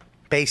nothing,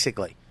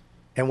 basically.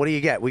 And what do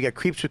you get? We got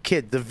Creeps with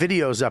Kids. The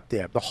video's up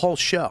there. The whole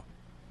show.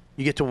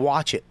 You get to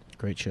watch it.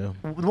 Great show.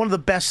 One of the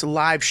best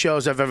live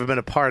shows I've ever been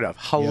a part of.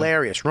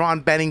 Hilarious. Yeah.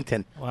 Ron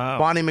Bennington. Wow.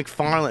 Bonnie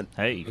McFarlane.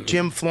 Hey.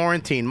 Jim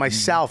Florentine.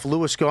 Myself.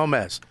 Louis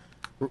Gomez.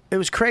 It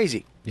was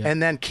crazy. Yeah.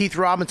 And then Keith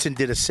Robinson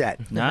did a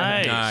set.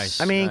 Nice.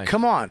 I mean,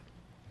 come on.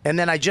 And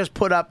then I just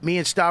put up, me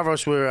and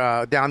Stavros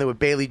were down there with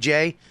Bailey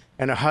J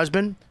and her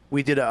husband.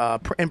 We did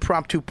a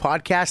impromptu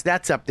podcast.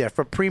 That's up there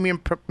for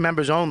premium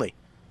members only.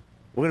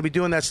 We're going to be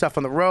doing that stuff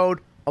on the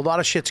road. A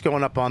lot of shit's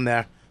going up on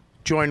there.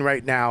 Join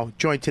right now.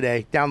 Join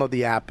today. Download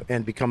the app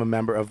and become a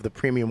member of the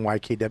premium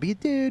YKW.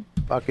 Dude,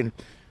 fucking,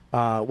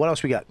 what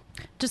else we got?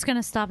 Just going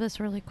to stop this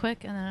really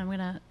quick, and then I'm going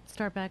to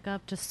start back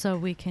up just so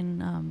we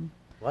can...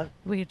 What?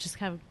 We just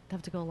have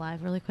to go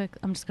live really quick.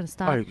 I'm just going to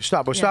stop. All right,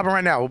 stop. We're stopping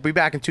right now. We'll be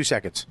back in 2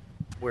 seconds.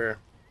 We're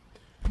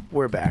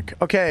back.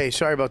 Okay,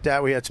 sorry about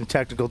that. We had some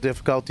technical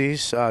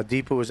difficulties.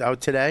 Deepa was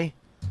out today,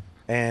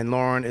 and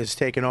Lauren is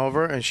taking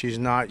over, and she's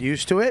not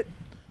used to it,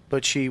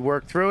 but she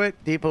worked through it.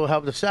 Deepa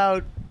helped us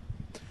out.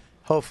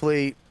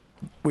 Hopefully,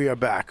 we are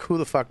back. Who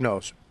the fuck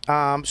knows?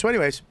 So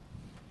anyways,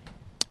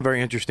 very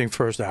interesting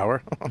first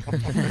hour.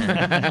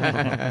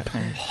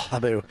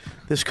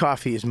 This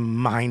coffee is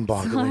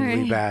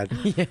mind-bogglingly bad.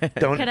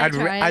 Don't. Can I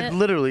try it? I'd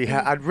literally.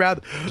 I'd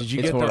rather. Did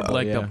you get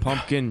the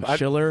pumpkin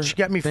chiller? She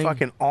got me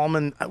fucking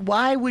almond.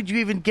 Why would you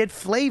even get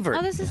flavored?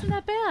 Oh, this isn't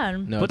that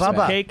bad. No, Put Bubba,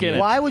 some cake in it.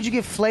 why would you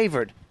get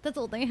flavored? That's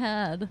all they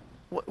had.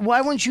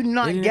 Why wouldn't you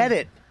not get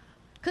it?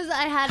 Because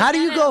I had. How do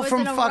you go I was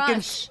from in a fucking?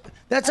 rush.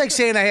 That's like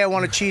saying, "Hey, I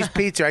want a cheese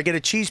pizza." I get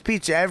a cheese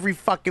pizza every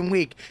fucking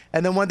week,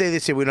 and then one day they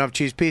say we don't have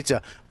cheese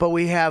pizza, but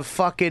we have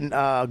fucking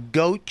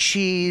goat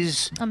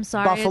cheese, I'm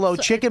sorry, buffalo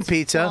it's chicken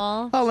pizza.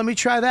 fall. Oh, let me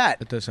try that.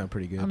 That does sound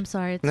pretty good. I'm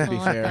sorry, it's To fall.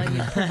 be I fair. thought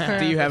you prefer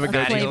Do you have a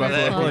goat cheese flavor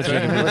buffalo coffee.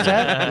 chicken? What's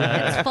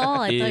that? It's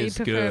fall. I thought you Is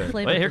prefer good.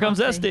 flavor. Wait, here comes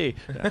coffee.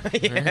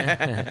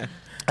 SD.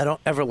 I don't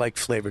ever like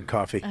flavored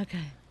coffee. Okay.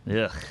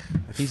 Yeah.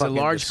 He's a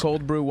large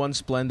cold brew, 1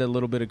 Splenda, a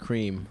little bit of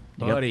cream.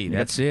 Buddy,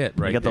 that's it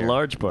right You got there. the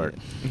large part.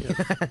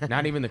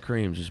 Not even the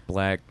cream, just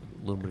black, a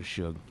little bit of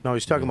sugar. No,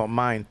 he's talking about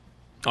mine.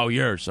 Oh,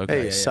 yours. Okay.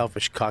 Hey, you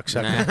selfish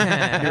cocksucker.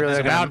 Nah. You're really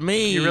It's about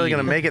me. You're really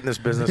going to make it in this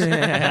business.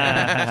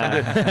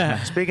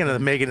 Speaking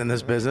of making it in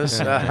this business,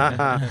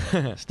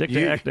 Stick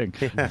to acting.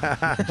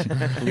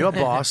 Your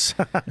boss.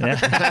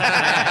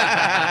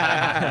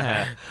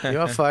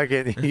 You're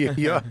fucking.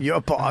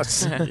 Your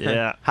boss.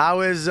 Yeah.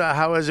 How is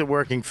it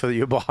working for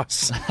your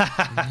boss?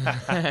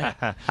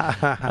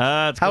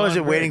 How is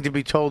it waiting to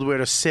be told where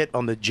to sit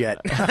on the jet?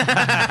 She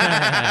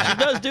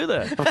does do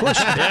that. Of course.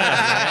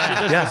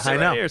 Yeah, Yeah, sit I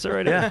right know. here, sit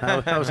right here.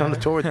 Yeah, I was on the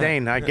tour with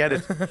Dane. I get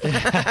it.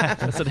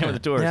 That's the name of the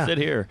tour. Yeah. Sit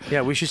here.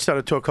 Yeah, we should start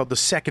a tour called the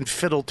Second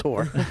Fiddle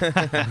Tour. He's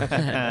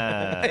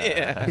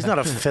not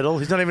a fiddle.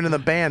 He's not even in the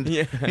band.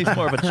 He's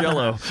more of a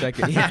cello.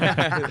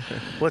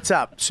 What's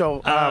up?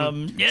 So,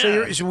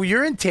 yeah. so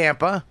you're in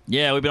Tampa.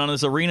 Yeah, we've been on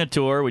this arena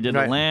tour. We did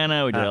Right.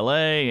 Atlanta, we did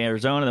L.A.,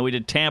 Arizona, and then we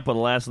did Tampa the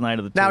last night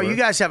of the tour. Now, you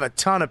guys have a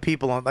ton of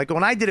people on. Like,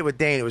 when I did it with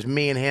Dane, it was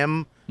me and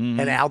him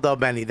and Al Del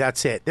Benny.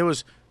 That's it. There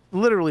was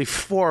literally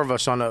 4 of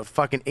us on a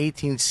fucking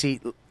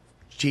 18-seat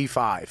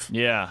G5.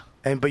 Yeah.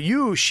 But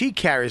she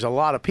carries a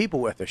lot of people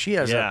with her. She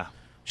has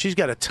she's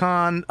got a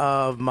ton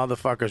of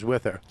motherfuckers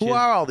with her. Who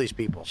are all these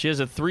people? She has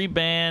a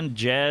 3-band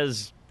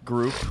jazz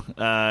group.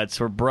 It's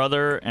her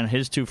brother and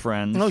his 2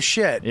 friends. Oh,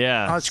 shit.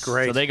 Yeah. Oh, that's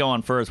great. So they go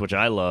on first, which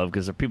I love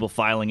because there are people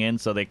filing in,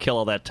 so they kill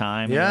all that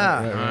time.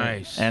 Yeah. You know?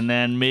 Nice. And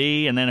then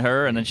me, and then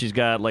her, and then she's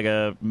got like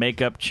a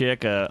makeup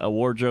chick, a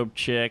wardrobe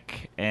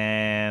chick,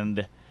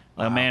 and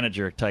a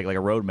manager, like a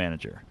road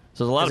manager.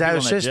 So there's a lot Is of that people her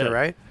on that sister, jet.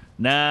 right?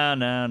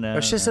 No.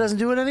 Her sister doesn't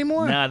do it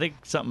anymore? No, I think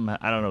something,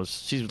 I don't know.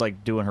 She's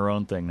like doing her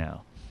own thing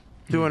now.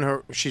 Doing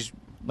her, she's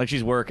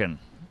working.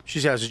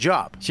 She has a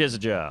job. She has a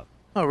job.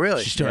 Oh,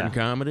 really? She's starting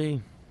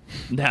comedy.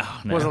 No.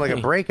 It wasn't like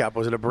a breakup.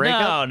 Was it a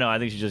breakup? No, I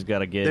think she just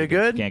got a gig. They're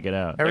good? Can't get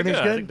out. Everything's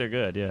they're good? I think they're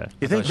good. Yeah.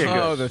 You think they're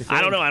good? I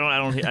don't know.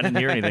 I didn't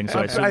hear anything, so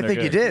I assume I they're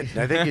think you good. did.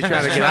 I think you're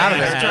trying to get out of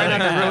it. Trying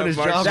not to ruin his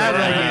job.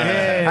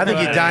 I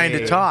think you're dying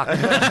to talk,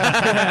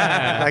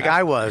 like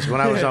I was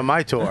when I was on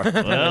my tour.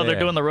 Well, they're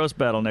doing the roast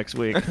battle next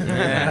week.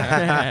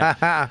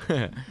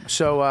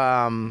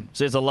 So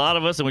there's a lot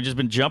of us, and we've just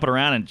been jumping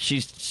around. And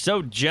she's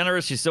so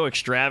generous. She's so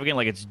extravagant.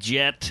 Like it's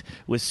jet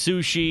with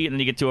sushi, and then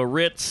you get to a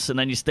Ritz, and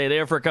then you stay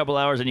there for a couple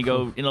hours, and you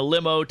go in a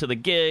limo to the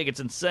gig. It's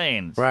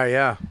insane. Right?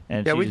 Yeah.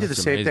 And Yeah, we she's did the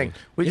just same amazing.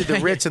 thing. We did the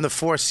Ritz and the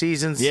Four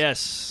Seasons.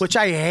 Yes. Which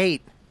I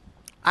hate.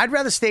 I'd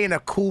rather stay in a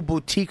cool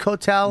boutique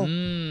hotel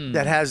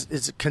that has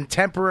it's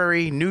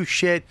contemporary new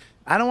shit.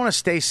 I don't want to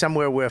stay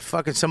somewhere where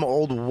fucking some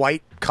old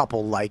white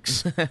couple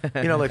likes,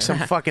 like some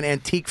fucking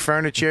antique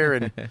furniture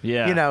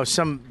and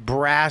some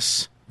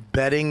brass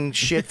bedding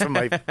shit for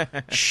my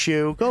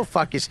shoe. Go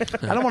fuck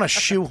yourself. I don't want a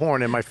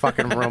shoehorn in my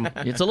fucking room.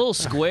 It's a little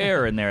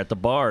square in there at the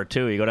bar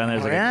too. You go down there,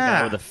 there's like a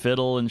guy with a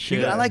fiddle and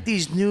shit. I like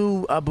these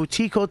new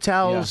boutique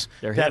hotels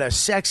they're that hip. are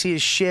sexy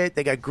as shit.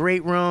 They got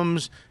great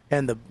rooms,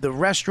 and the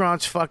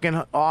restaurant's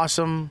fucking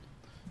awesome.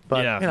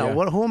 But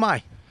what? Who am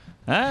I?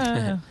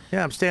 Yeah,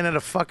 I'm staying at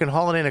a fucking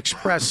Holiday Inn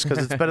Express because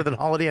it's better than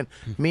Holiday Inn.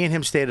 Me and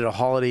him stayed at a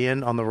Holiday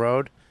Inn on the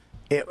road.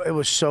 It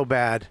was so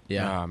bad.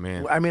 Yeah, oh,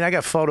 man. I mean, I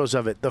got photos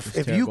of it. If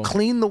you terrible.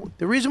 clean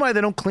the reason why they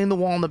don't clean the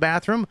wall in the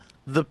bathroom,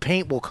 the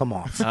paint will come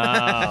off. Oh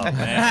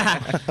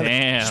man,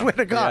 damn! Swear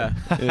to God,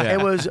 Yeah.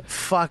 it was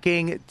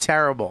fucking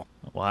terrible.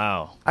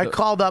 Wow. I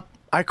called up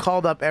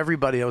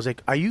everybody. I was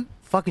like, "Are you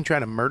fucking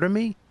trying to murder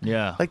me?"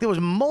 Yeah. Like there was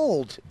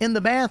mold in the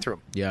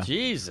bathroom. Yeah.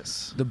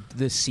 Jesus.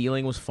 The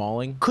ceiling was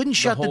falling. Couldn't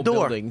shut the whole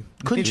door. building.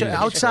 Couldn't shut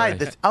outside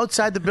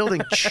the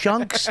building.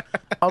 Chunks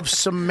of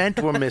cement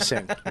were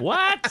missing.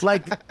 What?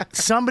 Like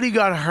somebody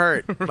got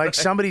hurt. Like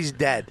somebody's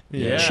dead.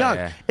 Yeah. Chunk.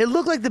 Yeah. It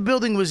looked like the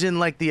building was in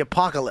like the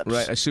apocalypse.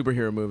 Right, a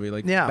superhero movie,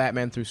 like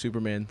Batman threw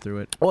Superman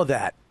through it. Or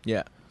that.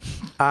 Yeah.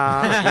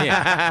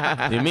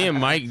 Yeah, me and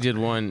Mike did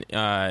one.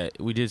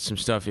 We did some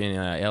stuff in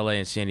L.A.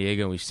 and San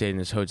Diego. And we stayed in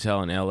this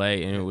hotel in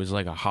L.A. and it was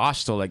like a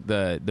hostel. Like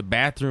the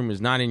bathroom is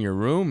not in your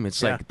room.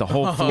 It's like the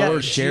whole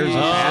floor shares a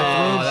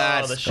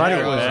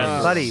bathroom.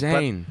 Buddy,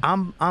 insane.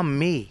 but I'm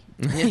me.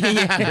 You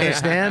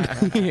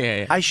understand?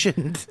 Yeah. I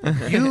shouldn't.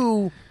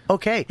 You.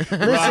 Okay. Listen.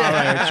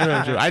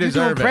 Right, true. I You do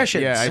deserve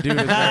impressions. it. Yeah, I do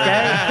deserve Okay. it.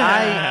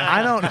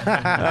 I don't.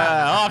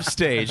 Off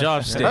stage. Oh,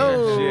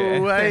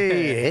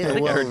 hey. I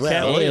think I heard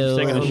Cat Williams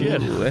taking a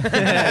shit.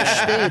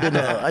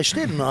 I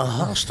stayed in a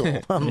hostel.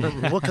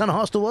 What kind of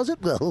hostel was it?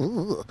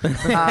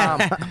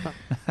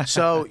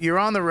 So you're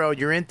on the road.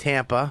 You're in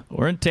Tampa.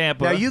 We're in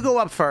Tampa. Now you go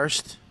up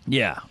first.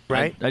 Yeah.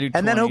 Right? I do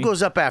and then who 20.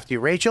 goes up after you?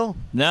 Rachel?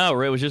 No,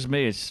 it was just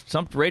me. It's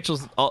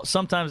Rachel's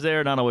sometimes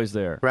there, not always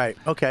there. Right.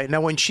 Okay. Now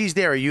when she's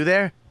there, are you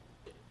there?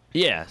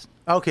 Yeah.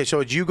 Okay,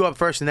 so it's you go up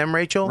first and then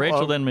Rachel?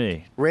 Rachel, then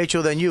me.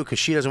 Rachel, then you, because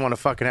she doesn't want to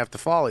fucking have to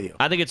follow you.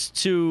 I think it's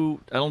two.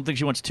 I don't think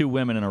she wants 2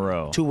 women in a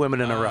row. 2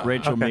 women in a row.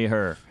 Rachel, Okay. me,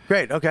 her.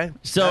 Great, okay.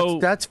 So-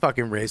 that's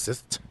fucking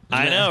racist.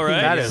 I know,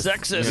 right? That is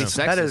Sexist.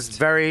 That is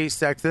very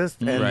sexist.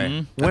 And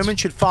Right. women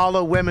should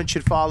follow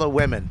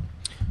women.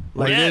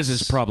 What it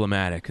is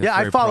problematic. It's Yeah, I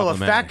very follow a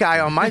problematic. fat guy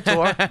on my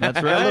tour. That's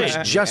That right.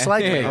 looks just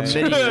like me.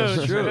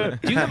 True, true.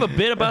 Do you have a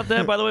bit about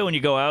that, by the way, when you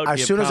go out?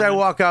 As soon as I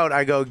walk out,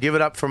 I go, give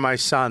it up for my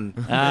son.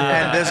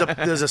 And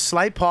there's a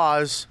slight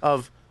pause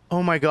of,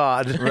 oh my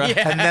God. Right.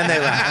 And then they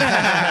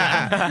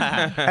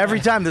laugh.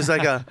 Every time there's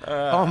like a,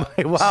 oh my,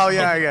 wow,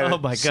 yeah, I get it. Oh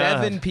my God.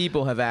 7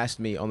 people have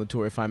asked me on the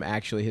tour if I'm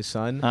actually his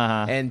son,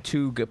 and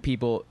 2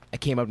 people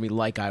came up to me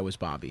like I was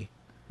Bobby.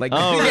 Like,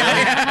 oh, really?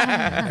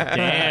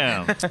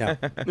 Damn. Yeah.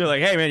 They're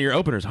like, hey, man, your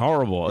opener's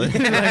horrible. You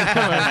should be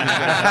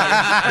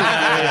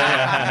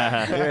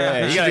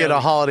at a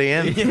Holiday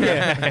Inn. You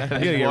gotta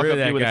get Walk rid of up to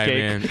that you with a guy,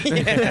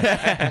 cake.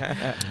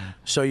 man.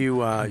 So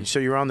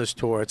you're on this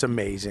tour. It's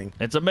amazing.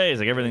 It's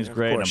amazing. Everything's Of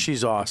great. course,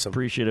 she's awesome.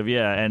 Appreciative,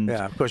 yeah. And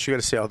of course you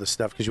got to say all this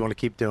stuff because you want to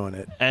keep doing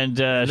it. And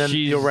then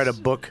you'll write a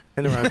book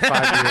in around 5 years.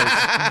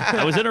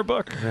 I was in her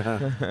book.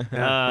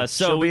 So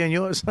She'll be in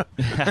yours.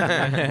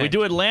 we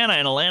do Atlanta,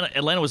 and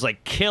Atlanta was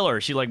like killer.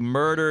 She like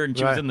murdered, and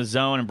she was Right. in the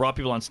zone, and brought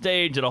people on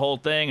stage, did a whole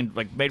thing, and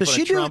like made Does fun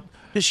she of Trump.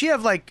 Does she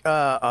have like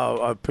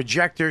a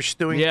projector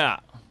doing? Yeah.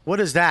 What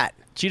is that?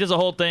 She does a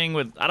whole thing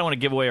with. I don't want to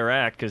give away her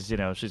act because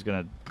she's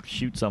gonna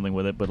shoot something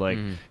with it, but like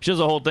she does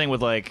a whole thing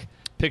with like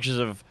pictures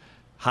of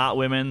hot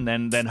women,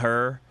 then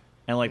her,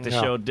 and like the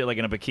Yeah. show did like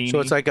in a bikini. So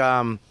it's like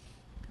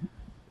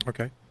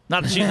okay.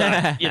 Not that she's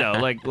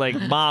not like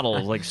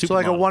models, like super. So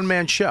like a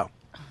one-man show,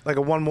 like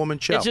a one-woman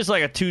show. It's just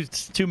like a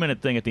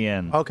two-minute thing at the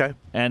end. Okay.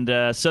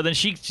 And so then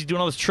she's doing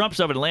all this Trump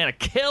stuff in Atlanta,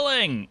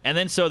 killing. And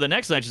then so the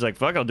next night she's like,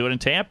 "Fuck, I'll do it in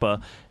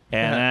Tampa."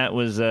 And that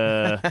was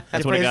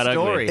that's when it got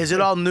ugly. Is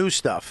it all new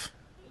stuff?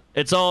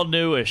 It's all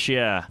newish,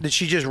 yeah. Did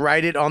she just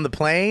write it on the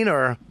plane,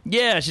 or?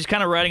 Yeah, she's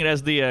kind of writing it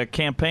as the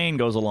campaign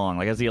goes along,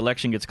 like as the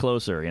election gets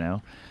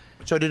closer,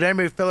 So did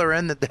anybody fill her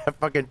in that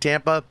fucking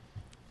Tampa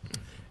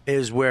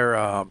is where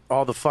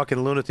all the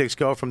fucking lunatics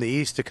go from the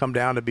east to come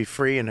down to be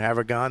free and have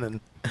a gun and?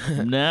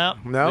 No,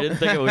 No. We didn't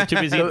think it was too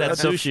busy eating that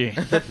sushi.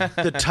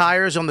 The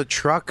tires on the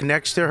truck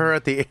next to her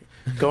at the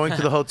going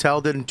to the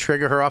hotel didn't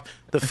trigger her off.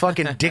 The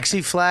fucking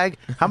Dixie flag.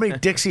 How many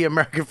Dixie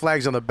American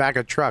flags on the back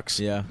of trucks?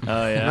 Yeah.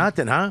 Oh yeah.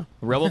 Nothing, huh?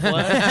 Rebel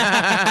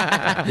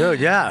flag. Dude,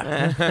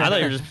 yeah. I thought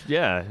you were just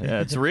yeah,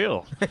 it's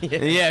real.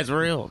 Yeah, it's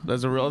real.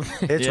 That's a real.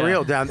 It's Yeah.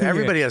 real down.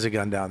 Everybody has a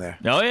gun down there.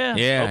 Oh yeah.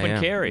 Yeah, Open yeah.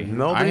 carry.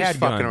 Nobody's I had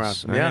fucking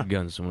guns. around. I Yeah. had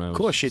guns when I was. Of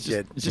course you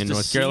did. It's in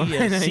just North a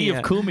Carolina. sea Yeah.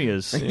 of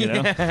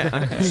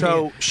kumias,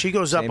 So she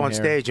goes up Same on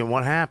here. stage, and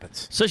what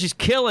happens? So she's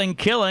killing,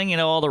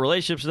 all the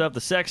relationship stuff,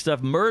 the sex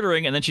stuff,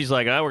 murdering, and then she's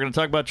like, we're going to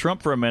talk about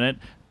Trump for a minute.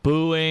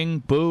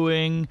 Booing,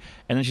 and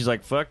then she's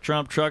like, fuck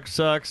Trump, Trump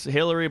sucks,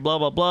 Hillary, blah,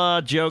 blah,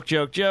 blah, joke.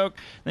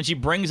 Then she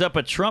brings up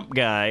a Trump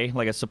guy,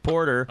 like a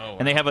supporter,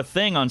 and they have a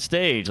thing on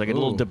stage, like a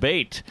little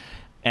debate.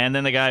 And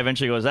then the guy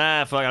eventually goes,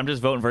 fuck, I'm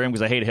just voting for him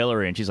because I hate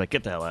Hillary. And she's like,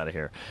 get the hell out of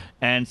here.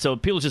 And so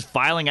people just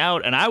filing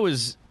out, and I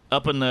was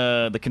up in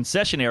the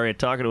concession area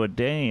talking to a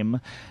dame,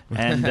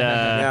 and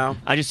Yeah.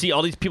 I just see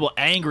all these people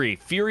angry,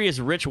 furious,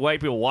 rich white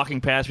people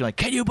walking past me like,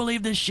 can you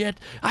believe this shit?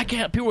 I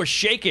can't. People were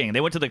shaking. They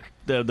went to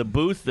the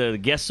booth, the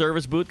guest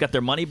service booth, got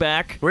their money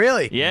back.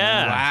 Really?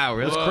 Yeah. Wow,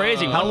 really? It was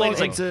crazy. How One lady's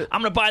long like, into- I'm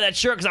going to buy that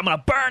shirt because I'm going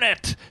to burn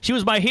it. She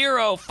was my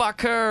hero.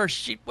 Fuck her.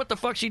 What the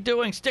fuck's she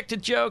doing? Stick to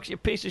jokes, you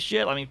piece of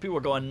shit. I mean, people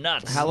were going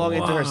nuts. How long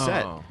into her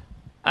set?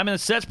 I mean, the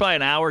set's probably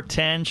an hour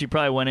 10. She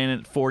probably went in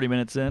at 40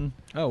 minutes in.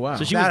 Oh wow.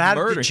 So she Now, was how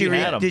murdered. did She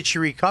had 'em. did she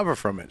recover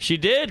from it? She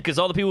did, because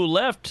all the people who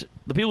left,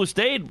 the people who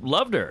stayed,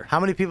 loved her. How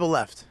many people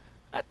left?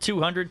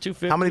 200,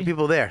 250. How many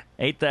people there?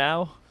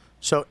 8,000.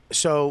 So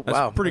That's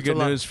wow, pretty that's a good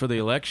lot. news for the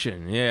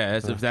election. Yeah,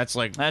 if that's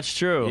like. That's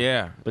true.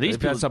 Yeah, But these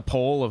if that's people- a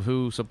poll of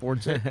who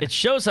supports it. It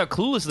shows how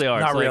clueless they are.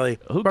 Not It's like, really.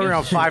 Who Probably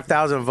around gives a-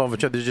 5,000 vote for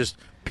Trump. They're just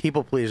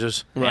people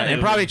pleasers. Right,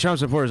 and probably Trump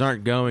supporters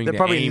aren't going. They're to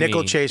probably Amy.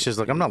 nickel chasers.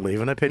 Like, I'm not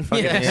leaving. I paid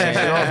fucking Yeah. $60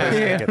 Yeah. for this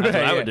ticket. That's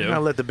what I would do.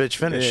 I'll let the bitch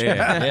finish.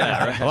 Yeah,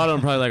 Yeah, right. A lot of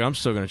them probably like, I'm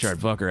still going to try to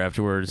fuck her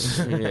afterwards.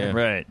 Yeah.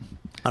 Right.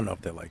 I don't know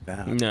if they're like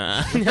that.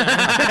 Nah.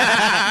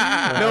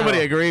 Nobody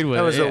agreed with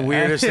That was it. the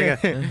weirdest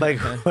thing. Like,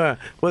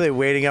 were they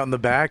waiting out in the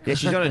back? Yeah,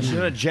 she's on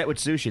a jet with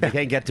sushi. They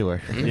can't get to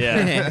her.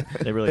 Yeah.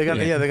 They really They're gonna,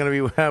 can't. yeah, they're gonna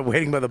be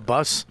waiting by the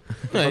bus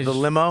of the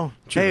limo.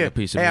 Chew Hey, a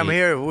piece of hey, I'm meat.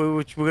 here.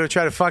 We're gonna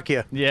try to fuck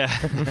you. Yeah.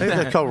 I think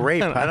that's called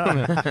rape. I don't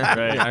know.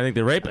 Right. I think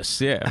the rapists,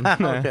 yeah.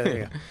 Okay, there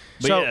you go.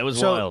 But yeah, it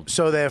was wild.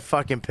 So they're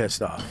fucking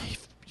pissed off.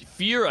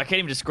 Fear, I can't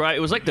even describe. It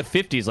was like the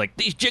 50s. Like,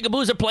 these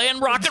jigaboos are playing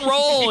rock and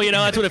roll.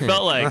 That's what it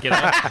felt like.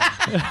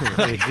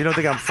 You don't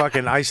think I'm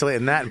fucking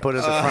isolating that and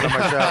putting it at the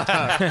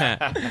front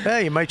of my show?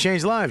 Hey, you might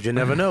change lives. You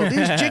never know.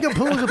 These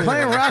jigaboos are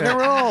playing rock and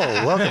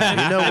roll. Welcome.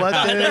 You know what,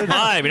 Their dude?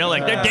 vibe,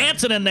 like they're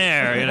dancing in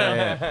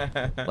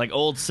there, Like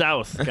Old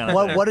South kind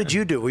of thing. What did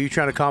you do? Were you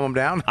trying to calm them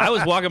down? I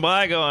was walking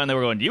by going, they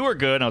were going, you were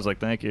good. And I was like,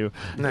 thank you.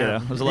 No.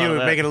 There's a lot You of were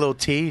that. making a little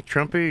tea,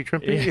 Trumpy.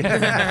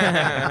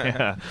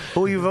 Yeah.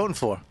 Who are you voting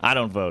for? I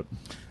don't vote.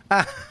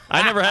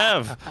 I never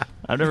have.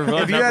 I've never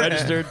voted. Not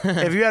registered.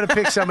 If you had to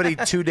pick somebody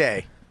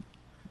today,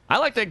 I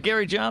like that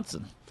Gary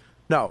Johnson.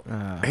 no,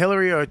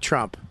 Hillary or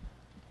Trump?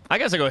 I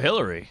guess I go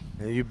Hillary.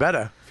 You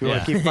better if you want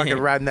Yeah. to keep fucking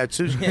riding that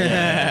sushi.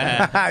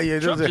 You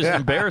Trump's just- just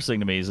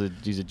embarrassing to me.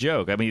 He's a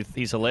joke. I mean,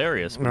 he's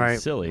hilarious, but Right.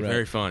 he's silly.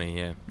 Very funny,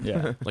 yeah.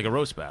 Yeah. Like a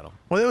roast battle.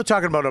 Well, they were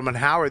talking about him on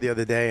Howard the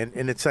other day,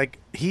 and it's like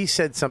he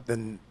said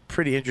something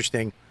pretty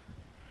interesting.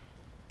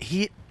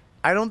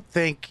 I don't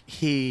think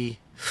he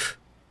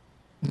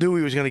knew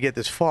he was going to get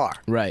this far.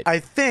 Right. I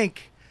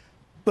think,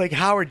 like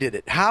Howard did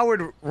it.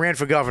 Howard ran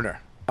for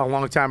governor a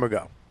long time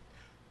ago,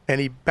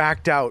 and he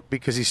backed out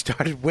because he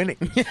started winning.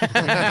 Did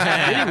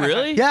he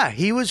really? Yeah,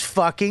 he was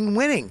fucking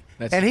winning.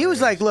 That's and he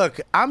was like, look,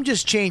 I'm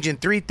just changing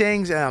 3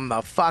 things and I'm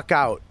the fuck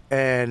out.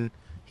 And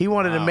he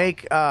wanted to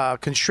make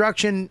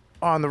construction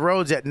on the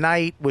roads at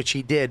night, which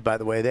he did, by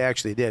the way. They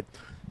actually did.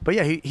 But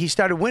yeah, he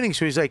started winning.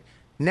 So he's like,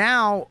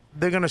 Now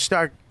they're going to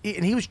start,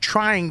 and he was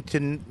trying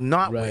to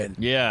not win.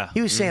 Yeah.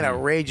 He was saying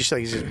outrageous, like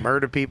he's just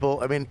murder people.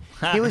 I mean,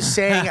 he was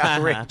saying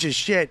outrageous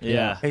shit.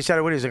 Yeah. And he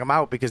started winning. He's like, I'm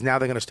out because now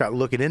they're going to start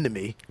looking into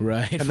me.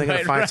 Right. And they're going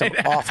to find some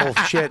awful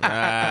shit.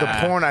 The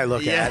porn I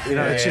look at. You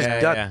know, it's just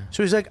done. yeah.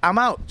 So he's like, I'm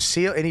out.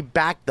 See you. And he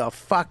backed the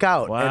fuck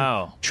out.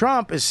 Wow. And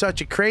Trump is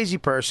such a crazy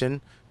person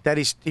that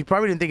he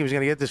probably didn't think he was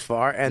going to get this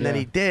far. And then Yeah.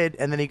 he did.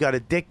 And then he got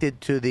addicted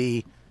to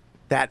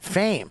that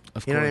fame.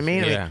 You know what I course,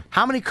 mean? I yeah. mean,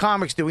 how many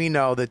comics do we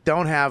know that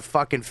don't have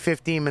fucking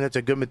 15 minutes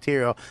of good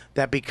material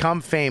that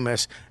become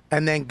famous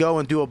and then go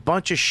and do a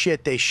bunch of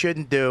shit they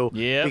shouldn't do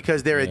Yep.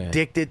 because they're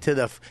addicted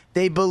to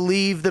they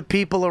believe the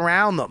people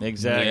around them.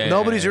 Exactly. Yeah.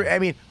 Nobody's, I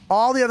mean,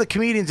 all the other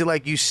comedians are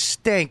like, you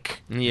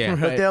stink. Yeah.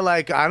 But they're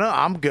like, I know,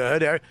 I'm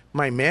good.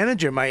 My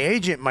manager, my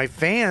agent, my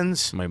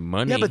fans. My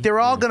money. Yeah, but they're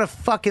all going to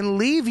fucking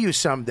leave you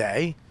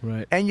someday.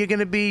 Right. And you're going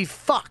to be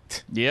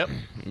fucked. Yep.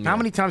 How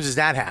many times has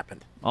that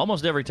happened?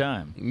 Almost every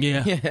time.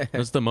 Yeah.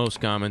 That's the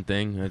most common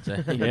thing. I'd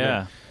say.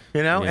 Yeah.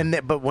 You know, Yeah.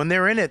 and but when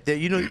they're in it,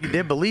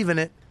 they're believing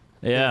it.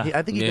 Yeah.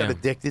 I think he got Yeah.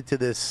 addicted to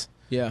this.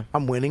 Yeah.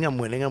 I'm winning,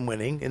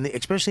 and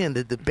especially in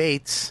the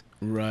debates,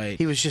 Right.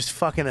 he was just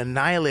fucking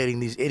annihilating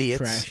these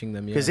idiots, Trashing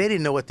them, yeah. because they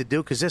didn't know what to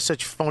do because they're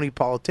such phony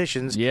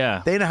politicians.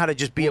 Yeah. They know how to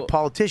just be a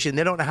politician.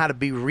 They don't know how to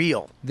be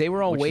real. They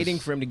were all waiting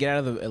for him to get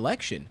out of the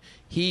election.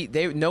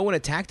 No one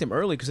attacked him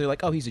early because they're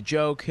like, oh, he's a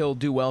joke. He'll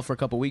do well for a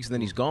couple weeks and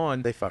then he's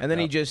gone. They fucked and then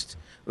he up. just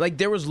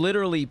there was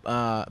literally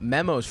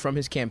memos from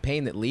his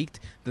campaign that leaked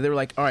that they were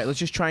like, all right, let's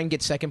just try and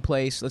get second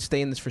place. Let's stay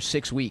in this for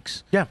 6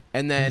 weeks. Yeah.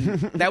 And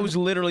then that was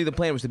literally the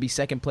plan, was to be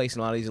second place in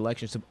a lot of these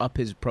elections to up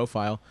his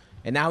profile.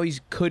 And now he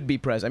could be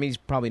president. I mean, he's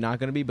probably not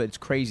going to be, but it's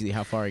crazy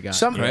how far he got.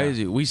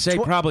 Crazy. We say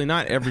probably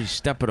not every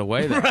step of the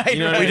way. Though. Right, You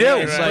know what we I do.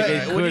 mean? It's like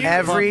it could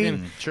Every,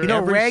 fucking- you know,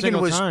 every Reagan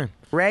single was time.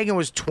 Reagan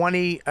was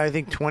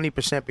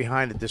 20%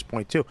 behind at this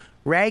point too.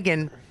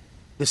 Reagan,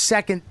 the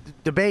second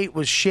debate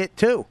was shit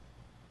too.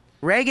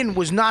 Reagan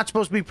was not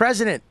supposed to be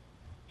president.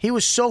 He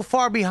was so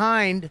far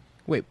behind.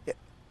 Wait,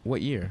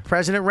 what year?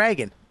 President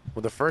Reagan.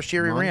 Well, the first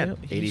year he ran.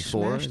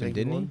 84, I think,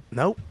 didn't he?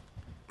 Nope.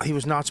 He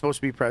was not supposed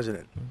to be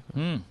president.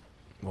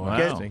 Wow.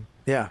 Okay?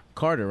 Yeah.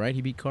 Carter, right?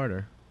 He beat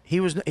Carter. He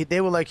was.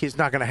 They were like, it's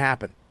not going to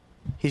happen.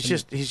 He's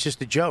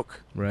just a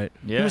joke. Right.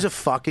 Yeah. He was a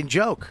fucking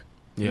joke.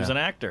 He was an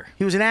actor.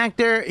 He was an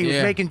actor. He was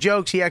Yeah. making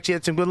jokes. He actually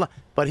had some good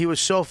but he was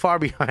so far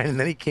behind, and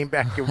then he came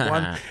back and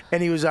won,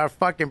 and he was our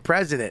fucking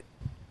president.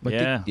 But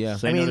Yeah. yeah.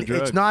 Say I no mean, to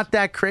drugs. it's not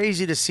that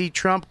crazy to see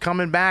Trump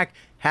coming back,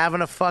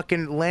 having a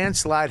fucking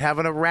landslide,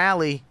 having a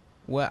rally.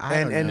 Well,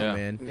 I don't know,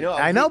 man.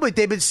 I know, but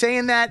they've been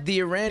saying that. The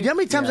Iran. You know how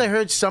many times I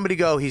heard somebody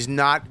go, he's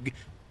not.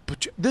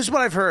 This is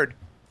what I've heard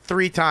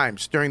 3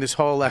 times during this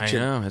whole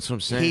election. I know. That's what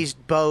I'm saying. He's,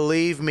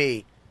 believe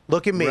me,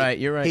 look at me. Right,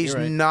 you're right, He's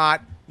you're right.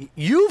 not.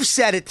 You've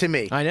said it to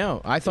me. I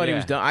know. I thought he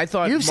was done. I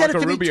thought You've said Marco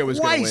it to me Rubio was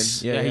going to win.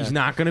 twice. Yeah, he's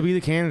not going to be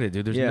the candidate,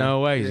 dude. There's Yeah.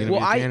 no way he's going to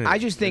Well, be the candidate. I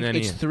just think And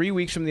then it's he- 3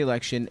 weeks from the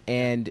election,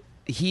 and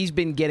he's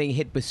been getting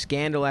hit with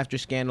scandal after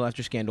scandal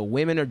after scandal.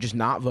 Women are just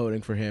not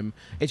voting for him.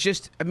 It's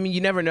just, I mean,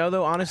 you never know,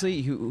 though, honestly,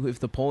 if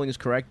the polling is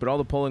correct, but all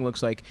the polling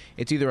looks like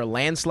it's either a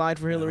landslide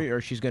for Hillary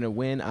or she's going to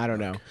win. I don't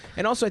know.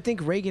 And also, I think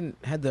Reagan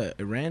had the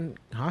Iran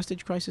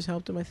hostage crisis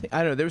helped him, I think. I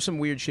don't know. There was some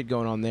weird shit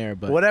going on there,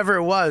 but Whatever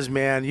it was,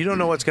 man, you don't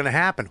know what's going to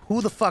happen.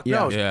 Who the fuck Yeah.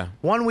 knows? Yeah.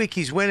 1 week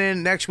he's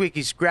winning, next week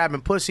he's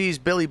grabbing pussies.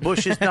 Billy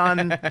Bush is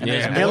done.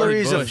 Yeah.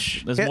 Hillary's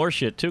Bush. There's more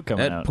shit too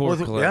coming That out. poor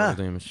Well, collateral yeah.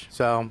 damage.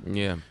 So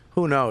Yeah.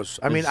 who knows?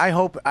 I mean, I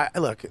hope.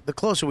 Look, the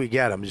closer we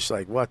get, I'm just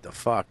like, what the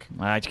fuck?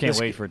 I can't This-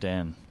 wait for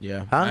Dan.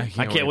 yeah. Huh?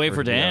 I can't wait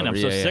for Dan. I'm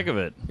so sick of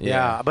it.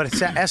 Yeah, but it's,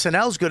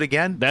 SNL's good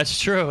again. That's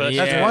true. That's,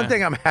 That's one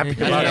thing I'm happy I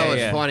about. know Yeah,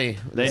 it's yeah. funny.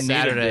 They needed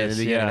Saturday in this,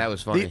 the beginning, yeah. that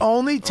was funny. The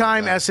only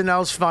time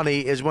SNL's funny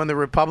is when the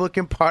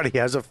Republican Party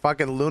has a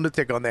fucking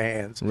lunatic on their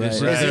hands. Right. This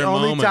is It's the their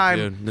only moment, time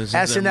dude. This is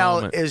their SNL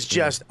moment. is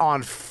just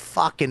on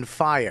fucking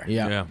fire.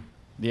 Yeah. Yeah.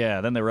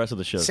 Yeah. Then the rest of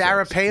the show.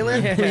 Sarah sucks.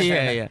 Palin,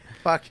 Yeah.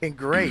 fucking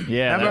great.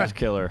 Yeah, Remember? that was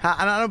killer.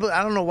 I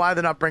don't know why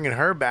they're not bringing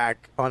her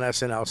back on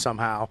SNL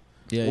somehow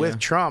Yeah, with yeah.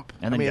 Trump.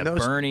 And I then mean, you got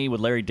those, Bernie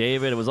with Larry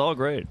David. It was all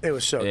great. it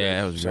was so good.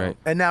 Yeah, it was great.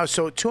 And now,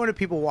 so 200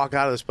 people walk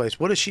out of this place.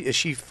 What is she? Is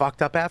she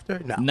fucked up after?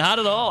 No. Not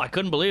at all. I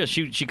couldn't believe it.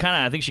 She kind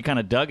of. I think she kind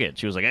of dug it.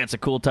 She was like, "It's a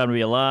cool time to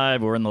be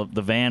alive." We're in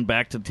the van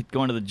back to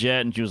going to the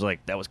jet, and she was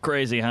like, "That was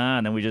crazy, huh?"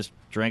 And then we just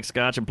drank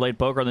scotch and played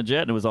poker on the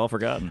jet, and it was all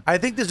forgotten. I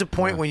think there's a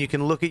point when you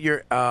can look at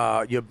your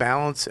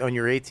balance on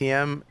your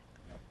ATM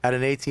at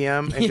an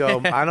ATM and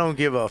go, I don't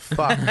give a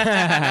fuck.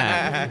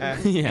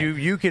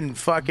 You can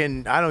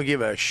fucking, I don't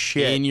give a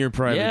shit. In your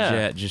private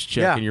jet, just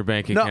checking your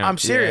bank account. No, I'm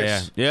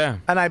serious. Yeah.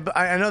 And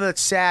I know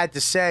that's sad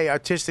to say.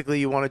 Artistically,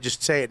 you want to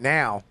just say it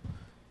now,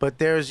 but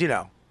there's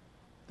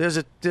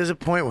There's a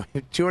point where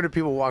 200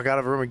 people walk out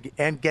of a room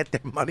and get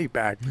their money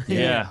back.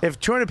 Yeah. If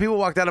 200 people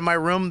walked out of my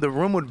room, the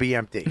room would be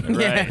empty.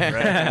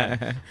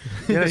 Right.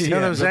 You know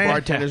what I'm saying? The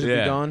bartenders would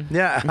be gone.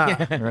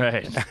 Yeah.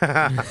 Right.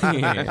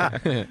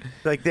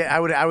 Like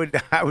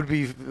I would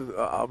be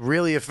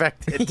really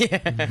affected.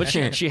 But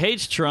she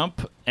hates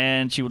Trump,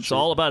 and she was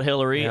all about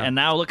Hillary, and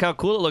now look how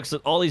cool it looks.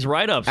 All these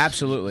write-ups.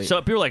 Absolutely. So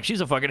people are like,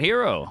 she's a fucking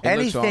hero.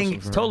 Anything,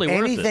 it's totally worth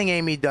it. anything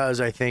Amy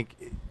does, I think,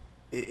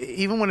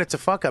 even when it's a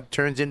fuck up,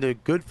 turns into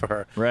good for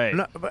her. Right.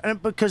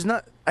 Because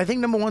I think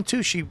number one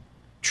too, she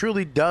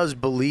truly does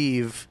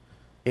believe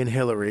in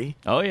Hillary.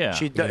 Oh yeah.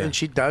 And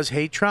she does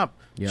hate Trump.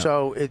 Yeah.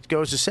 So it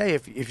goes to say,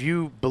 if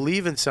you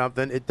believe in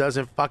something, it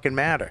doesn't fucking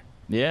matter.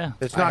 Yeah.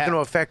 It's not going to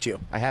affect you.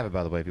 I have it,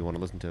 by the way, if you want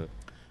to listen to it.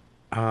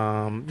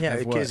 Yeah.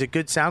 Of what? Is it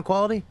good sound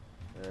quality?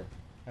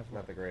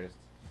 Not the greatest.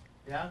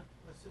 Yeah.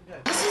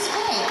 This is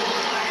great.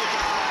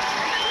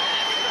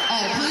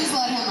 Hey, please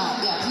let him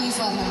up. Yeah, please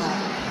let him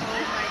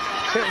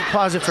up.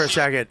 Pause it for a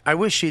second. I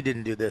wish she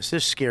didn't do this.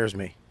 This scares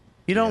me.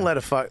 You don't let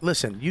a fuck.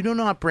 Listen, you do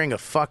not bring a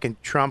fucking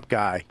Trump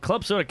guy.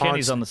 Club Soda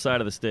Kenny's on the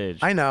side of the stage.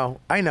 I know.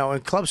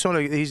 And Club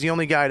Soda, he's the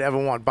only guy I'd ever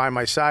want by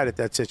my side at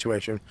that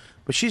situation.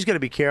 But she's got to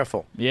be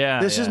careful.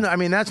 Yeah. This isn't. I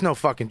mean, that's no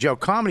fucking joke.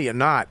 Comedy or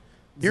not,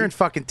 you're in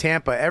fucking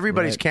Tampa.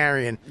 Everybody's Right.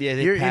 carrying. Yeah,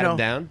 they You're- pat you know, him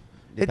down?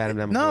 They pat him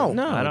down No, before?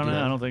 No, I don't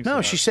know. I don't think no,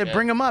 so. she said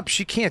bring him up.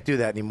 She can't do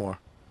that anymore.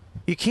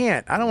 You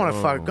can't. I don't want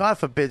to fuck. God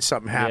forbid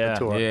something happen Yeah.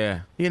 to her. Yeah.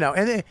 You know,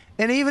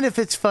 and even if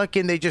it's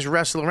fucking, they just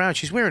wrestle around.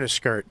 She's wearing a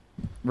skirt.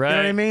 Right. You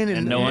know what I mean?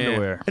 And no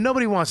underwear. And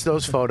nobody wants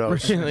those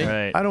photos. Really?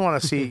 Right. I don't want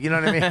to see. You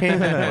know what I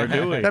mean? Or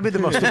do we? That'd be the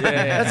most.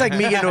 That's like me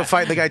getting into a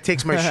fight. And the guy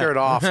takes my shirt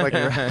off, like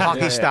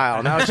hockey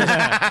style. Now it's just.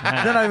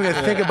 They're not even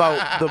gonna think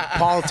about the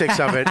politics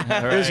of it.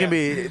 They're just gonna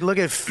be look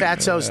at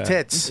Fatso's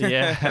tits.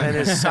 Yeah. And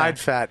his side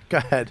fat. Go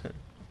ahead.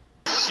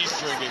 She's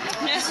drinking.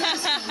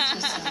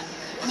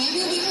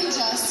 Maybe we can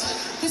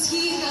just, because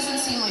he doesn't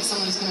seem like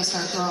someone who's going to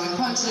start throwing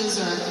punches,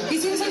 or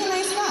he seems like a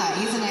nice guy.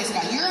 He's a nice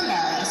guy. You're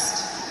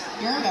embarrassed.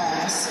 You're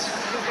embarrassed.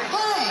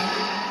 Hi,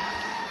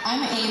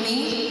 I'm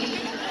Amy.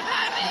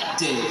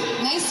 Dave.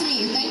 Nice to meet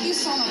you. Thank you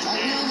so much.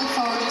 I really look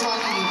forward to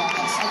talking to you about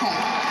this. Okay,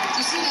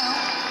 just so you know,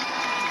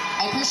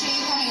 I appreciate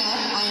you coming up.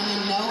 I am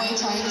in no way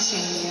trying to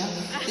shame you.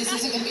 This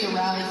isn't going to be a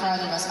rally for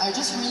either of us. I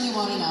just really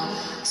want to know.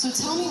 So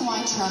tell me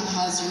why Trump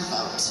has your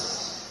vote.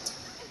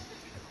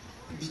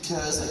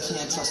 Because I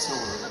can't trust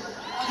Hillary.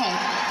 Okay,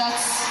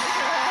 that's...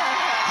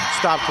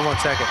 Stop for 1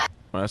 second.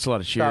 Well, that's a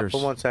lot of Stop cheers.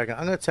 for 1 second.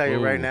 I'm going to tell you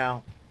right Ooh.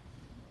 now.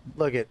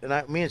 Look it,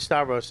 and me and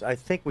Stavros, I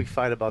think we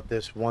fight about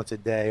this once a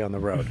day on the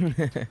road.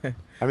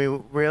 I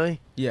mean, really?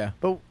 Yeah.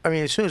 But I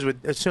mean, as soon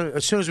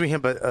as we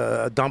hit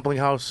a dumpling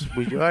house,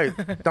 we do all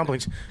right,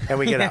 dumplings, and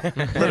we get out.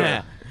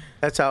 Literally.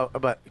 That's how.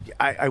 But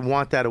I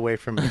want that away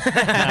from me. It's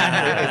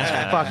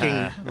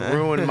fucking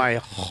ruined my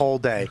whole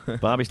day.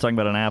 Bobby's talking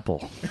about an apple.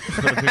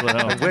 For the people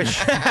at home.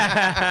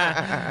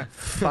 I wish.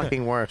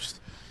 Fucking worst.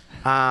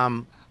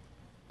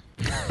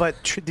 But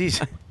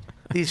these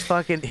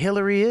fucking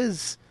Hillary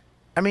is.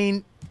 I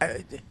mean,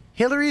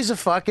 Hillary's a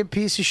fucking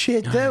piece of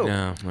shit too.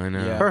 I know.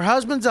 Yeah. Her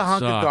husband's a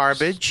hunk of Sucks.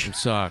 garbage. It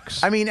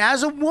sucks. I mean,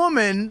 as a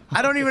woman,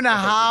 I don't even know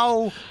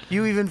how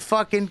you even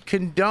fucking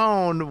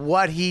condone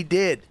what he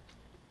did.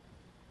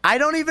 I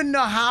don't even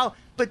know how.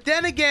 But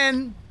then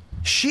again,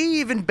 she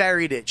even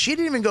buried it. She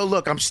didn't even go,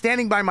 look, I'm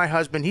standing by my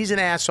husband. He's an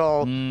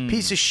asshole,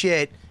 piece of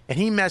shit, and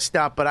he messed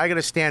up, but I got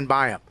to stand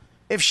by him.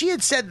 If she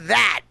had said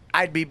that,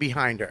 I'd be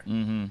behind her.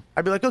 Mm-hmm.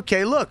 I'd be like,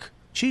 okay, look,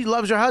 she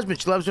loves her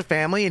husband. She loves her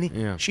family,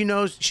 and she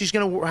knows she's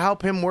going to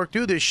help him work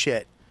through this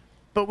shit.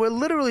 But we're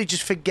literally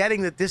just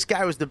forgetting that this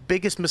guy was the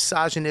biggest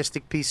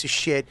misogynistic piece of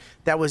shit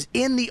that was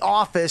in the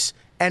office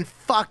and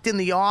fucked in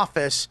the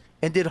office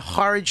and did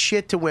horrid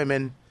shit to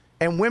women.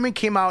 And women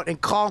came out and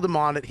called him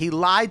on it. He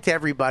lied to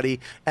everybody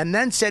and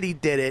then said he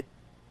did it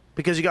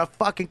because he got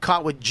fucking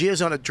caught with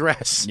jizz on a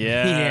dress.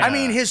 Yeah. I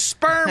mean, his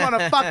sperm on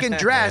a fucking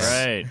dress.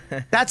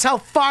 Right. That's how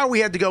far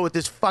we had to go with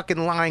this fucking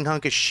lying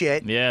hunk of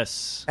shit.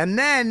 Yes. And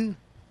then,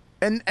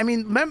 I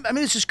mean,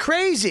 this is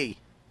crazy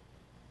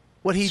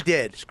what he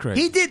did. It's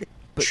crazy. He did.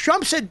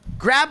 Trump said,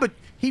 grab a.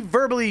 He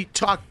verbally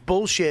talked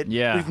bullshit.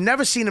 Yeah. We've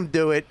never seen him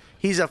do it.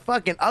 He's a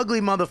fucking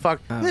ugly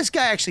motherfucker. This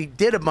guy actually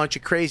did a bunch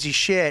of crazy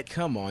shit.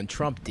 Come on,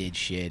 Trump did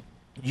shit.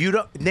 You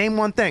don't name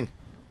one thing.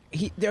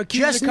 They're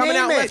accusing him coming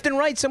out left and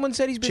right. Someone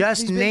said he's been.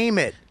 Just he's been- name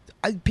it.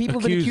 People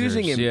have been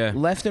accusing him Accusers, yeah.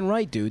 left and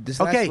right, dude.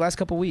 This Okay. last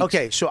couple weeks.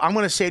 Okay, so I'm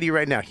going to say to you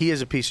right now, he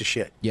is a piece of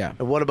shit. Yeah.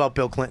 And what about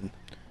Bill Clinton?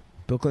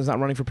 Bill Clinton's not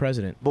running for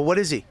president. But what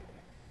is he?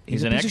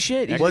 He's a piece of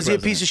shit. Was he a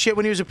piece of shit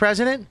when he was a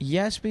president?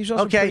 Yes, but he's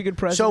also Okay, a pretty good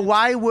president. so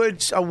why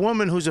would a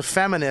woman who's a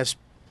feminist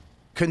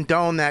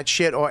condone that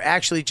shit or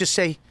actually just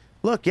say,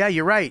 look, yeah,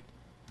 you're right.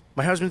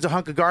 My husband's a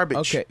hunk of garbage.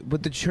 Okay,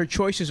 but her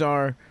choices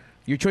are.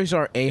 Your choices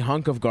are a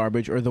hunk of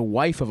garbage or the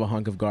wife of a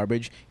hunk of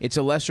garbage. It's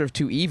a lesser of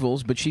two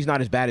evils, but she's not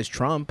as bad as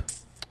Trump,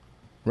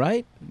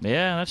 right?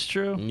 Yeah, that's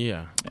true.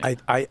 Yeah. I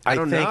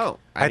don't think, know.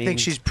 I think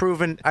she's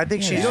proven. I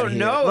think she's. You don't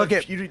know. Look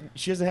if at.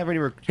 she doesn't have any.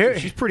 Here-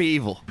 She's pretty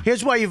evil.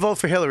 Here's why you vote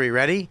for Hillary.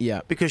 Ready? Yeah.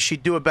 Because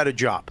she'd do a better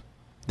job.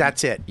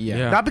 That's it.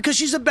 Yeah. Not because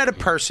she's a better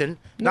person.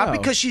 Not No.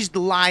 because she's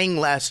lying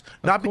less.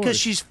 Not because course.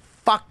 she's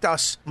fucked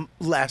us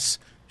less.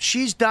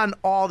 She's done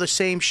all the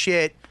same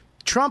shit.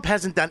 Trump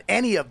hasn't done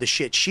any of the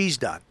shit she's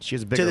done She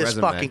has a to bigger this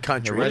resume. fucking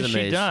country. Her What has she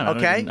resume is- done?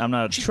 Okay, I'm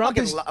not- She Trump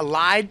fucking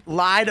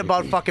lied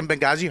about fucking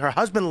Benghazi. Her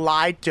husband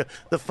lied to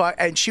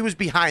and she was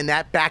behind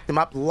that. Backed them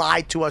up.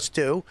 Lied to us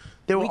too.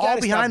 They were We all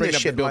gotta stop behind bringing this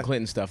up shit. the Bill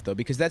Clinton stuff though,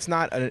 because that's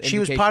not an She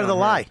was indication part of the on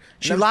her. lie. And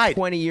She that was lied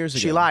 20 years ago.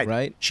 She lied.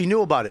 right? She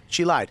knew about it.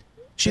 She lied.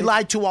 She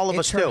lied to all of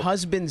It's us her too.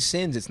 husband's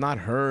sins. It's not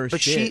her But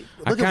shit. she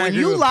look at when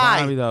you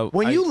lie.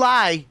 When you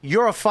lie,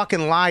 you're a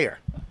fucking liar.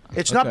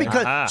 It's not Okay.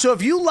 because. Ah. So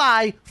if you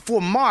lie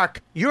for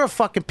Mark, you're a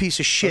fucking piece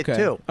of shit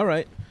Okay. too. All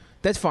right,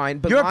 that's fine.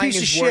 But you're a lying piece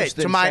of is worse shit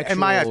than to my in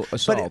my eyes. sexual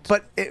assault.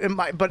 But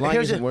Lying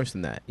here's isn't the- worse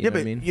than that. You yeah, know but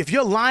what I mean? if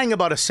you're lying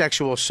about a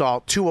sexual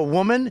assault to a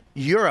woman,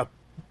 you're a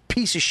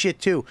piece of shit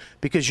too,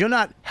 because you're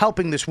not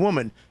helping this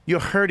woman.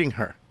 You're hurting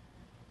her.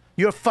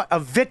 You're a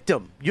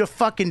victim. You're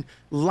fucking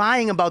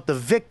lying about the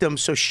victim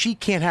so she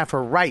can't have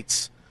her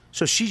rights.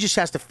 So she just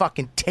has to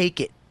fucking take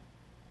it.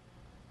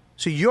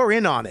 So you're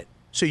in on it.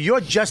 So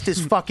you're just as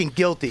fucking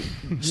guilty,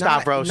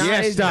 Stavros. not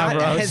as- not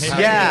as-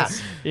 Yeah.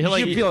 You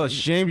should feel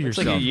ashamed of It's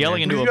like yourself. you're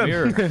yelling man. into a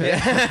mirror. You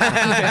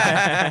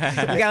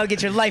gotta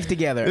get your life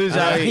together. But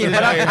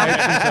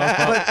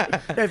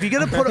if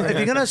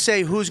you're gonna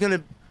say who's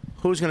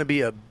gonna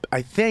be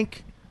I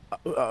think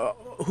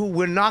who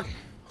we're not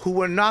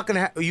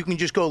gonna you can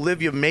just go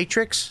live your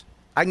Matrix.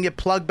 I can get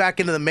plugged back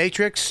into the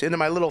Matrix, into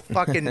my little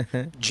fucking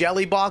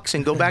jelly box,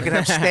 and go back and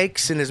have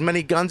steaks and as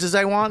many guns as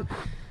I want.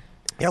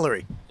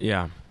 Hillary.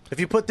 Yeah. If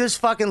you put this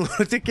fucking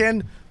lunatic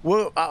in,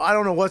 I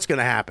don't know what's going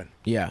to happen.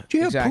 Yeah. Did you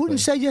hear exactly. Putin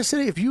said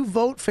yesterday, if you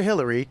vote for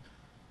Hillary,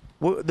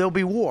 there'll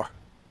be war?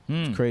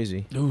 It's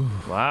crazy.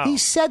 Wow. He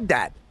said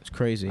that. It's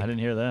crazy. I didn't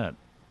hear that.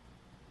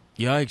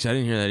 Yikes! I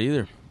didn't hear that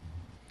either.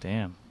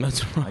 Damn.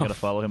 That's I gotta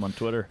follow him on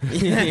Twitter.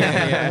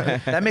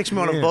 That makes me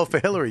want to vote for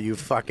Hillary, you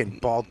fucking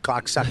bald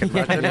cocksucking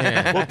Russian.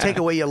 Yeah. We'll take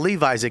away your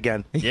Levi's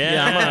again. How's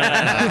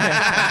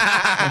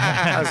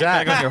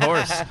that? Back on your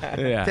horse.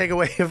 Yeah. Take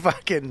away your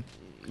fucking...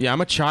 Yeah,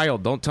 I'm a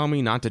child. Don't tell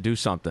me not to do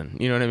something.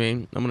 You know what I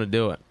mean? I'm going to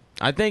do it.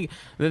 I think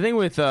the thing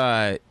with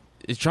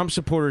Trump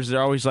supporters,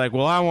 they're always like,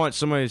 well, I want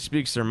somebody that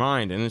speaks their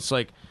mind. And it's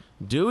like,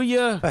 do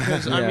you?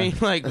 I mean,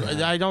 like,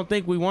 I don't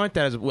think we want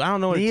that. I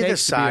don't know what it Neither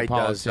takes side to be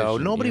a does, though.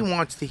 politician, Nobody you know?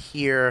 wants to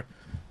hear...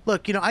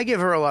 Look, I give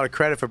her a lot of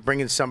credit for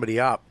bringing somebody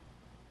up.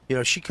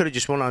 She could have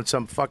just went on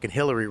some fucking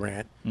Hillary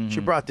rant. She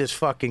brought this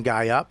fucking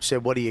guy up,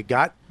 said, what do you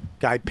got?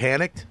 Guy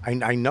panicked.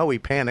 I know he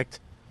panicked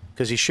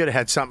because he should have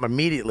had something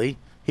immediately.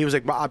 He was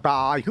like,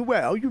 well,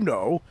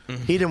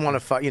 He didn't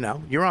want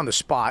to, you're on the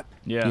spot.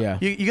 Yeah.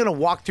 You're going to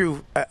walk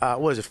through,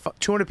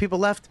 200 people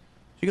left?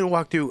 You're going to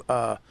walk through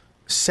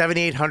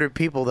 700-800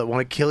 people that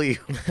want to kill you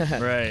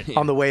Right.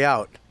 on the way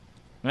out.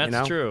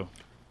 That's true.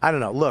 I don't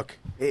know. Look,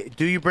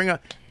 do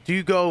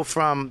you go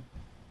from...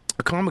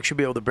 A comic should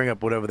be able to bring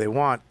up whatever they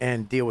want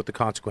and deal with the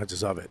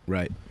consequences of it.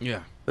 Right. Yeah.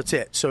 That's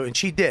it. So, and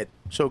she did.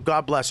 So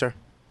God bless her.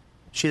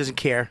 She doesn't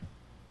care.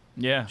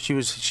 Yeah.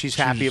 She's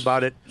happy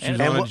about it. she's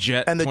on a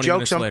jet and the 20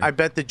 jokes. minutes later. I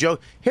bet the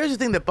joke. Here's the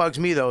thing that bugs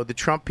me though: the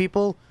Trump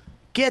people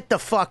get the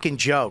fucking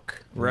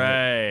joke.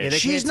 Right. Yeah, they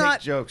She's can't not.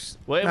 take jokes.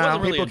 Well, it No.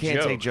 wasn't really People a can't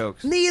joke. take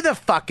jokes. Neither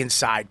fucking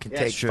side can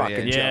take true,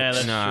 fucking Yeah,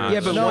 jokes. that's true. Yeah,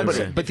 but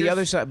Nobody. but the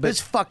other side. But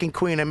This fucking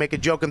queen, I make a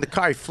joke in the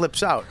car, he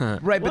flips out.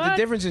 Right, but the What?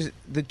 difference is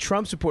the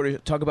Trump supporters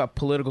talk about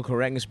political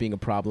correctness being a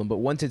problem, but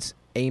once it's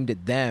aimed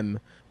at them,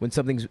 when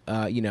something's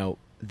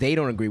they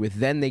don't agree with,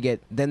 then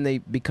they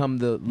become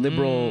the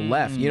liberal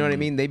left. You know what I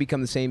mean? They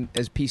become the same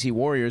as PC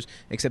warriors,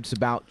 except it's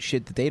about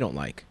shit that they don't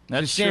like.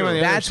 That's It's the same true. on the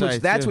other That's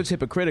side, too. what's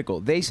hypocritical.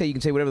 They say you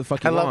can say whatever the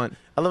fuck you want.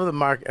 I love that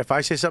Mark. If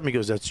I say something, he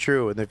goes, "That's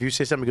true," and if you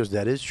say something, he goes,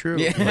 "That is true."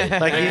 Yeah.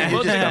 Like, Hey, you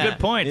both just- make good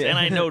points, and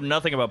I know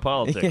nothing about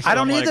politics. I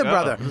don't So I'm either, like,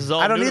 brother. this is all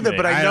I don't new to either, me.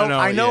 but I don't know,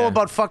 I know yeah.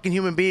 about fucking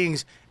human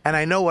beings, and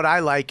I know what I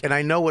like, and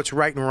I know what's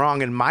right and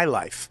wrong in my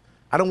life.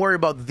 I don't worry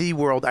about the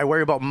world. I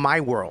worry about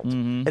my world.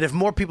 And if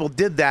more people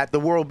did that, the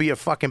world would be a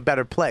fucking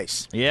better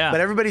place. Yeah.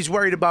 But everybody's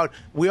worried about,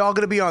 we all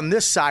going to be on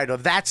this side or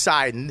that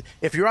side. And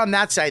if you're on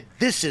that side,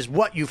 this is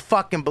what you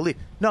fucking believe.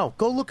 No,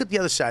 go look at the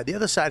other side. The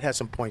other side has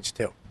some points,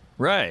 too.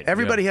 Right.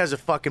 Everybody has a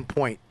fucking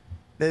point.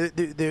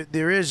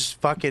 There is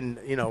fucking,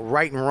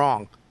 right and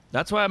wrong.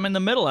 That's why I'm in the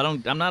middle.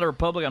 I'm not a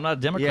Republican. I'm not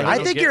a Democrat. I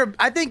don't think get-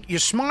 I think you're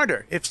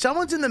smarter. If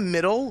someone's in the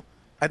middle,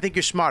 I think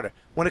you're smarter.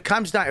 When it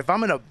comes down, if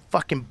I'm in a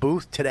fucking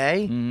booth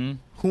today,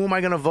 who am I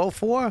going to vote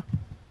for?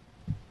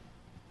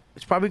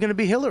 It's probably going to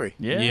be Hillary.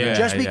 Yeah.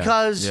 Just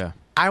because yeah.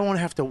 I won't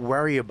have to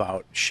worry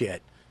about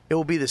shit. It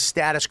will be the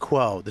status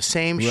quo, the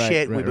same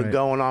shit we've been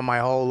going on my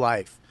whole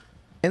life.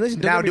 And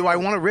listen, Now, do I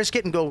want to risk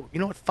it and go, you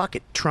know what, fuck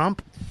it,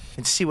 Trump,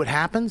 and see what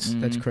happens?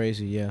 That's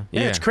crazy. Yeah.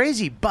 Yeah, it's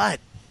crazy, but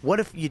what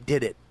if you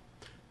did it?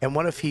 And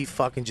what if he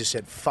fucking just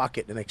said, fuck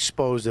it, and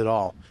exposed it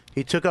all?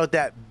 He took out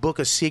that book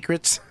of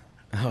secrets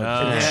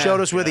and showed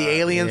us where the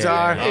aliens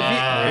are. You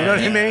know what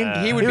I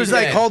mean? He was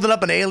like holding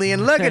up an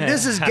alien. Look, at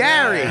this is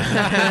Gary.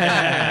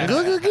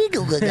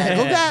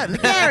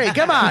 Gary,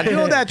 come on,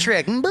 do that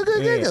trick. He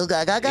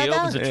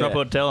opens a Trump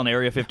hotel in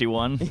Area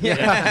 51.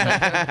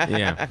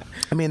 Yeah.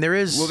 I mean, there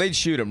is. Well, they'd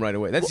shoot him right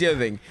away. That's the other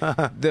thing.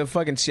 The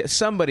fucking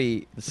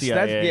somebody. The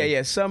CIA.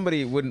 Yeah.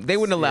 Somebody wouldn't. They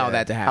wouldn't allow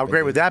that to happen. How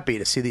great would that be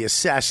to see the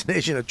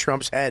assassination of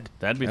Trump's head?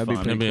 That'd be That'd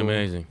fun. That'd be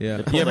amazing.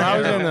 Yeah.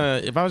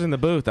 If I was in the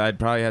booth, I'd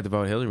probably have to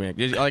vote Hillary.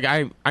 Like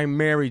I'm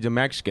married to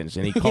Mexicans,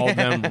 and he called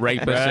them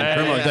rapists and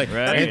criminals. Like,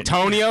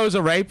 Antonio's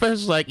a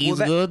rapist. Like he's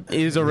good.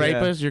 He's a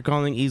rapist. You're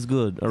calling he's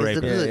good. A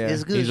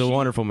rapist. He's a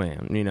wonderful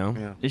man. You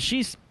know. Is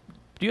she?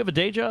 Do you have a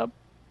day job?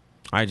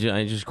 I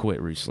just quit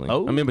recently.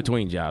 Oh. I'm in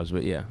between jobs,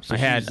 but yeah, So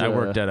I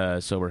worked at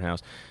a sober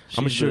house.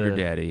 I'm a she's sugar the-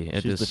 daddy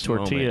at she's this the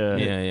tortilla.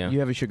 moment. Yeah. You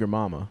have a sugar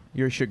mama.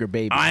 You're a sugar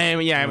baby. I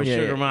am. Yeah, I'm a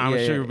sugar mom. I'm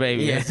a sugar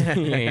baby. Yeah.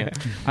 Yeah.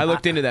 I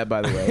looked into that,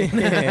 by the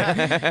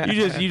way.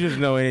 You just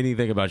know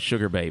anything about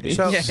sugar babies.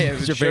 So- It's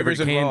your favorite Sugar's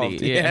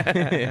candy.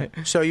 involved. Yeah.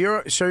 So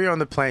you're on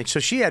the plane. So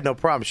she had no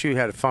problem. She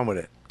had fun with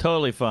it.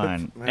 Totally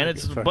fine. Good- And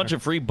it's good for a bunch her.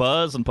 of free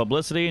buzz and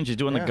publicity, and she's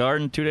doing the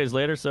garden 2 days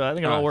later, so I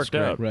think it all Oh, worked it's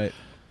great. out. Right.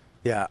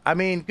 Yeah, I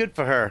mean, good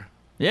for her.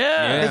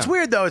 Yeah. It's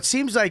weird though. It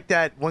seems like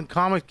that when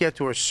comics get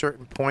to a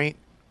certain point,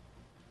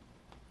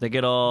 They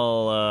get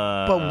all.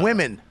 but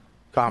women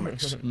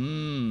comics,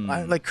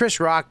 Mm. like Chris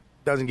Rock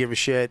doesn't give a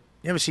shit.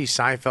 You ever see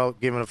Seinfeld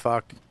giving a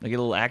fuck? They get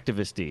a little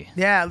activisty.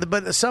 Yeah,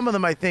 but some of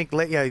them I think,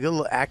 yeah, a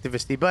little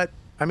activisty. But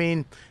I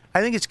mean,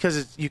 I think it's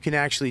because you can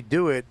actually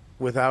do it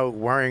without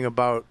worrying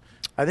about.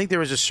 I think there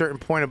was a certain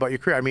point about your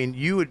career. I mean,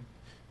 you would.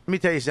 Let me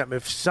tell you something.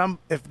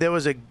 If there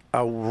was a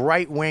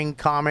right wing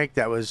comic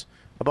that was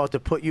about to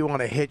put you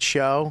on a hit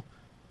show,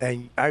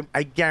 and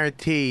I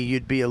guarantee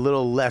you'd be a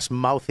little less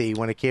mouthy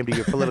when it came to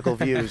your political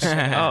views.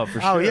 Oh, for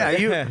sure. Oh yeah,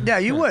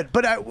 you would.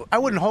 But I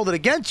wouldn't hold it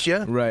against you.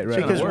 Right.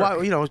 Because It'll work.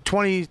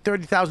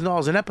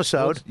 $20,000-$30,000 an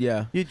episode.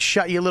 Yeah. You'd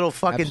shut your little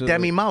fucking Absolutely.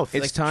 demi mouth.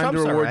 It's time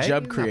to reward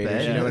job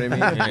creators. You know what I mean?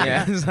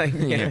 Yeah. It's like,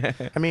 yeah.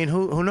 I mean,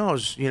 who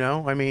knows? You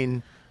know, I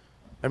mean,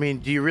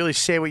 do you really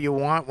say what you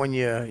want when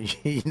you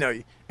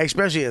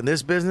especially in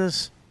this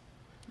business?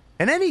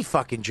 In any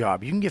fucking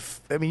job, you can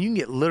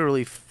get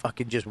literally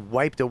fucking just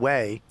wiped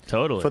away.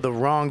 Totally. For the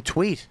wrong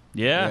tweet.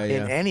 Yeah.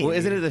 In any. Well,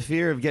 isn't it the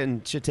fear of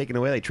getting shit taken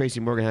away? Like Tracy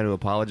Morgan had to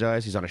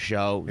apologize. He's on a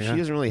show. Yeah. She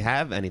doesn't really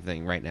have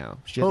anything right now.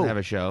 She doesn't have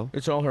a show.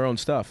 It's all her own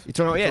stuff. It's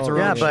her own. Yeah, it's her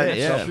Yeah, own but- shit.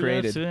 Yeah.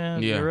 Self-created. Yeah,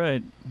 you're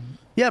right.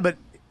 Yeah, but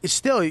it's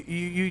still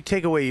you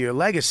take away your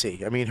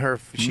legacy. I mean,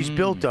 she's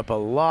built up a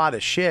lot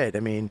of shit.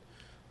 I mean,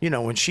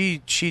 when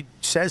she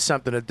says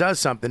something or does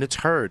something, it's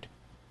heard.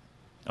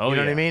 Oh, You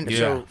know what I mean? Yeah,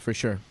 So for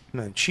sure.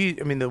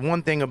 the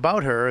one thing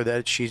about her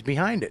that she's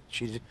behind it.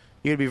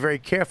 You gotta be very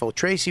careful.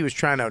 Tracy was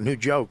trying out new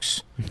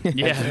jokes.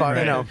 Yeah,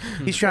 right.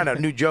 He's trying out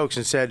new jokes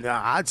and said,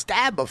 "I'd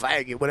stab a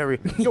faggot, whatever."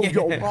 Yo,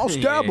 I'll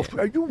stab a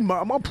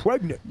faggot. I'm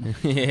pregnant.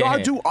 Yeah.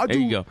 There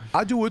you go.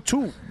 I do it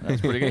too. That's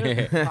pretty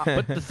good.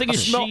 But the thing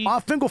is, I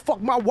finger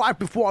fuck my wife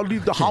before I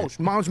leave the house.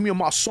 Reminds me of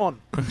my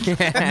son.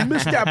 I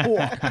miss that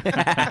boy.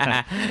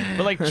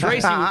 But like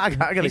Tracy, I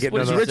gotta get what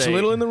does another- he Rich say?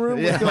 Little in the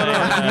room? What's going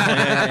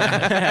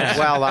on?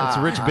 Well, It's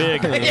Rich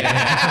Big.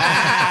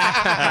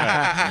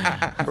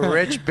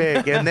 Rich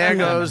Big, and there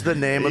goes the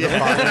name of the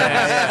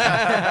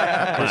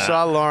podcast. We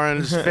saw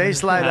Lauren's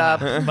face light up.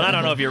 But I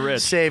don't know if you're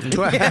rich. Save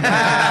 12. And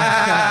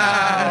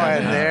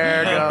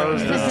there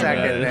goes the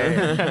second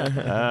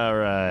name. All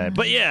right.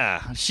 But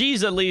yeah,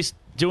 she's at least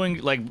doing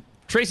like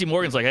Tracy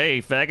Morgan's like,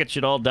 hey, faggots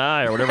should all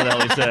die or whatever the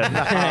hell he said.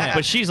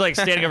 But she's like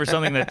standing up for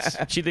something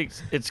that she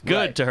thinks it's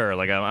good to her.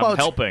 Like I'm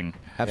helping.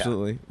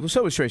 Absolutely. Well,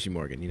 so was Tracy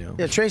Morgan,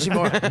 Yeah, Tracy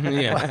Morgan.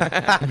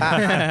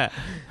 Yeah.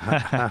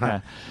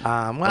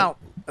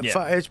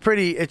 It's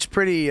pretty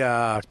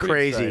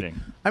crazy.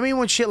 exciting. I mean,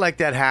 when shit like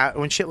that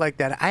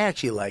I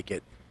actually like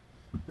it.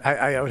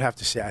 I would have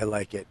to say I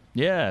like it.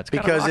 Yeah, it's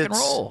kind because of rock and it's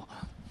roll.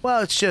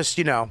 Well, it's just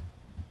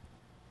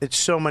it's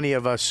so many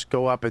of us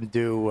go up and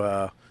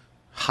do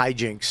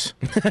hijinks.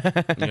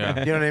 Yeah.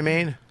 You know what I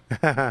mean?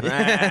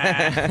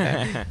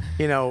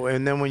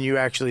 And then when you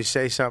actually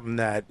say something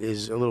that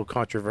is a little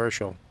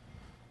controversial,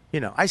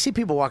 I see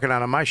people walking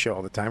out on my show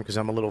all the time because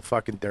I'm a little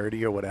fucking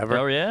dirty or whatever.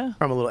 Oh, yeah? Or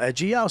I'm a little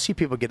edgy. Yeah, I'll see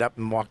people get up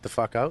and walk the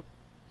fuck out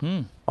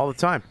all the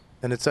time.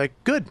 And it's like,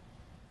 good.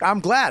 I'm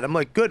glad. I'm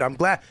like, good. I'm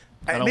glad.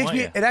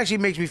 It actually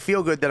makes me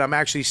feel good that I'm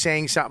actually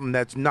saying something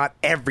that's not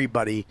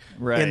everybody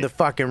in the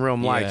fucking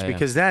room likes,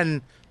 because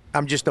then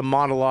I'm just a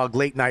monologue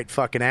late night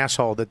fucking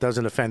asshole that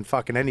doesn't offend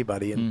fucking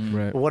anybody.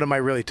 And what am I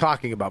really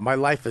talking about? My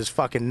life is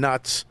fucking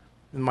nuts.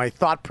 And my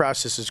thought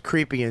process is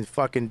creepy and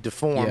fucking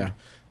deformed.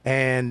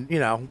 And,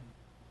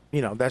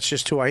 that's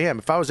just who I am.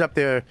 If I was up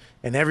there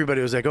and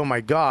everybody was like, oh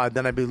my God,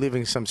 then I'd be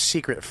living some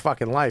secret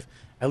fucking life.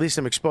 At least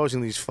I'm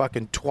exposing these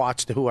fucking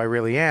twats to who I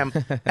really am.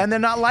 And they're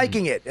not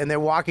liking it. And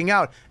they're walking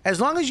out. As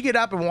long as you get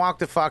up and walk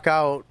the fuck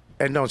out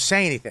and don't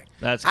say anything.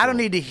 I don't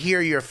need to hear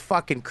your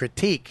fucking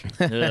critique.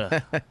 You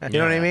know what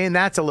I mean?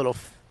 That's a little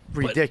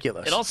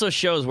ridiculous. It also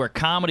shows where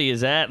comedy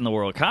is at in the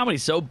world.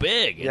 Comedy's so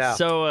big. It's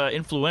so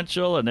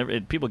influential,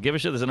 and people give a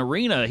shit. There's an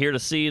arena here to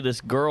see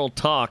this girl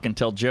talk and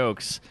tell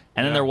jokes,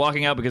 and then they're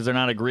walking out because they're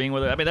not agreeing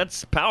with it. I mean,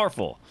 that's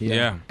powerful.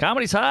 Yeah.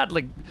 Comedy's hot.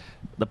 Like,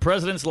 The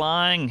president's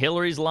lying,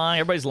 Hillary's lying,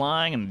 everybody's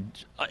lying, and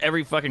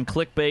every fucking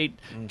clickbait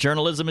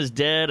journalism is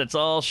dead. It's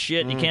all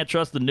shit. You can't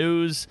trust the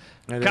news.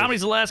 It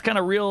Comedy's the last kind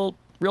of real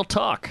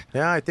talk.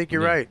 Yeah, I think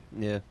you're right.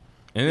 Yeah.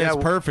 And Yeah, it's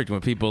well- perfect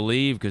when people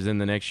leave because then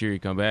the next year you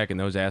come back and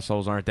those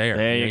assholes aren't there.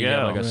 There you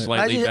have go. like a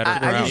slightly better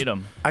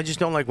crowd. I just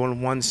don't like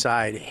when one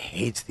side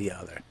hates the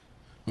other.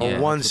 Yeah,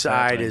 Or one that's what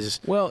that side means. is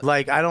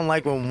like I don't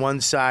like when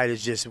one side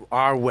is just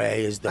our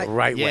way is the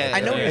right way. I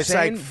know what you're it's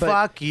saying, like but-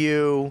 fuck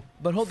you.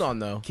 But hold on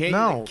though.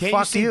 No,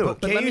 fuck you.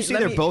 But let me-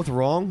 let me-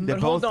 But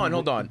hold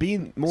on.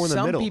 Being more in the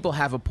Some middle. people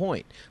have a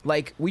point.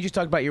 Like we just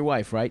talked about your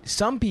wife, right?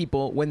 Some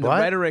people, when the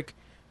What? rhetoric,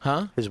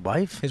 huh? His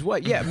wife? His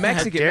what? Yeah, How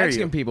Mexican dare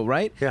Mexican you. people,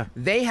 right? Yeah.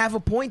 They have a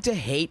point to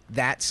hate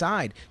that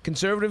side.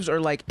 Conservatives are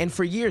like, and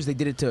for years they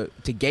did it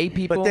to gay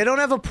people. But they don't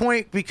have a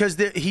point because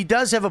he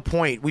does have a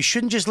point. We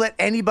shouldn't just let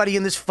anybody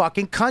in this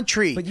fucking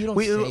country. But you don't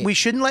we, say it. we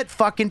shouldn't let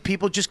fucking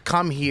people just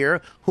come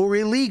here who are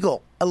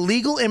illegal.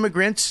 Illegal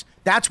immigrants.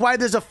 That's why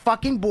there's a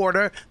fucking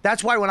border.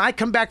 That's why when I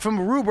come back from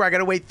Aruba, I got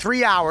to wait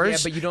 3 hours. Yeah,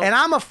 but you don't- And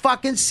I'm a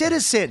fucking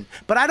citizen.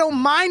 But I don't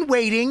mind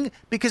waiting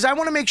because I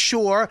want to make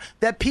sure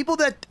that people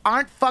that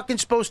aren't fucking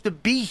supposed to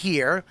be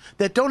here,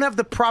 that don't have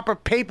the proper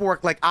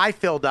paperwork like I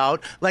filled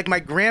out, like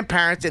my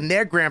grandparents and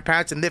their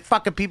grandparents and the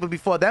fucking people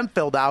before them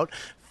filled out,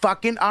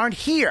 fucking aren't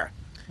here.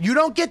 You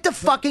don't get to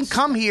fucking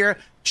come here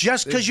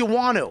just because you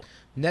want to.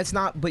 That's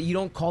not. But you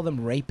don't call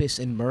them rapists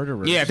and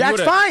murderers.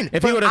 That's fine.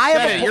 if he but would've I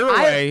have said a it po- your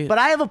I have- way- but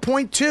I have a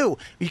point too.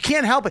 You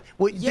can't help it.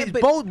 Well,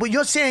 both. But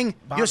you're saying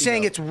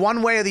it's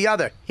one way or the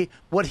other.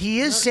 What he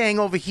is saying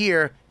over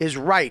here is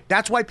right.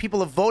 That's why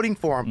people are voting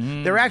for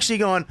him. They're actually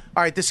going,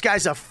 all right, this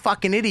guy's a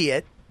fucking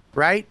idiot,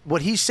 right?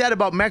 What he said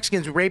about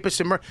Mexicans, rapists,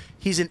 and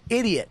he's an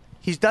idiot.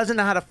 He doesn't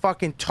know how to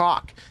fucking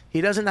talk. He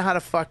doesn't know how to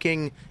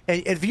fucking.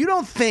 And if you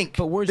don't think,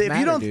 but words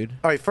matter, dude.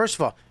 All right, first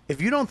of all, if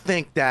you don't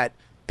think that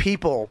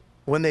people,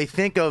 when they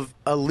think of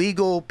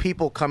illegal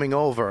people coming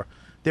over,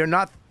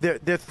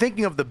 they're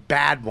thinking of the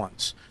bad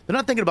ones. They're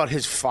not thinking about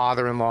his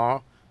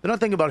father-in-law. They're not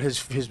thinking about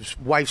his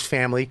wife's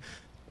family.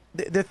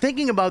 They're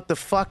thinking about the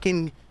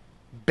fucking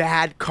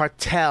bad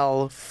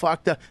cartel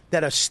fucked up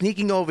that are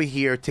sneaking over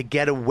here to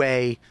get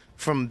away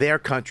from their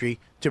country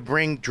to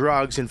bring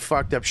drugs and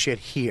fucked up shit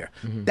here.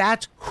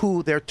 That's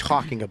who they're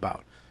talking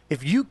about.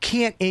 If you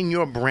can't in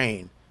your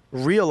brain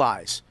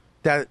realize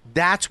that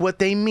that's what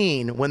they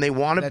mean when they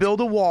want to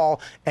build a wall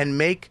and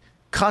make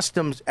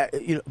customs,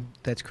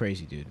 That's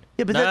crazy, dude.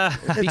 Yeah,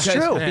 but it's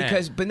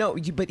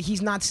true. But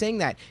he's not saying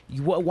that.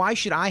 Why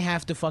should I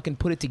have to fucking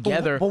put it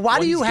together? But why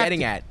what do you he's have getting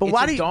to, at? But It's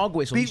why a do you, dog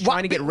whistle. He's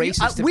trying to get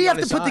racist. to We be have on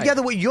to his put side.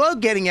 together what you're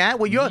getting at.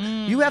 What you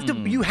have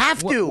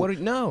to.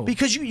 No.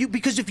 Because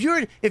because if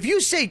you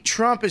say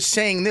Trump is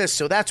saying this,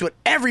 so that's what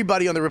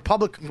everybody on the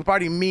Republican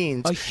Party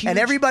means, and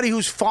everybody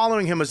who's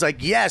following him is like,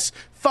 yes,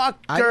 fuck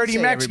I didn't dirty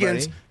say Mexicans.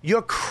 everybody.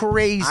 You're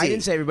crazy. I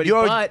didn't say everybody.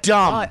 You're but,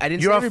 dumb. but I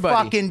didn't You're say everybody.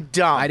 fucking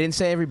dumb. I didn't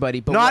say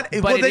everybody. But Not-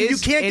 but well, it then you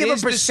is- can't it give a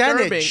is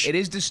percentage. disturbing. It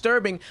is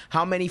disturbing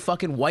how many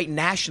fucking white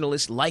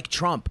nationalists like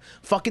Trump.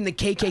 Fucking the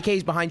KKK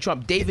is behind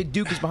Trump. David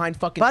Duke is behind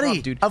fucking Buddy,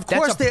 Trump, dude. of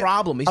course that's a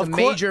problem. He's a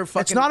major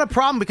fucking. It's not a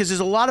problem because there's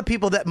a lot of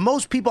people that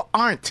most people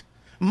aren't.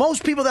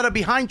 Most people that are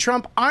behind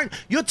Trump aren't.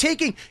 You're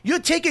taking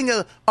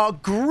a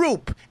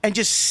group and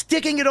just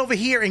sticking it over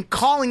here and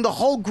calling the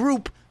whole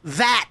group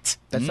that.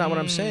 That's not what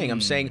I'm saying.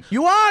 I'm saying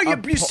You are. You're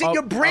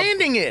a-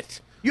 branding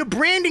it. You're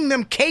branding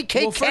them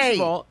KKK. Well, first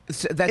of all,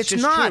 that's it's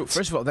just not. true.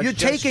 First of all, that's you're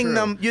just taking true.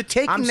 them. You're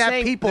taking I'm that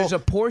saying people. There's a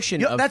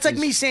portion of that's like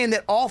his- me saying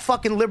that all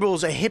fucking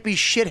liberals are hippie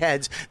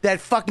shitheads that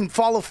fucking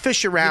follow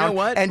fish around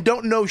what? and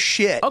don't know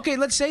shit. Okay,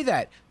 let's say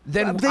that.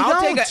 Then They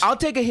I'll don't.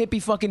 take a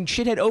hippie fucking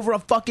shithead over a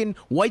fucking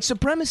white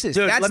supremacist.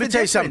 Dude, That's let me the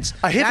tell you difference.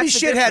 something. A hippie That's the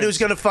shithead difference. who's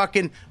gonna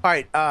fucking. All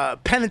right,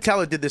 Penn and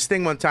Teller did this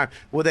thing one time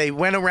where they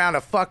went around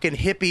a fucking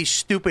hippie,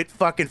 stupid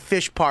fucking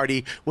fish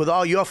party with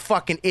all your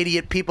fucking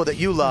idiot people that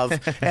you love,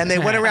 and they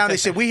went around. They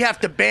said we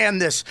have to ban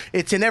this.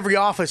 It's in every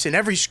office, in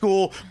every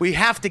school. We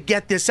have to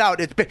get this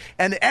out.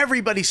 And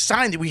everybody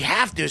signed it. We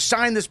have to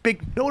sign this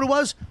big. You know what it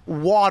was?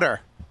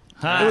 Water.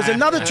 It was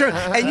another term,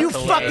 and you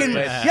That's fucking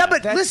lame.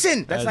 but That's-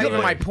 listen, that's not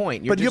even my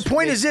point. You're But your just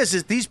point making- is this: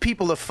 is these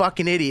people are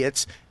fucking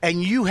idiots,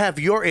 and you have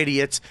your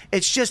idiots.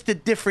 It's just a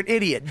different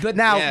idiot. But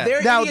now,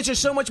 their now idiots are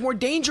so much more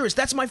dangerous.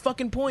 That's my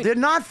fucking point. they're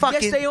not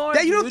fucking. Yes, they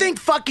are. You don't dude. think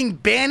fucking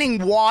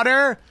banning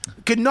water,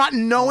 not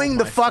knowing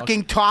the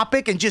fucking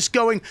topic and just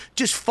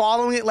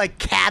following it like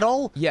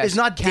cattle Yes, is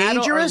not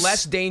cattle dangerous? Are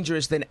less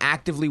dangerous than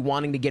actively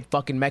wanting to get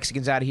fucking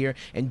Mexicans out of here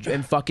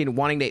and fucking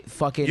wanting to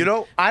fucking. You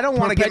know, I don't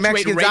want to get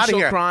perpetuate Mexicans out of racial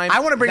here. crime. I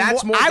want to bring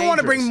That's more. I want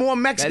to bring dangerous. more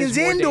That Mexicans is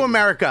more into dangerous.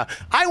 America.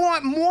 I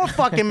want more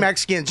fucking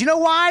Mexicans. You know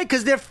why?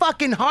 Because they're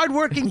fucking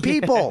hardworking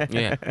people.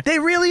 Yeah. They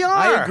really are.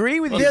 I agree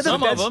with you. They're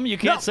Some of them, you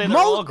can't say they're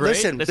all great.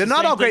 Listen, That's they're the not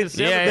same all thing great. as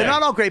the other They're guy.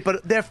 not all great,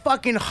 but they're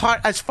fucking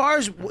hard. As far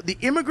as the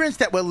immigrants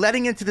that we're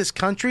letting into this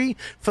country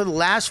for the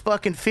last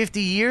fucking 50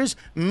 years,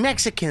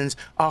 Mexicans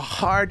are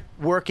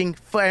hard-working,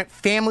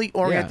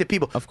 family-oriented Yeah,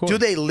 people. of course. Do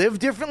they live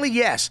differently?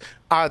 Yes.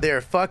 Are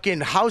their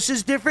fucking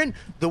houses different?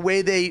 The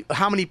way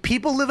how many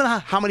people live in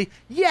how many?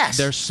 Yes.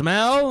 They're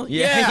smell?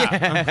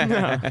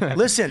 Yeah.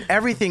 Listen,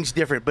 everything's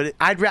different, but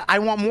I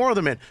want more of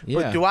them in.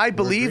 Yeah, but do I we're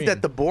believe agreeing.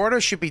 that the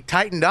border should be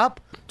tightened up?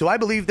 Do I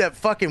believe that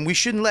fucking we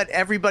shouldn't let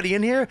everybody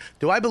in here?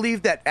 Do I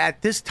believe that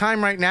at this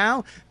time right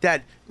now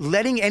that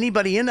letting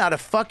anybody in out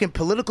of fucking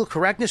political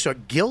correctness or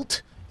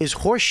guilt is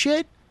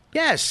horseshit?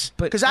 Yes,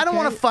 because I don't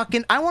want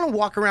to I want to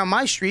walk around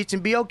my streets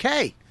and be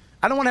okay.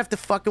 I don't want to have to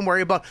fucking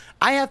worry about.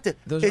 I have to.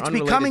 Those are It's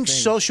unrelated becoming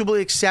things.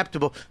 socially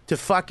acceptable to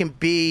fucking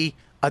be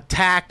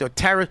attacked or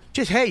terror.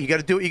 Just hey, you got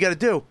to do what you got to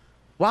do.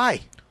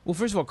 Why? Well,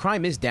 first of all,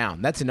 crime is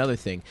down. That's another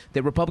thing.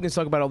 The Republicans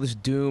talk about all this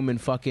doom and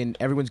fucking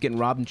everyone's getting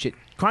robbed and shit.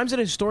 Crime's at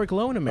a historic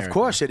low in America. Of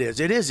course it is.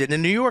 It is. And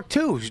in New York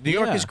too. New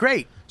York is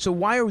great. So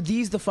why are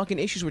these the fucking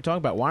issues we're talking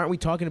about? Why aren't we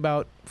talking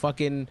about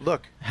fucking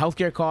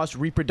healthcare costs,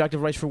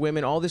 reproductive rights for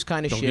women, all this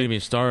kind of Don't shit? get me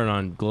started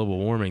on global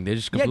warming. They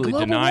just Yeah, completely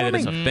global deny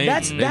warming. that it's a thing.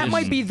 That's- They that just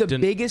might be the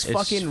biggest it's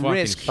fucking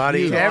risk.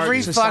 Buddy, huge every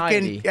in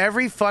society.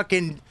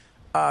 fucking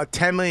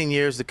 10 million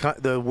years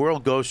the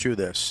world goes through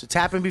this. It's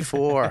happened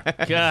before.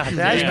 God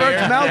the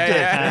iceberg's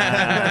melted.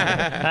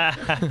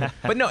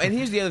 But no, and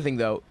here's the other thing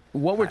though.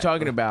 What we're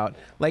talking about,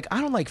 like,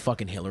 I don't like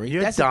fucking Hillary.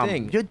 You're That's dumb. the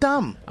thing. You're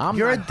dumb.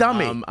 You're not a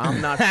dummy. dumb.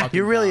 I'm not fucking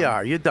You really dumb.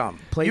 are. You're dumb.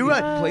 Play, you're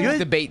these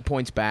debate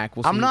points back.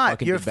 We'll see I'm who not.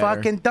 fucking You're did better.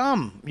 fucking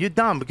dumb. You're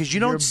dumb because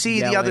you You're don't see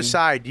the yelling. other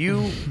side.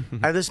 You.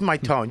 This is my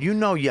tone. You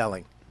know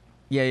yelling.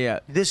 Yeah.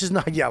 This is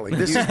not yelling.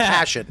 This is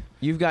passion.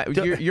 You've got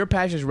your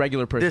passion is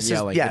regular person This is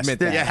yelling. yes. Admit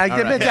this- that. I All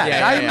admit right. that.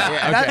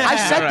 Yeah, okay. I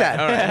said All right, that.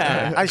 all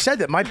right. I said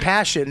that. My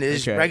passion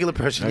is Okay. regular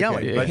person Okay,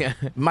 yelling, but yeah.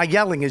 my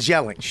yelling is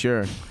yelling.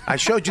 Sure. I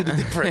showed you the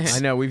difference. I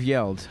know we've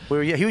yelled.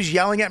 He was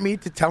yelling at me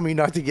to tell me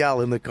not to yell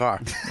in the car.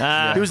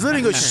 He was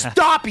literally going,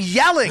 "Stop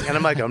yelling!" And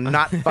I'm like, "I'm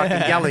not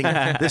fucking yelling.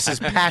 This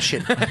is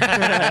passion."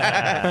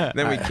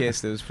 Then we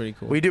kissed. It was pretty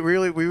cool. We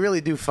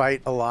really do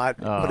fight a lot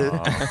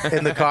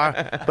in the car,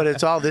 but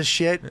it's all this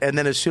shit. And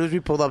then as soon as we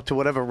pulled up to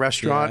whatever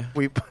restaurant,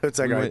 it's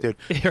like, We all right, went-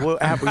 dude, we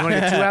want to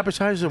get 2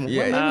 appetizers. And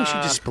Yeah. maybe we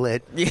should just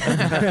split.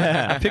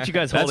 I picture you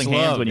guys That's holding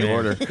hands love, when you man.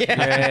 order.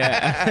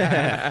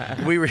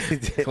 We really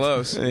did.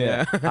 Close.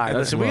 Yeah. All right,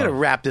 listen, we got to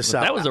wrap this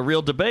up. That was a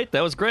real debate. That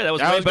was great. That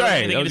was That way was better than great.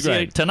 anything That you was see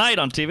great. tonight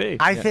on TV.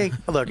 I think.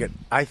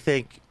 I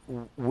think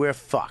we're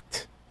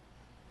fucked.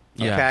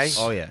 Yes.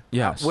 Okay. Oh, yeah.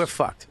 Yes. We're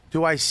fucked.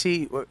 Do I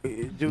see?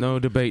 No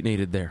debate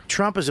needed there.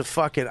 Trump is a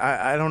fucking.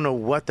 I don't know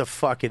what the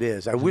fuck it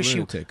is. I wish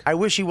lunatic. I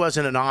wish he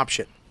wasn't an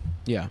option.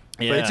 Yeah.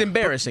 Yeah. But it's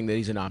embarrassing that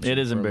he's an option. It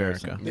is for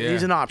embarrassing. America.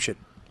 He's an option,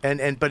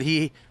 but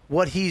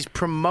what he's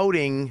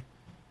promoting.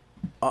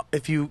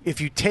 If you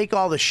take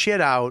all the shit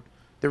out,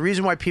 the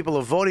reason why people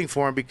are voting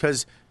for him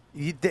because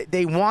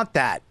they want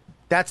that.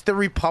 That's the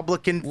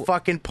Republican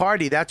fucking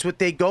party. That's what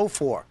they go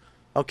for.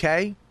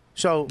 Okay.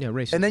 So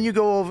and then you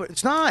go over.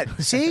 It's not.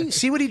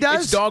 See what he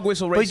does. It's dog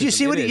whistle But you racism.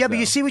 see what? It is, But you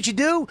though. see what you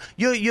do.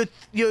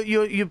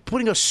 You're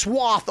putting a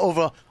swath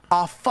over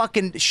a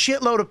fucking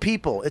shitload of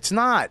people. It's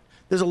not.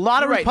 There's a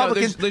lot of You're right. No,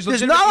 Republicans. there's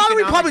There's legitimate not a lot of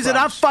economic Republicans that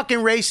aren't problems. fucking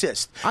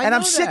racist. I And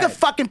I'm know sick that. of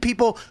fucking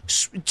people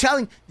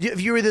telling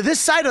if you're either this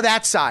side or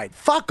that side.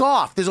 Fuck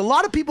off. There's a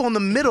lot of people in the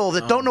middle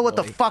that don't know what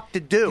the fuck to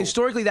do.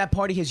 Historically, that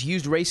party has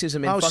used racism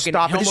and Oh, fucking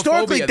stop it. homophobia,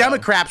 Historically, though.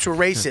 Democrats were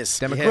racist.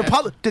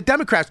 Democrats. The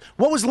Democrats.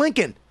 What was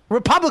Lincoln?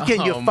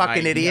 Republican, you Oh,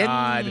 fucking my idiot.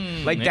 God.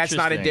 Like, that's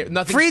not a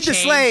nothing's Freed the changed.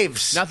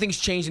 slaves. Nothing's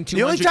changed in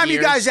 200 The only time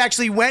years. you guys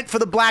actually went for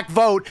the black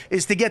vote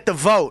is to get the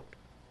vote.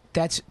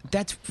 That's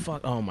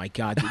fuck. Oh my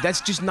God, dude. That's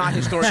just not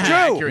historically It's true.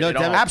 accurate No, at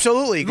all.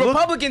 absolutely. Look,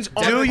 Republicans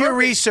are do your perfect.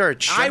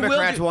 research. I will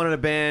Democrats do- wanted to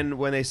ban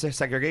when they said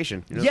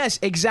segregation. You know? Yes,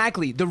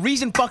 exactly. The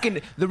reason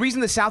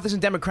the South isn't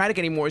democratic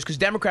anymore is because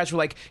Democrats were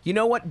like, you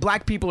know what,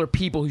 black people are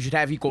people who should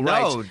have equal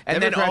rights.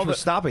 And then all were the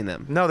stopping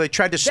them. No, they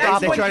tried to That's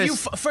stop what them. you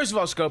first of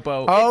all,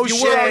 Scopo. Oh, you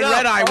shit. were on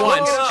Red Eye Oh,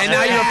 once, shit. and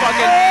now you're a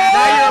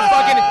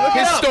fucking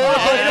historical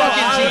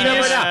fucking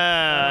genius.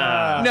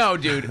 No,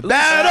 dude.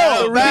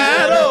 Battle,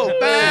 battle.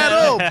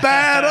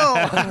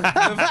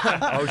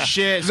 Oh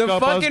shit! The Scopo's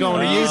fucking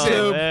going to reason,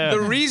 YouTube. the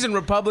reason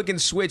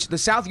Republicans switched, the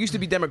South used to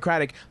be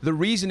Democratic. The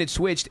reason it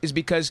switched is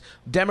because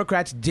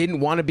Democrats didn't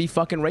want to be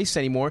fucking racist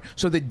anymore.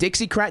 So the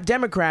Dixiecrat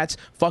Democrats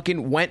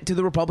fucking went to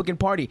the Republican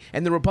Party,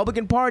 and the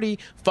Republican Party,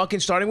 fucking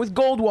starting with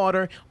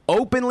Goldwater,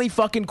 openly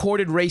fucking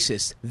courted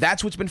racists.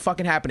 That's what's been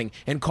fucking happening.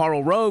 And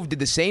Karl Rove did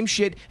the same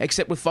shit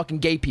except with fucking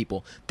gay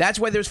people. That's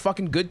why there's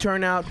fucking good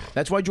turnout.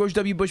 That's why George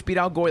W. Bush beat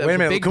Al Gore. That Wait a was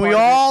minute. big Can we part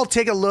of it. all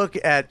take a look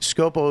at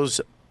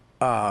Scopo's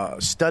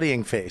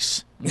studying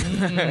face?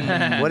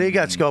 What do you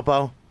got,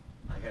 Scopo?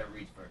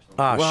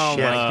 Oh, Well,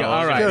 shit. my God.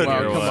 All right, Dude,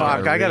 well,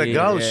 fuck. I got to read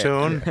go it.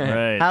 soon.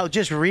 Right. How,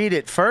 just read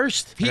it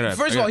first.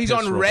 First of all, he's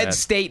on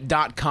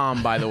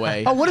redstate.com, by the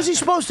way. Oh, what is he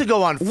supposed to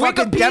go on?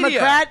 Fucking Wikipedia.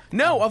 Democrat?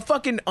 No, a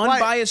fucking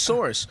unbiased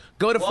source.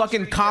 Go to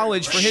fucking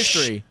college for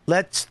history.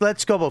 Let's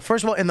go.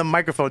 First of all, in the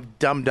microphone,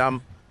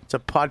 dum-dum. It's a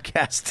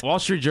podcast. Wall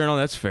Street Journal,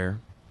 that's fair.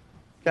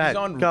 Go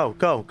ahead.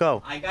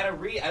 Go. I gotta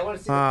read. I want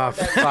to see Oh,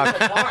 the fuck.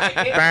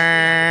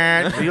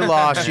 fuck. You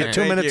lost. Your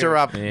 2 minutes are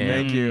up. Yeah.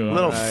 Thank you.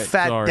 Little All right.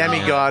 fat Sorry.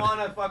 demigod. I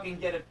want to fucking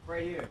get it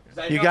right here. 'Cause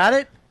I You know- got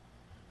it?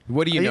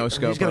 What do you know, He's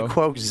going Scopo? to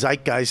quote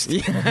Zeitgeist.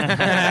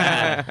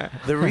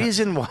 The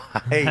reason why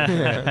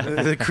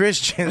the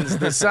Christians,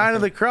 the sign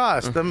of the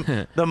cross, the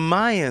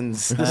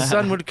Mayans, the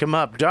sun would come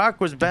up. Dark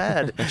was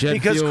bad Jet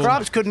because fuel.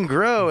 crops couldn't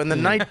grow in the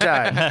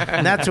nighttime.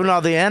 And that's when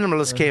all the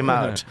animals came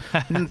out.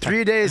 And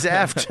 3 days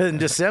after, in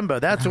December,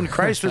 that's when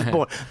Christ was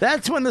born.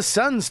 That's when the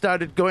sun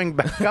started going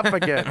back up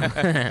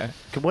again.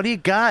 What do you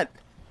got?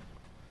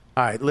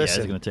 All right,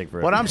 listen. gonna take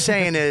forever. What I'm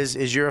saying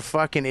is you're a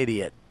fucking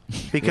idiot.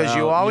 Because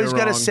you Well, always you're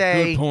got to wrong.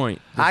 say. Good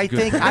point. That's I a good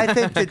think point. I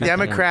think the Good point.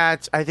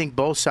 Democrats. I think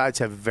both sides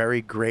have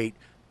very great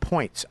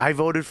points. I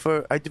voted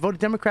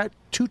Democrat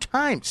 2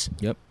 times.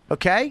 Yep.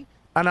 Okay,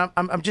 and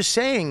I'm just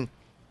saying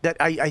that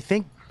I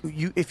think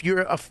if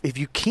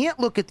you can't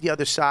look at the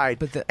other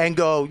side and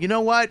go, you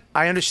know what,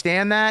 I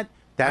understand that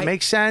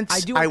makes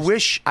sense. I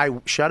wish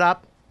shut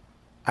up.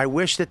 I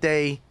wish that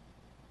they,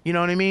 you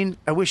know what I mean.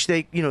 I wish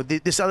they,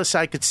 this other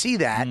side could see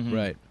that.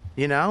 Right.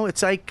 You know,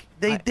 it's like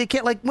they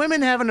can't, like,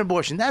 women have an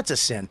abortion. That's a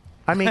sin.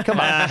 I mean, come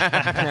on.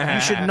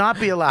 You should not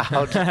be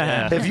allowed.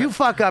 If you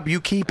fuck up,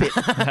 you keep it.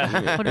 What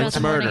about the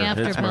morning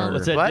after pill?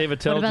 What's that What? David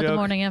Tell What about joke? the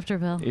morning after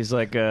pill? He's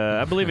like,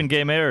 I believe in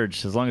gay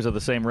marriage as long as they're the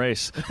same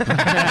race.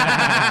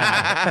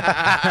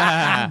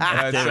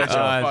 That's David such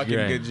Tell. a fucking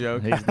great. good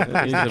joke. He's the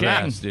He's the king.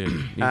 best, dude.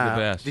 He's the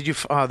best. Did you?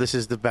 Oh, this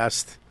is the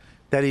best.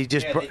 That he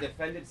just.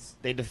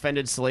 They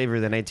defended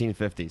slavery in the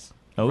 1950s.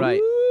 Oh. Right.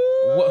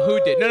 Who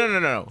did?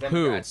 No.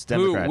 Democrats. Who?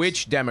 Democrats.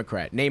 Which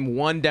Democrat? Name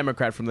one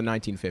Democrat from the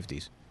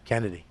 1950s.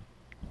 Kennedy.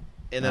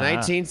 In the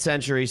 19th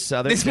century,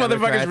 Southern This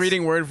Democrats, motherfucker's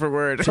reading word for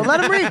word. So let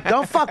him read.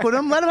 Don't fuck with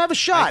him. Let him have a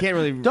shot. I can't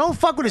really. Don't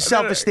fuck with his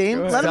self-esteem.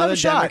 Let him have a Southern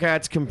shot.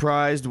 Democrats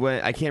comprised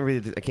when I can't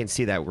read. I can't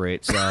see that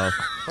great. So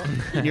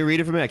can you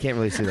read it for me? I can't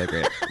really see that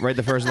great. Write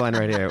the first line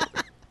right here.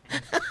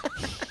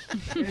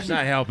 It's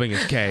not helping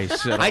his case.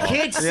 At all. I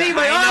can't see.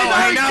 My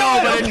I eyes know,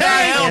 aren't but good. it's not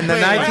Okay, helping. In the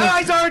 19th my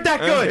eyes aren't that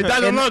good. It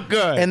doesn't look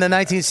good. In the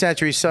 19th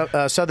century,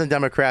 Southern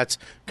Democrats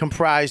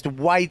comprised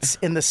whites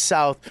in the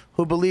South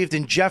who believed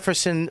in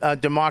Jefferson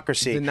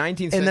democracy. The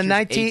 19th in the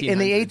century is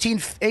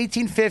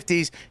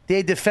 1850s,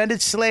 they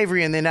defended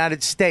slavery in the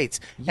United States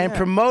and Yeah.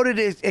 promoted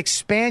its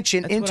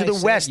expansion That's into what I the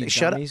said, West. you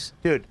Shut dummies.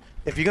 up, dude.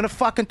 If you're gonna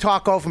fucking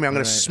talk over me, I'm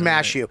gonna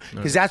smash you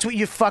because that's what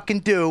you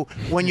fucking do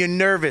when you're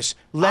nervous.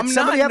 Let I'm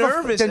somebody not have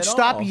nervous then at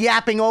stop all.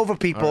 yapping over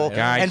people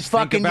Guys, and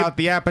fucking. think about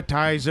the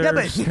appetizers. Yeah,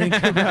 but, Think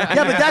about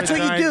yeah, but that's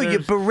what you do. You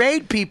appetizers.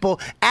 berate people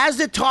as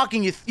they're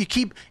talking. You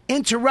keep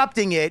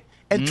interrupting it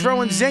and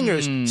throwing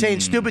zingers,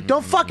 saying stupid.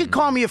 Don't fucking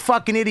call me a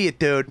fucking idiot,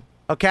 dude.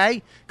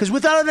 Okay? Because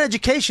without an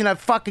education,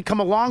 I've fucking come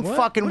a long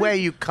fucking way,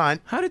 you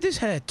cunt. How did this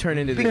head turn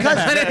into this?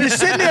 Because you're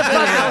sitting there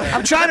fucking,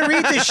 I'm trying to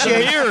read this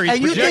shit,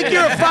 and you think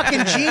you're a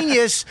fucking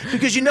genius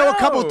because you know a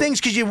couple of things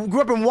because you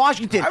grew up in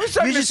Washington. I was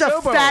You're talking just to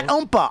a Scobo. fat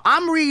oompa.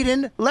 I'm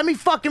reading. Let me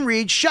fucking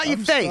read. Shut your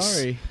face.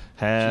 Sorry.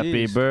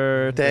 Happy Jeez.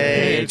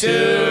 birthday to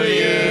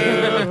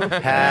you.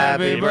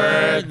 Happy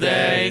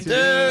birthday to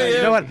you.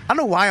 You know what? I don't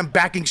know why I'm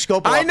backing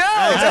Scopo. I know.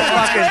 It's a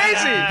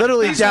fucking, crazy.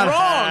 Literally He's down.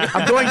 wrong.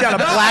 I'm going down a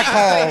black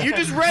hole. You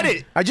just read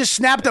it. I just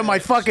snapped on my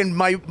fucking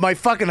my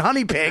fucking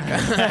honey pig.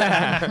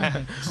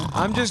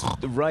 I'm just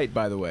right,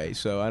 by the way,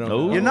 so I don't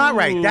know. You're not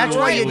right. That's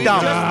why you're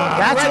dumb.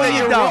 That's why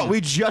you're dumb.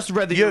 We just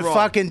read that You're wrong.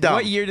 fucking dumb.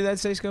 What year did that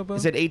say, Scopo?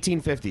 It said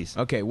 1850s.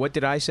 Okay, what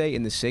did I say?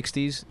 In the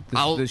 60s?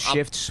 The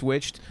shift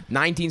switched?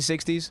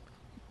 1960s?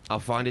 I'll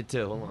find it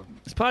too. Hold on.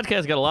 This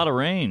podcast got a lot of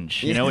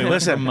range. You know, we went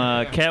Listen, from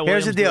Cat here's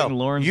Williams the deal. doing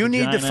Lauren's You need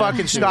to vagina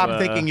fucking stop to,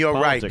 thinking you're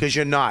right politics. because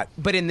you're not.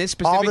 But in this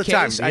All specific the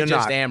time, case, you're I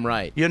just not. am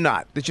right. You're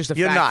not. It's just a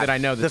You're fact not. that I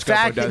know that the Scopo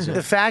fact does it.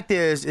 The fact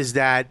is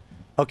that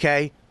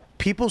okay,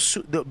 people,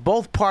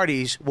 both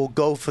parties will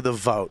go for the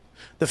vote.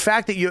 The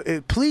fact that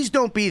you please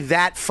don't be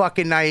that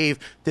fucking naive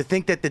to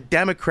think that the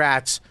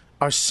Democrats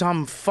are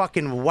some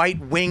fucking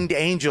white-winged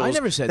angels I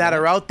never said that that.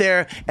 are out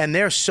there and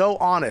they're so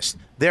honest.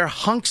 They're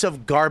hunks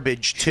of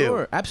garbage too.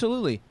 Sure,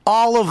 absolutely.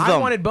 All of them. I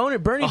wanted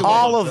Bernie to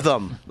all win. of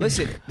them.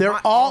 Listen, They're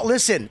all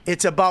listen.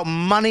 It's about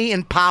money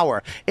and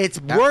power.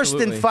 It's worse than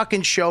Absolutely.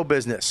 fucking show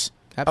business.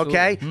 Absolutely.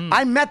 Okay,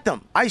 I met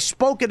them. I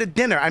spoke at a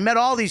dinner. I met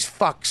all these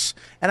fucks,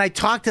 and I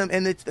talked to them.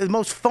 And it's the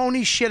most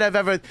phony shit I've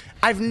ever.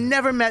 I've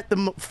never met the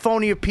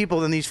phonier people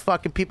than these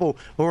fucking people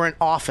who are in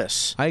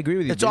office. I agree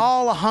with you. It's dude.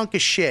 all a hunk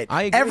of shit.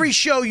 I agree. Every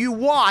show you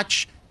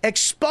watch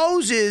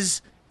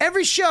exposes.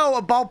 Every show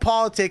about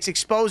politics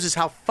exposes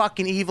how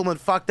fucking evil and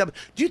fucked up.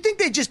 Do you think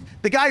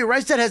the guy who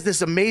writes that has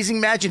this amazing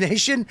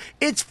imagination?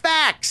 It's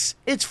facts.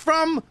 It's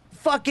from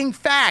fucking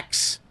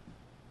facts.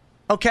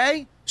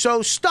 Okay?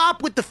 So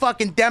stop with the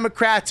fucking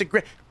Democrats.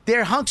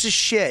 They're hunks of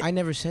shit. I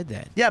never said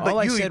that. Yeah, but All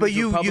I you, said but was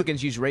you,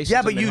 Republicans use racism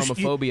yeah, but and you,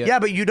 homophobia. yeah,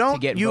 but you to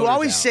don't. get You voters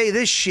always out. say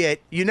this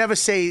shit. You never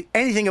say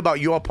anything about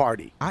your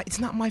party. It's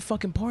not my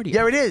fucking party.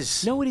 Yeah, it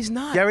is. No, it is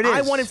not. Yeah, it I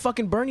is. wanted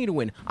fucking Bernie to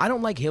win. I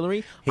don't like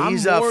Hillary.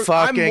 He's I'm more, a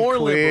fucking I'm more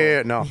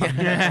queer. liberal.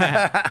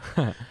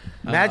 No.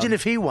 Imagine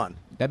if he won.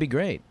 That'd be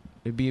great.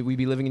 We'd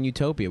be living in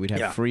utopia. We'd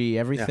have free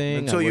everything.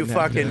 Until I you wouldn't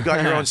have fucking to-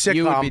 got your own sitcom.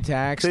 You would be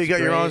taxed. So you got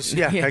your own. Great.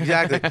 Yeah,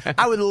 exactly.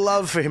 I would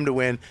love for him to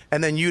win,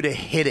 and then you to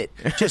hit it.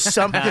 Just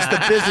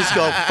the business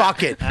go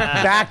fuck it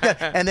back,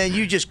 and then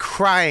you just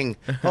crying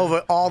over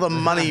all the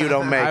money you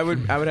don't make. I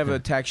would have a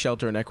tax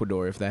shelter in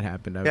Ecuador if that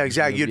happened. Yeah,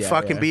 exactly. You'd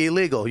fucking be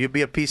illegal. You'd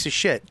be a piece of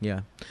shit.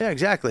 Yeah. Yeah,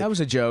 exactly. That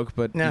was a joke,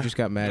 but you just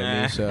got mad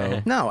at me.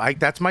 So No,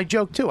 that's my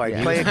joke too. I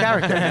play a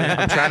character.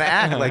 I'm trying to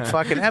act like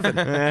fucking Evan.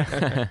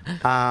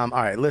 All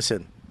right,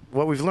 listen.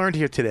 What we've learned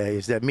here today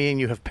is that me and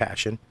you have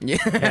passion. Yeah.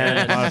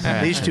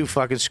 And these two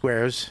fucking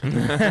squares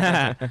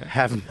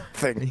have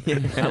nothing.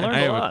 I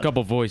have a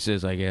couple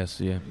voices, I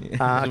guess. Yeah.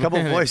 A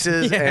couple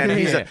voices, and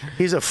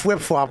he's a flip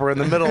flopper in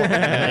the middle.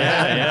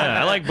 Yeah.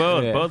 I like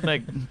both. Both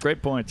make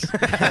great points.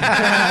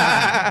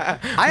 I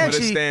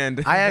actually,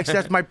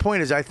 that's my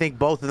point. Is I think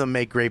both of them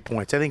make great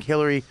points. I think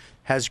Hillary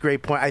has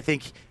great point. I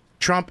think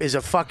Trump is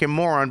a fucking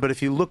moron. But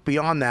if you look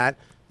beyond that,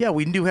 yeah,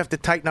 we do have to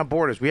tighten our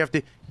borders. We have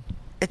to.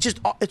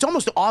 It's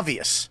almost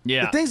obvious.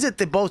 Yeah. The things that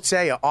they both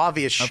say are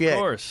obvious shit. Of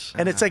course.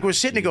 And it's like we're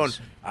sitting there going,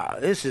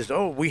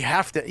 we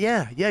have to.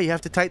 Yeah, you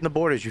have to tighten the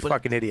borders, you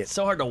fucking idiot. It's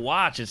so hard to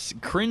watch. It's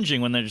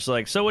cringing when they're just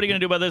like, so what are you going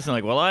to do about this? And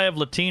like, well, I have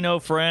Latino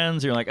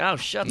friends. You're like, oh,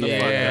 shut the fuck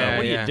up. What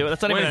are you doing?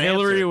 That's not when even an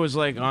Hillary answer. was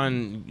like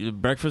on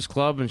Breakfast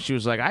Club and she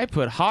was like, I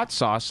put hot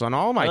sauce on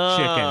all my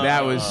chicken.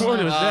 That was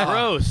what was that?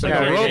 gross. Like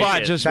a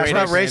robot just That's made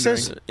not us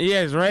racist?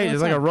 Yeah, it's right.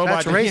 It's like a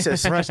robot. That's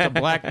racist. Press the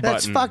black button.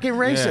 That's fucking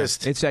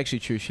racist. It's actually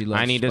true. She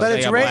loves. I need to But say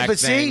it's a black but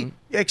thing.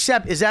 see,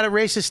 except is that a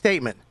racist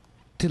statement?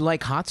 To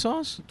like hot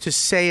sauce? To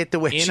say it the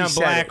way In she a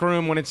said black it.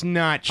 room when it's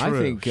not true.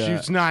 I think,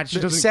 she's not. She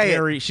doesn't say it.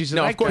 carry. She says,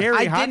 No, I of course. carry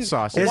I hot didn't-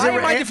 sauce. Why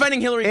am I defending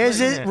Hillary Is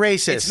Clinton? it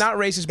racist? It's not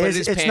racist, but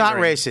It's it's not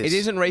pandering. racist. It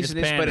isn't racist,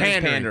 but it's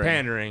pandering.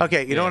 Pandering.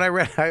 Okay, you know what I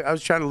read? I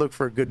was trying to look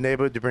for a good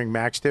neighborhood to bring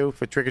Max to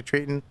for trick or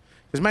treating.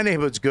 Because my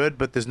neighborhood's good,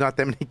 but there's not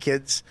that many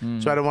kids,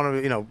 so I don't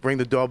want to, ring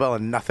the doorbell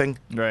and nothing.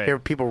 Right. Hear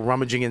people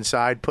rummaging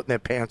inside, putting their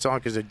pants on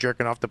because they're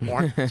jerking off to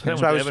porn. When so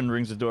I was, Evan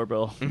rings the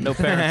doorbell. No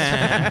parents.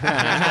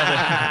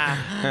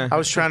 I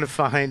was trying to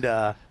find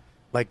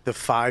like the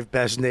 5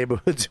 best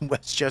neighborhoods in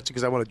Westchester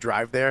because I want to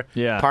drive there,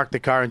 park the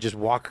car, and just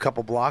walk a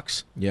couple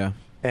blocks. Yeah.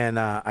 And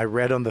I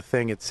read on the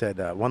thing, it said,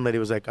 one lady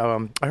was like, I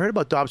heard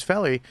about Dobbs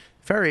Ferry.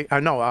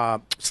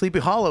 Sleepy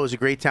Hollow is a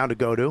great town to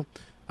go to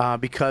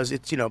because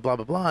it's, blah, blah,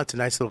 blah. It's a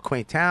nice little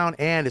quaint town,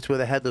 and it's where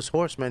the Headless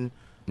Horseman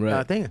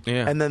thing.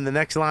 Yeah. And then the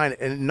next line,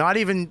 and not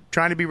even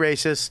trying to be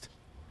racist,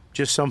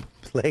 just some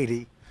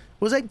lady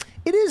was like,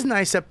 it is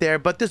nice up there,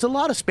 but there's a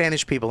lot of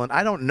Spanish people, and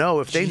I don't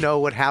know if they know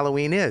what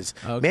Halloween is.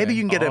 Okay. Maybe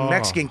you can get a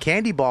Mexican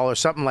candy ball or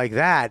something like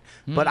that,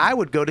 but I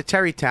would go to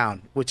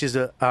Terrytown, which is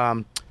a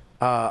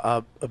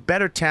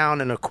better town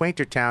and a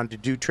quainter town to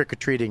do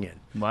trick-or-treating in.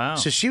 Wow.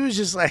 So she was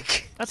just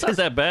like... That's not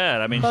that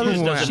bad. I mean, she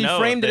just doesn't She know.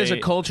 framed if it as a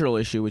they- cultural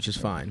issue, which is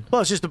fine.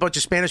 Well, it's just a bunch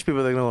of Spanish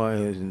people that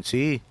go,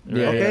 see?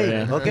 Yeah, okay,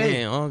 yeah.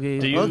 okay. Okay.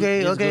 Do you-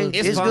 Okay, okay.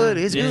 It's It's fine. good,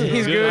 it's good.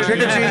 He's good.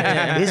 Trick-or-treat.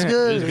 It's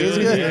good, it's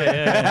good.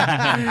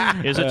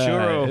 Yeah. Is a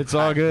churro. It's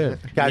all good.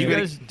 Guys, you we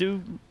guys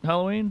do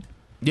Halloween?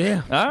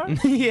 Yeah. All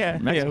right. yeah.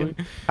 Mexican.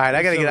 All right,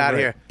 I got to get out of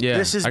here. Yeah,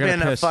 This has I gotta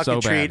been a piss fucking so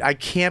treat. bad. I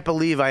can't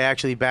believe I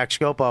actually backed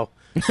Scopo.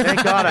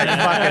 Thank God I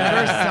fucking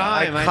First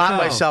time, I I caught know.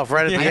 myself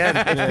right at the end.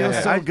 It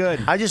feels so good.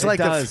 I just It like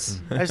does.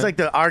 I just like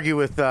to argue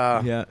with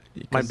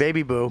my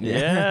baby boo. Yeah,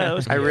 that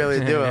was I good.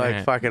 really do. I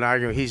like fucking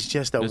arguing. He's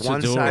just a It's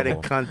one-sided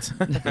adorable.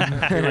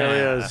 cunt. He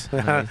really is.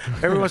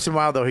 Every once in a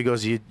while, though, he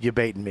goes, "You're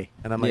baiting me,"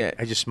 and I'm like, Yeah.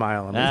 I just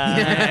smile. I'm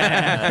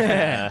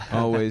like,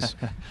 Always.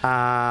 The best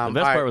all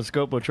right. part was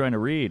Scopo trying to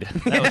read.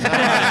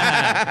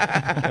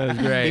 That was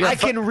great. I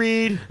can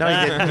read. No,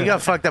 he didn't. He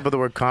got fucked up with the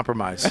word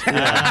compromise.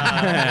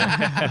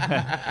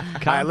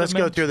 All right, let's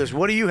go through this.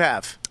 What do you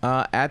have?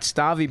 At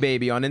Stavy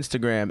Baby on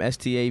Instagram,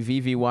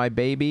 STAVVY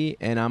Baby,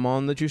 and I'm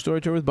on the True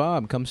Story Tour with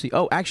Bob. Come see.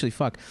 Oh, actually,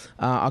 fuck.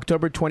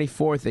 October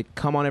 24th.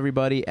 Come on,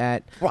 everybody.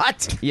 At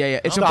What? Yeah.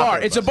 It's a Stop bar.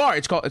 it. It's a bar.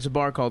 It's a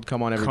bar called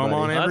Come on, Everybody. Come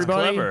on, That's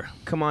everybody. clever.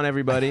 Come on,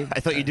 everybody. I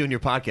thought you were doing your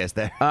podcast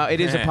there. It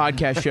is a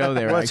podcast show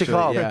there. What's it actually.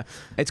 called? Yeah,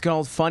 it's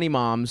called Funny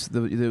Moms.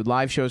 The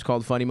live show is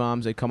called Funny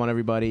Moms. They come on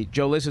everybody.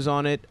 Joe Liss is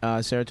on it.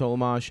 Sarah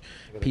Tolomash,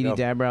 Petey go.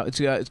 Dabrow.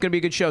 It's gonna be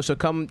a good show. So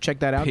come check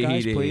that out,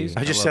 guys, Petey. please.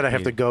 I just I said love I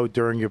have to Pete. go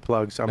during your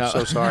plugs. I'm No.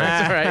 so sorry.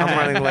 That's all right. I'm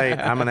running late.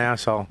 I'm an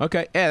asshole.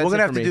 Okay. Yeah, that's We're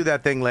gonna it have for to me. do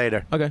that thing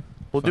later. Okay.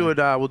 We'll do it.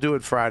 We'll do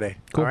it Friday.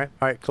 Cool. All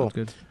right. Cool.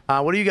 Sounds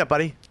good. What do you got,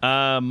 buddy?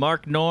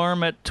 Mark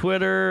Norm at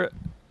Twitter,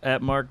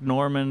 at Mark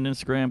Norman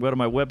Instagram. Go to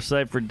my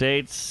website for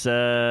dates.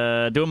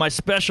 Doing my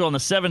special on the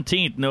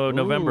 17th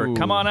November. Ooh.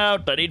 Come on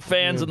out. I need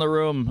fans in the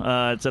room.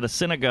 It's at a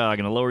synagogue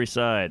in the Lower East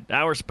Side.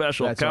 Our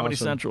special, That's Comedy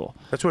awesome. Central.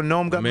 That's when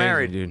Noam got Amazing,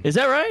 married. dude. Is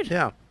that right?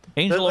 Yeah.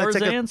 Angel Let's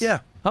take Orzans? Yeah.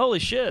 Holy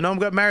shit! Noam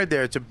got married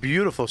there. It's a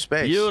beautiful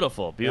space.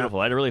 Beautiful.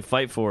 I had to really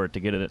fight for it to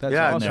get it.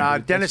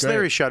 Dennis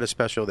Leary shot a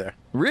special there.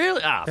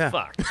 Really?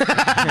 Fuck.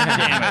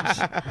 Damn it.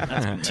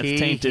 That's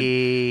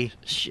tainted.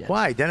 Shit.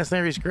 Why? Dennis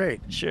Leary's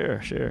great. Sure.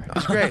 He's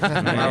great.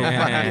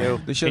 Fuck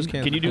you. The show's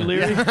Can you do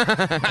Leary?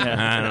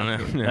 I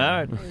don't know.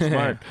 All right.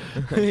 Smart.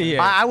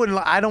 I wouldn't.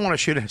 I don't want to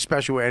shoot a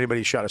special where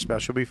anybody shot a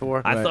special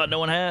before. I thought no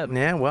one had.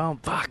 Yeah. Well,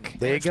 fuck.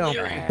 There you go.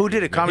 Leary. Who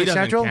did it? Comedy He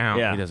doesn't Central. count.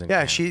 Yeah. He doesn't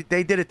Yeah. count.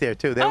 They did it there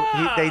too. They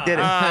did it.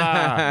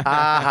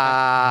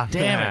 Aha.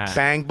 Damn it.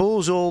 Bang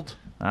boozled.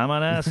 I'm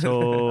an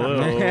asshole.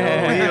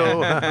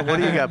 What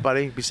do you got,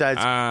 buddy? Besides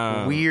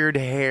weird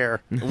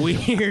hair.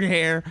 Weird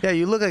hair. Yeah,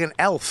 you look like an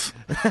elf.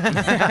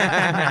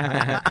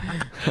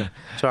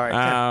 Sorry.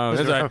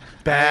 That's right.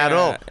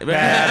 Battle. You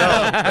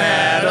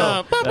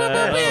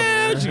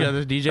got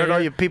this DJ. Heard all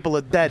you people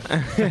are dead.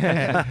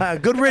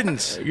 Good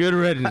riddance. Good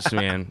riddance,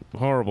 man.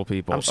 Horrible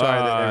people. I'm sorry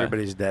that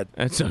everybody's dead.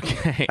 That's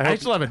okay. I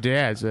still have a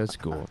dad, so that's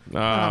cool.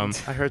 I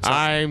heard something.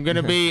 I'm going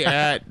to be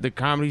at the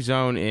Comedy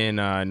Zone in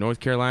North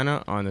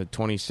Carolina on the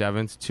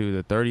 27th to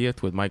the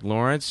 30th with Mike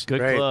Lawrence. Good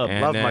Great. club.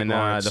 And Love then Mike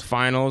Lawrence. the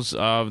finals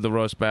of the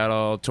Roast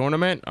Battle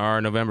tournament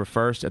are November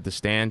 1st at the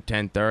Stand,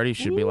 10:30.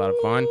 Should be a lot of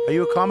fun. Are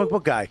you a comic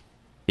book guy?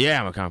 Yeah,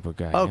 I'm a comic book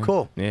guy. Oh, yeah.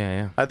 cool.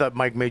 Yeah. I thought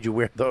Mike made you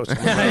wear those.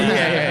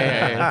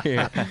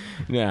 Yeah.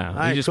 No,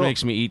 right, he just cool.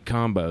 makes me eat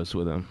combos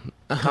with him.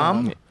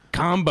 Cum?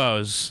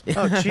 Combos.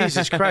 Oh,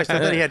 Jesus Christ. I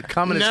thought he had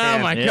cum in his No,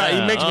 hand. my God.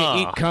 He makes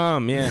me eat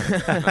cum, yeah.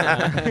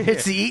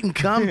 It's the Eat and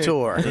Cum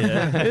tour.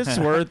 It's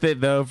worth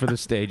it, though, for the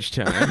stage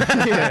time.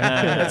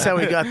 That's how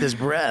we got this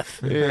breath.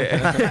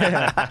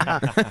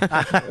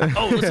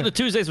 Oh, listen to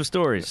Tuesdays with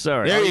Stories.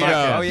 Sorry. There you go.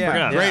 Podcast. Oh, yeah.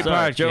 Forgot. Great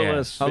Sorry. podcast. Joe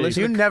List. Oh,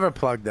 listen You to- never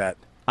plugged that.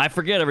 I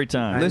forget every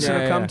time. Listen Yeah,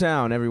 to yeah. Come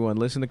Town, everyone.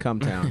 Listen to Come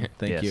Town.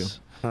 Thank you.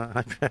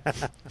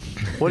 Yes.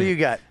 What do you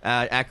got?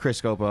 At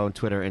Chris Scopo on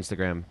Twitter,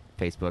 Instagram,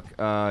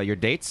 Facebook. Your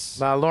dates?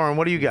 Lauren,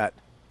 what do you got?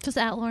 Just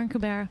at Lauren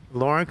Kubera.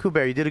 Lauren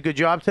Kubert, you did a good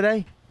job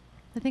today?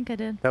 I think I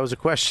did. That was a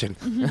question.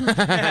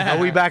 Are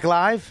we back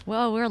live?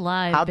 Well, we're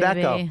live, How'd that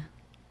baby.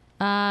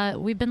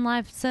 We've been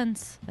live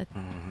since.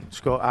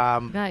 Let's go.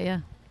 Got ya.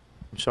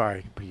 I'm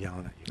sorry for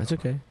yelling at you. That's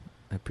okay.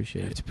 I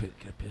appreciate it.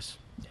 Get a piss.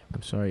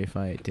 I'm sorry if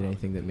I did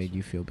anything that made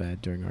you feel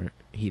bad during our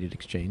heated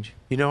exchange.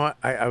 You know what?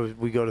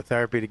 We go to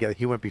therapy together.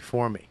 He went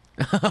before me.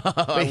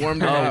 I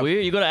warmed Oh,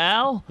 weird. You go to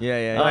Al?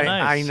 Yeah. Oh, I,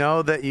 nice. I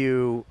know that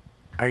you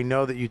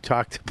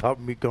talked about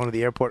me going to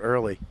the airport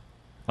early.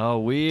 Oh,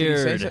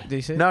 weird. Did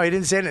he say No, he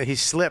didn't say that. He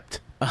slipped.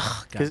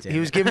 Oh, 'Cause God he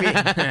was giving me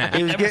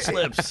he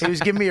was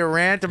giving me a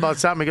rant about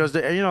something. He goes,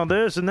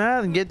 this and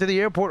that, and get to the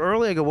airport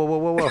early. I go,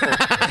 whoa. I go,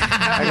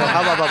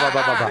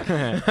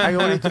 I go,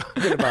 what are you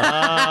talking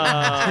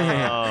about?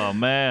 Oh,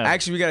 man.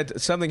 Actually, we got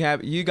something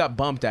happened. You got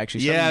bumped.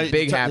 Actually, Yeah, something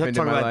big happened in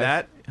talk my about life.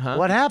 that? Huh?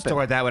 What happened? Talk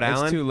about that with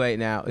Alan? It's too late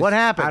now. What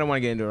happened? I don't want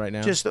to get into it right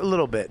now. Just a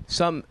little bit.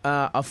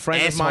 A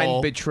friend of mine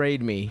Asshole.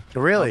 betrayed me.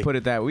 Really? I'll put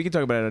it that way. We can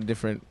talk about it on a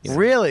different.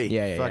 Really?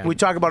 Yeah. We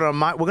talk about it on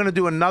we're going to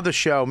do another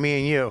show, me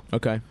and you.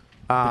 Okay.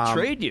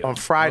 Betrayed you on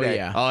Friday.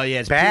 Oh,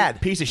 yeah. It's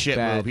bad. Piece of shit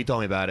Bad. move. He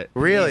told me about it.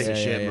 Really? Piece of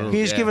shit move. Can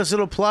you just give us a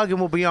little plug, and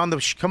we'll be on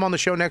come on the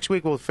show next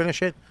week. We'll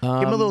finish it. Give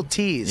him a little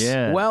tease.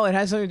 Yeah. Well, it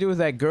has something to do with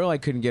that girl I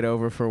couldn't get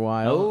over for a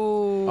while.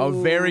 Oh. A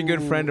very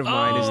good friend of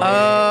mine is there.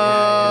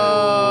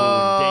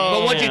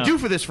 But what'd you do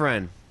for this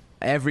friend?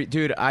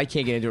 Dude, I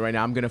can't get into it right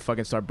now. I'm gonna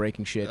fucking start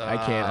breaking shit. I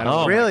can't. I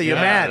don't Oh, really? You're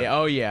mad?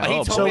 Oh yeah. He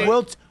told So me-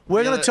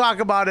 we're going to talk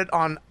about it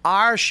on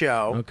our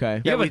show.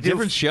 Okay. You have we a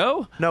different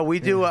show? No, we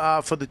do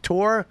for the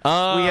tour.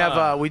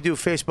 We do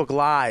Facebook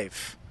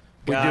Live.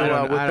 We God, do I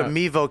don't- with I the don't-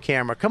 Mevo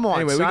camera. Come on,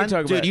 Anyway, we son. can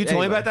talk Dude, about you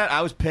told me anyway. about that?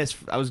 I was pissed.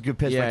 I was good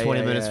pissed Yeah, for 20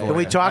 yeah, minutes yeah, for Can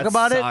we it. talk That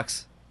about it?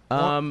 sucks. You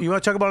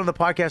want to talk about it on the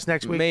podcast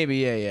next week? Maybe,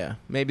 yeah.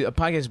 Maybe a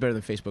podcast is better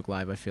than Facebook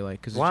Live. I feel like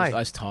because it's Why? just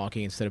us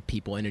talking instead of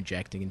people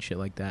interjecting and shit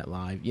like that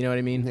live. You know what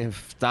I mean?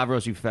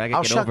 Stavros, you faggot,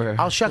 I'll get shut, over here.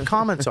 I'll shut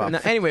comments off. No,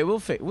 anyway, we'll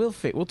talk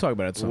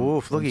about it.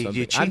 Oof, look, on your something.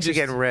 cheeks I'm are just-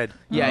 getting red.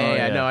 Yeah,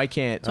 yeah. No, I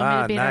can't. Do you want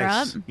me to beat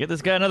nice. her up? Get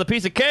this guy another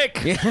piece of cake.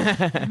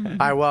 All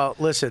right, well,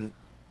 listen.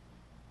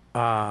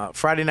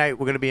 Friday night,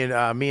 we're going to be in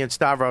me and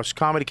Stavros,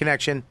 Comedy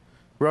Connection,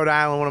 Rhode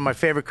Island, one of my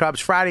favorite clubs.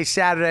 Friday,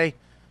 Saturday.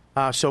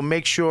 So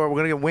make sure we're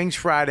going to get Wings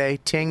Friday,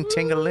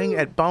 ting-a-ling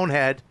at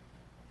Bonehead.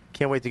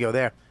 Can't wait to go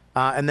there.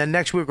 And then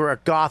next week, we're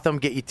at Gotham.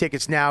 Get your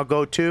tickets now.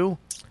 Go to.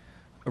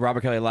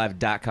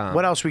 RobertKellyLive.com.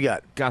 What else we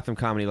got?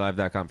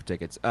 GothamComedyLive.com for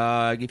tickets.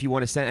 If you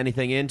want to send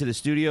anything in to the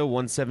studio,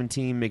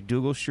 117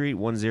 McDougal Street,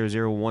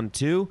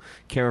 10012,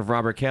 care of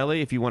Robert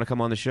Kelly. If you want to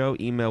come on the show,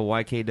 email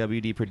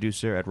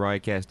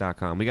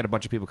ykWdproducer@riotcast.com. We got a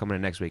bunch of people coming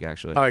in next week,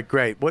 actually. All right,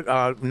 great. What?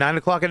 9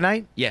 o'clock at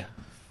night? Yeah.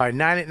 All right,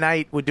 9 at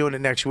night. We're doing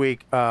it next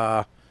week.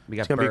 We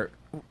got Bert.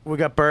 We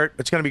got Bert.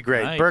 It's going to be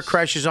great. Nice. Bert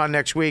Kresch is on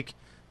next week.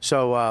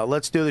 So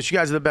let's do this. You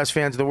guys are the best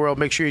fans of the world.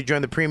 Make sure you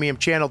join the premium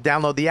channel.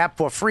 Download the app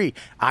for free.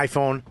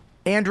 iPhone,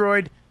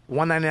 Android,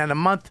 $1.99 a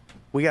month.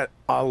 We got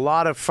a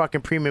lot of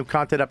fucking premium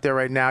content up there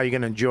right now. You're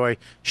going to enjoy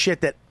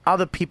shit that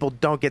other people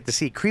don't get to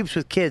see. Creeps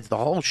with Kids. The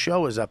whole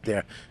show is up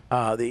there.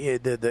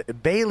 The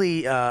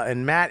Bailey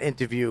and Matt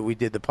interview we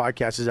did, the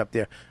podcast is up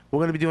there. We're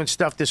going to be doing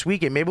stuff this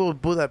weekend. Maybe we'll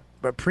do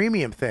a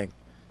premium thing.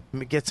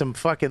 get some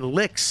fucking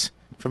licks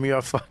from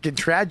your fucking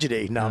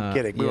tragedy. No, I'm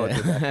kidding. We won't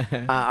do that. All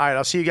right,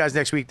 I'll see you guys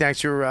next week.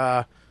 Thanks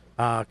for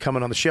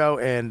coming on the show,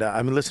 and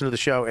listening to the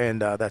show,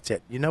 and that's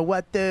it. You know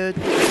what, dude?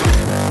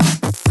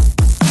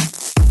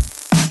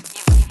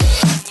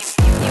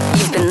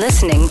 You've been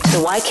listening to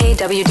the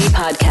YKWD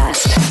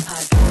podcast.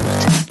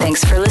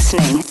 Thanks for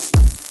listening.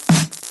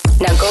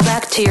 Now go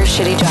back to your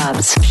shitty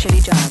jobs.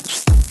 Shitty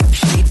jobs.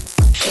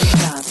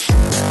 Shitty jobs.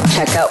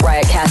 Check out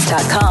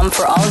riotcast.com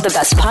for all of the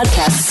best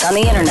podcasts on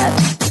the internet.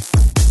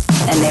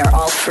 And they are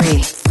all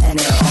free.